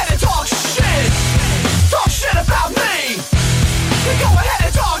go ahead and talk shit. Talk shit about me. So go ahead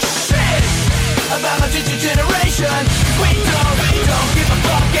and talk shit about my generation. We don't give a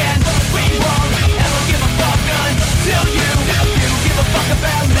fuck and we won't ever give a fuck until you give a fuck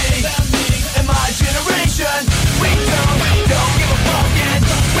about me and my generation. We don't give a fuck and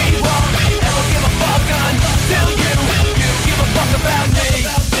we won't ever give a fuck until you give a fuck about me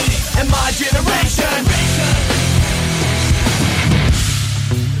and my generation.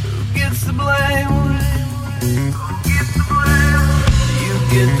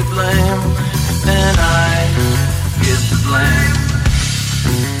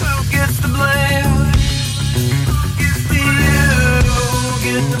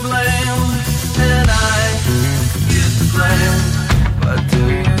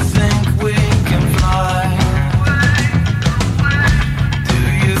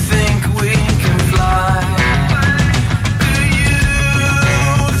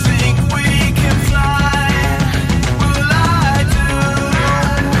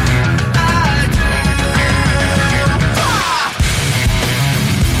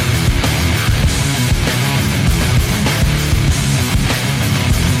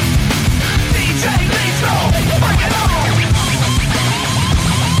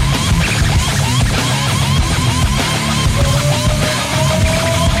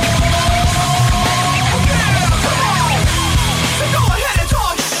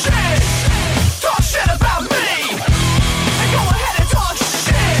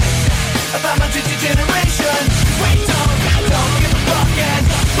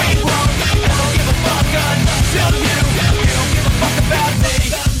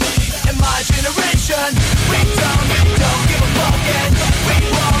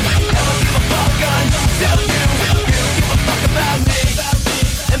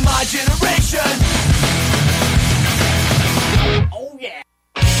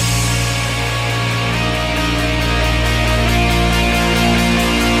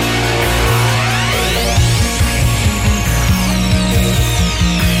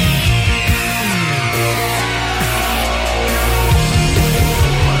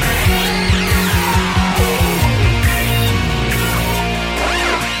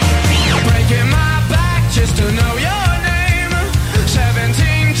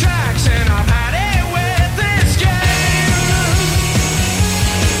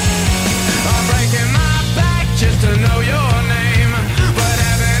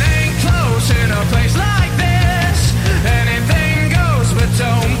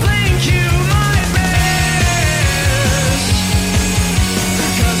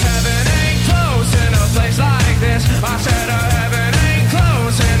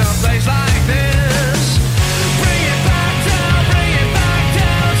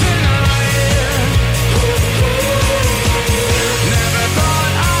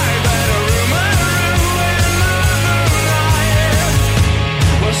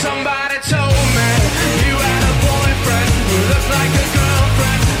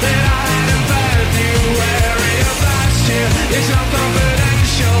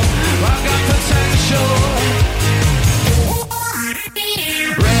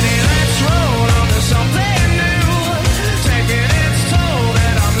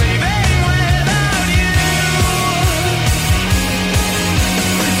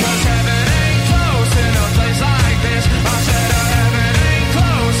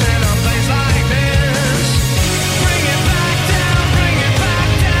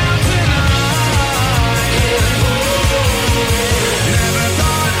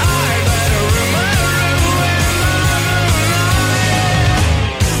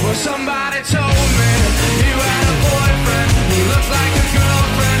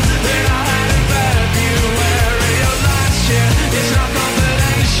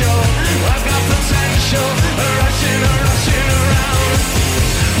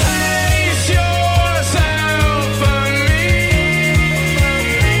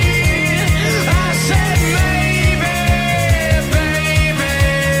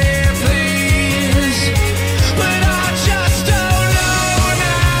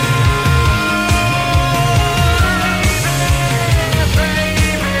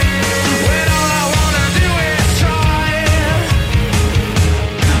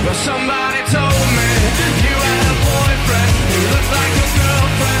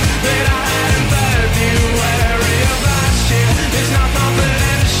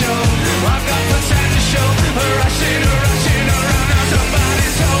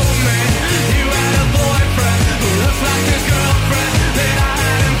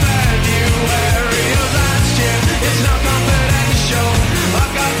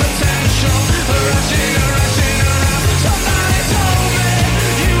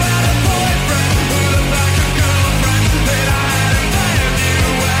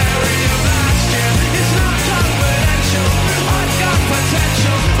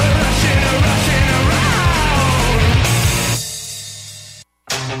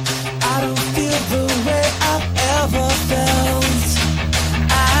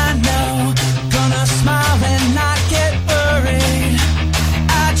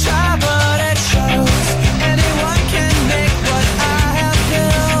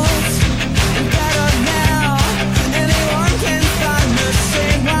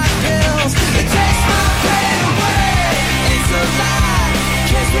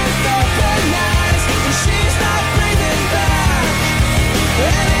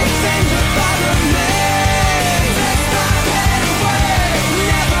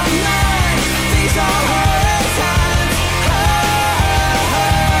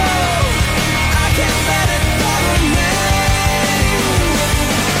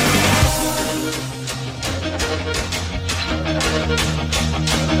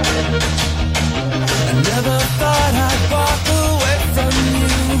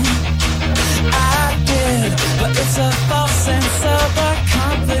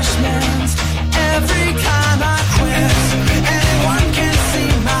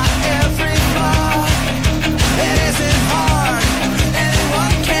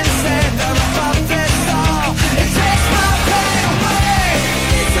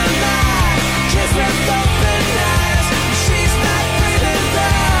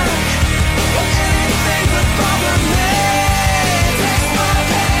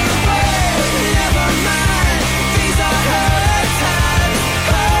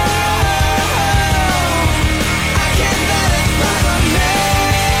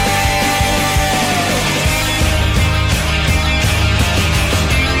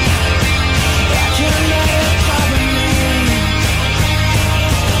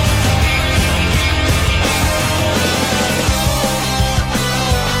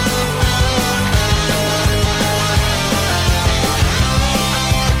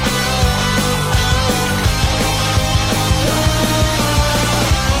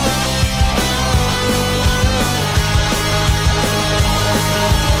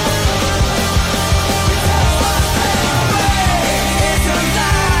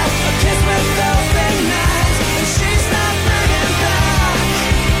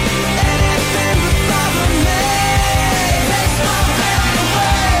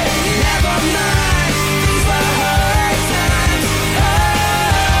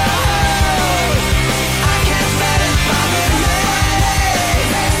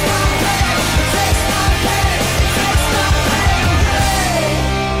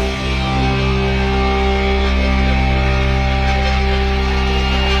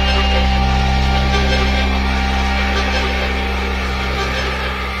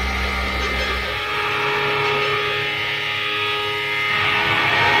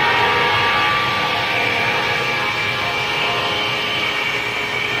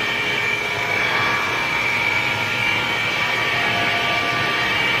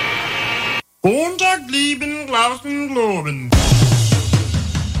 Montag lieben, Glauben, Globen.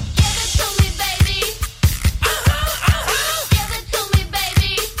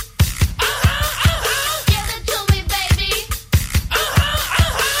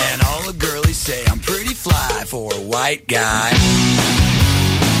 And all the girlies say I'm pretty fly for a white guy.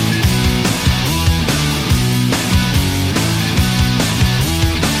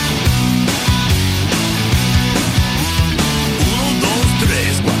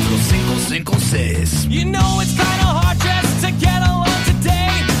 You know it's kinda hard just to get along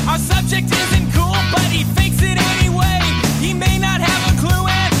today. Our subject isn't cool, but he fakes it anyway. He may not have a clue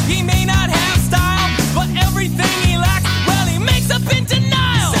and he may not have style, but everything he lacks, well, he makes up in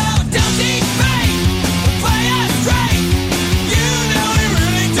denial. So don't he fake, play us straight. You know he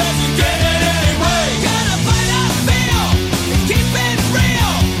really doesn't get it anyway. Gotta play that feel and keep it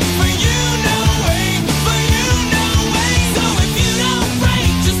real. For you know way, for you know way. So if you don't break,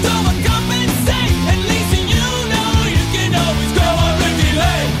 just overcompensate. At least you know you can always go on Ricky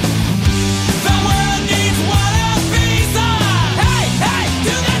Lake. The world needs one of these. Hey, hey,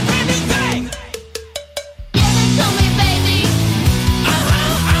 do that brand new thing. Give it to me, baby.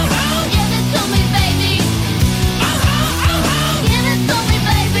 Give it to me, baby. Give it to me,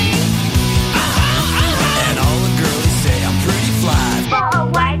 baby. And all the girlies say I'm pretty fly For a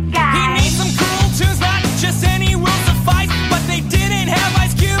white guy. He needs some cool tunes, not just any will suffice. But they didn't have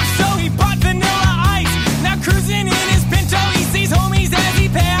Ice Cube, so he bought Vanilla Ice. Now cruising in his Pinto, he sees homies as he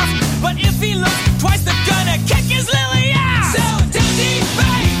passed. But if he looks twice, they're gonna kick his lily ass. So don't he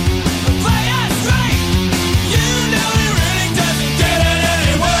fake, play us straight. You know he really doesn't get it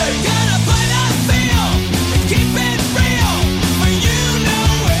anyway. Gotta play that feel and keep it real. For you know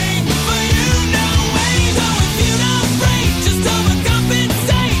way, for you know way. So if you don't break, just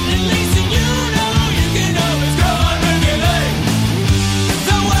overcompensate. At least you know you can always go on Ricky Lake.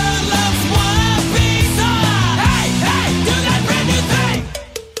 The world loves one piece of. Hey, hey, do that brand new thing.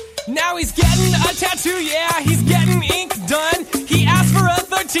 Now he's getting a tattoo, yeah, he's getting ink done. He asked for a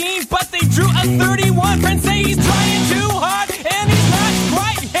 13, but they drew a 31. Friends say he's trying too hard, and he's not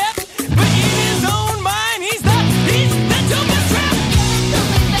quite hip. But in his own mind, he's the dopest rap. Give it to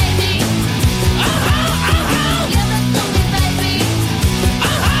me, baby. Give it to me, baby.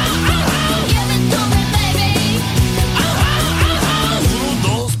 Give it to me, baby.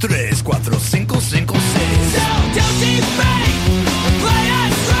 1, 2, 3, 4, 5, 5, 6. So don't he fake, play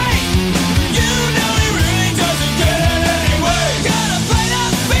us straight. You know he really doesn't get it anyway. Gotta play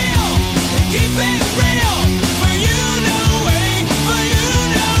that feel and keep it real. For you know way, for you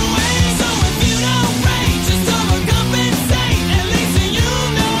know way. So if you don't break, just overcompensate. At least you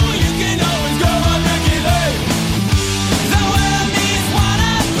know you can always go on Ricky Lake. The world needs one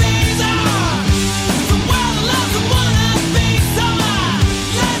of these. The world loves one of these.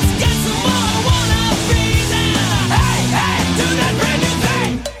 Let's get some more one of these. Hey, hey, do that brand new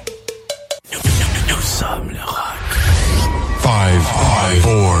thing. Nous sommes le rock. 5,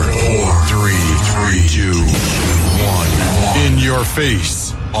 4, 3, 2, 1. In your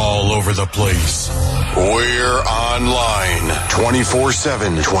face, all over the place. We're online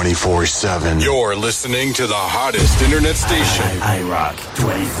 24/7. 24/7. You're listening to the hottest internet station.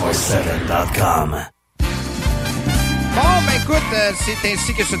 IROCK247.com. Bon, ben écoute, c'est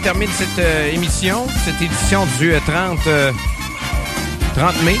ainsi que se termine cette émission, cette édition du 30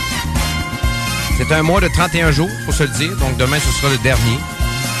 mai. C'est un mois de 31 jours, faut se le dire. Donc demain, ce sera le dernier.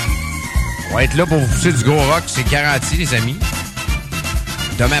 On va être là pour vous pousser du gros rock, c'est garanti, les amis.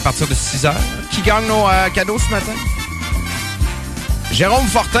 Demain, à partir de 6h. Qui gagne nos cadeaux ce matin? Jérôme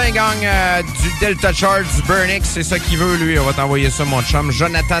Fortin gagne du Delta Charge, du Burnix, c'est ça qu'il veut, lui. On va t'envoyer ça, mon chum.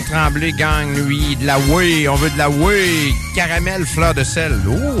 Jonathan Tremblay gagne, lui, de la whey. On veut de la whey. Caramel, fleur de sel.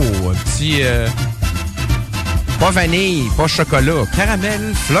 Oh, un petit... pas vanille, pas chocolat.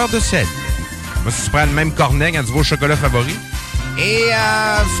 Caramel, fleur de sel. Moi, si tu prends le même cornet quand tu vas au chocolat favori. Et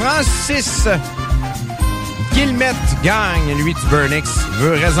Francis Guillemette gagne, lui, du Burnix. Il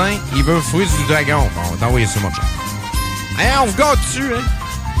veut raisin, il veut fruits du dragon. Bon, on va t'envoyer ça, mon chum. Hein, on vous gâte dessus, hein?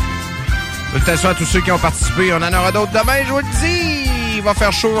 Salutations à tous ceux qui ont participé. On en aura d'autres demain, je vous le dis. Il va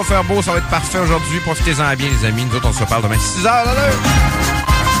faire chaud, il va faire beau, ça va être parfait aujourd'hui. Profitez-en bien, les amis. Nous autres, on se reparle demain 6h à l'heure.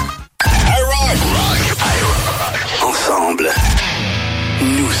 IROCK. Ensemble,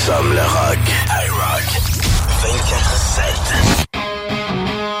 nous sommes le rock. IROCK 24/7.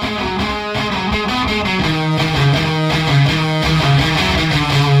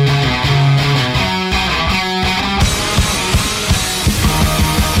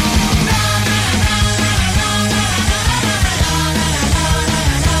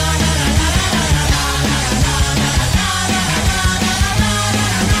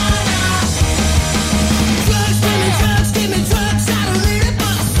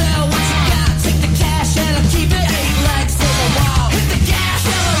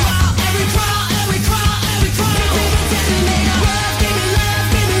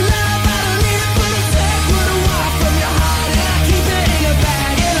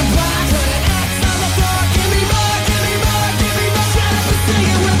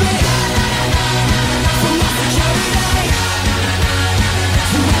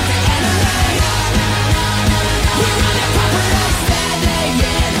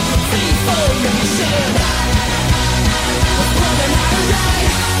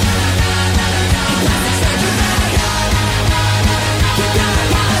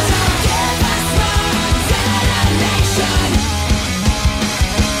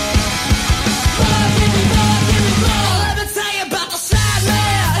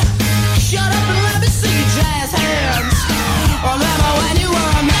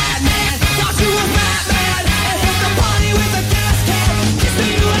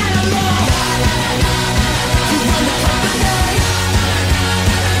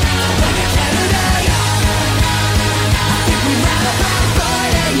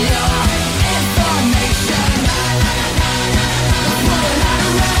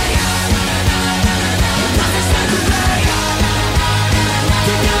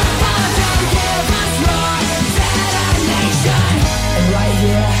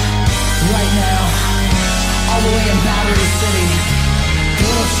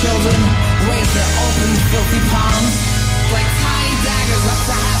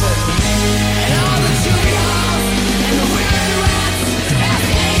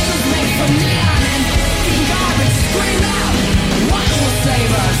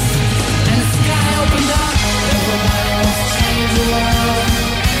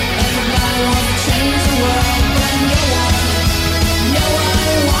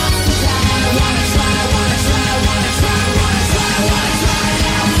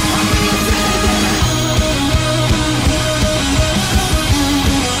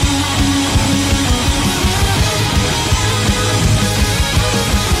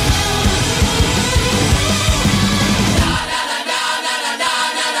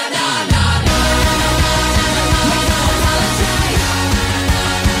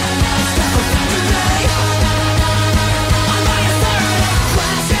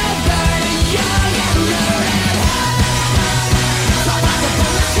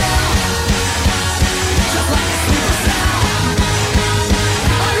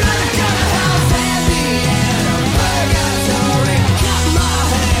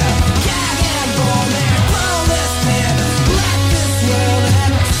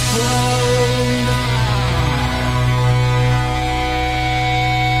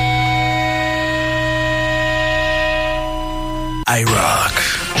 IROCK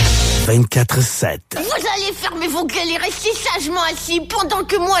 24/7. Vous allez fermer vos gueules et rester sagement assis pendant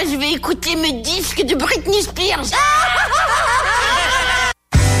que moi je vais écouter mes disques de Britney Spears.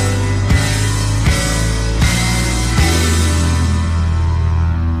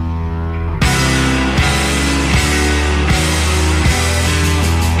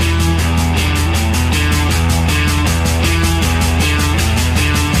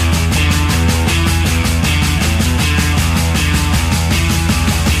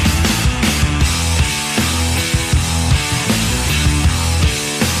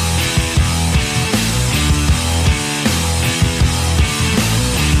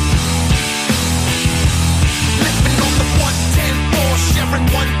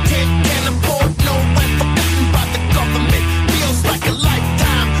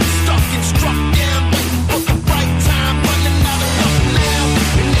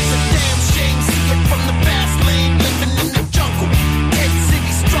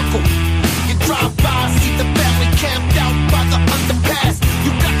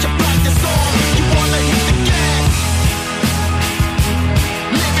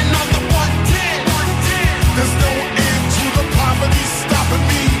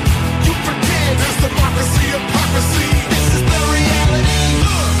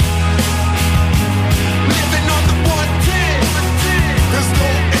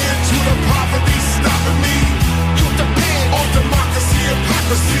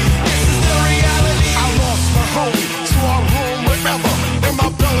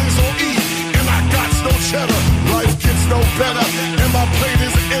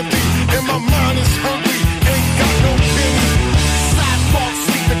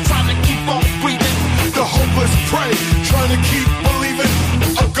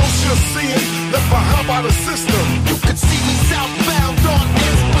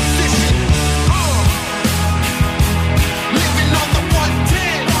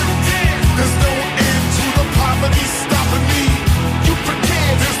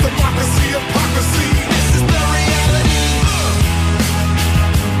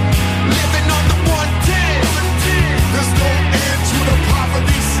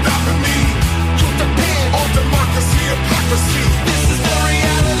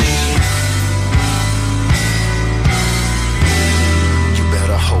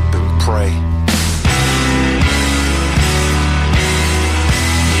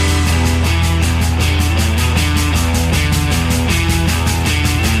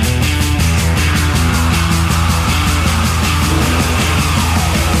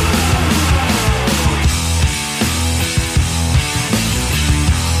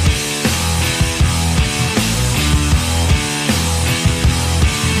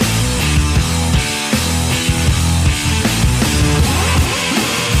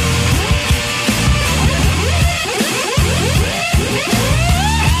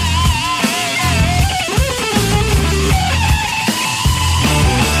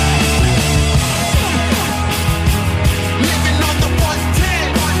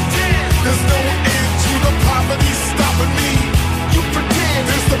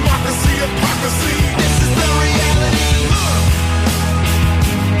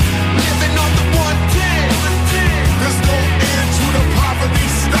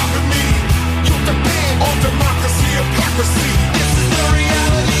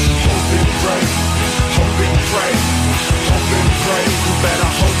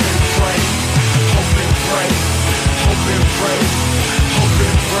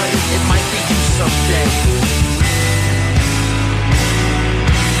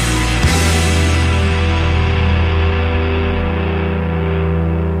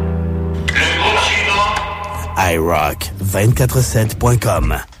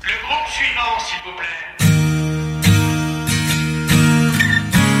 IROCK247.com.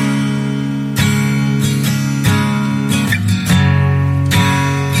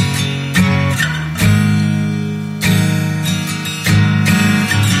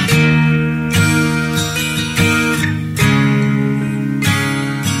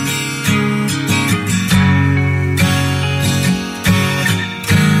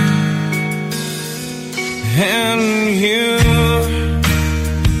 And you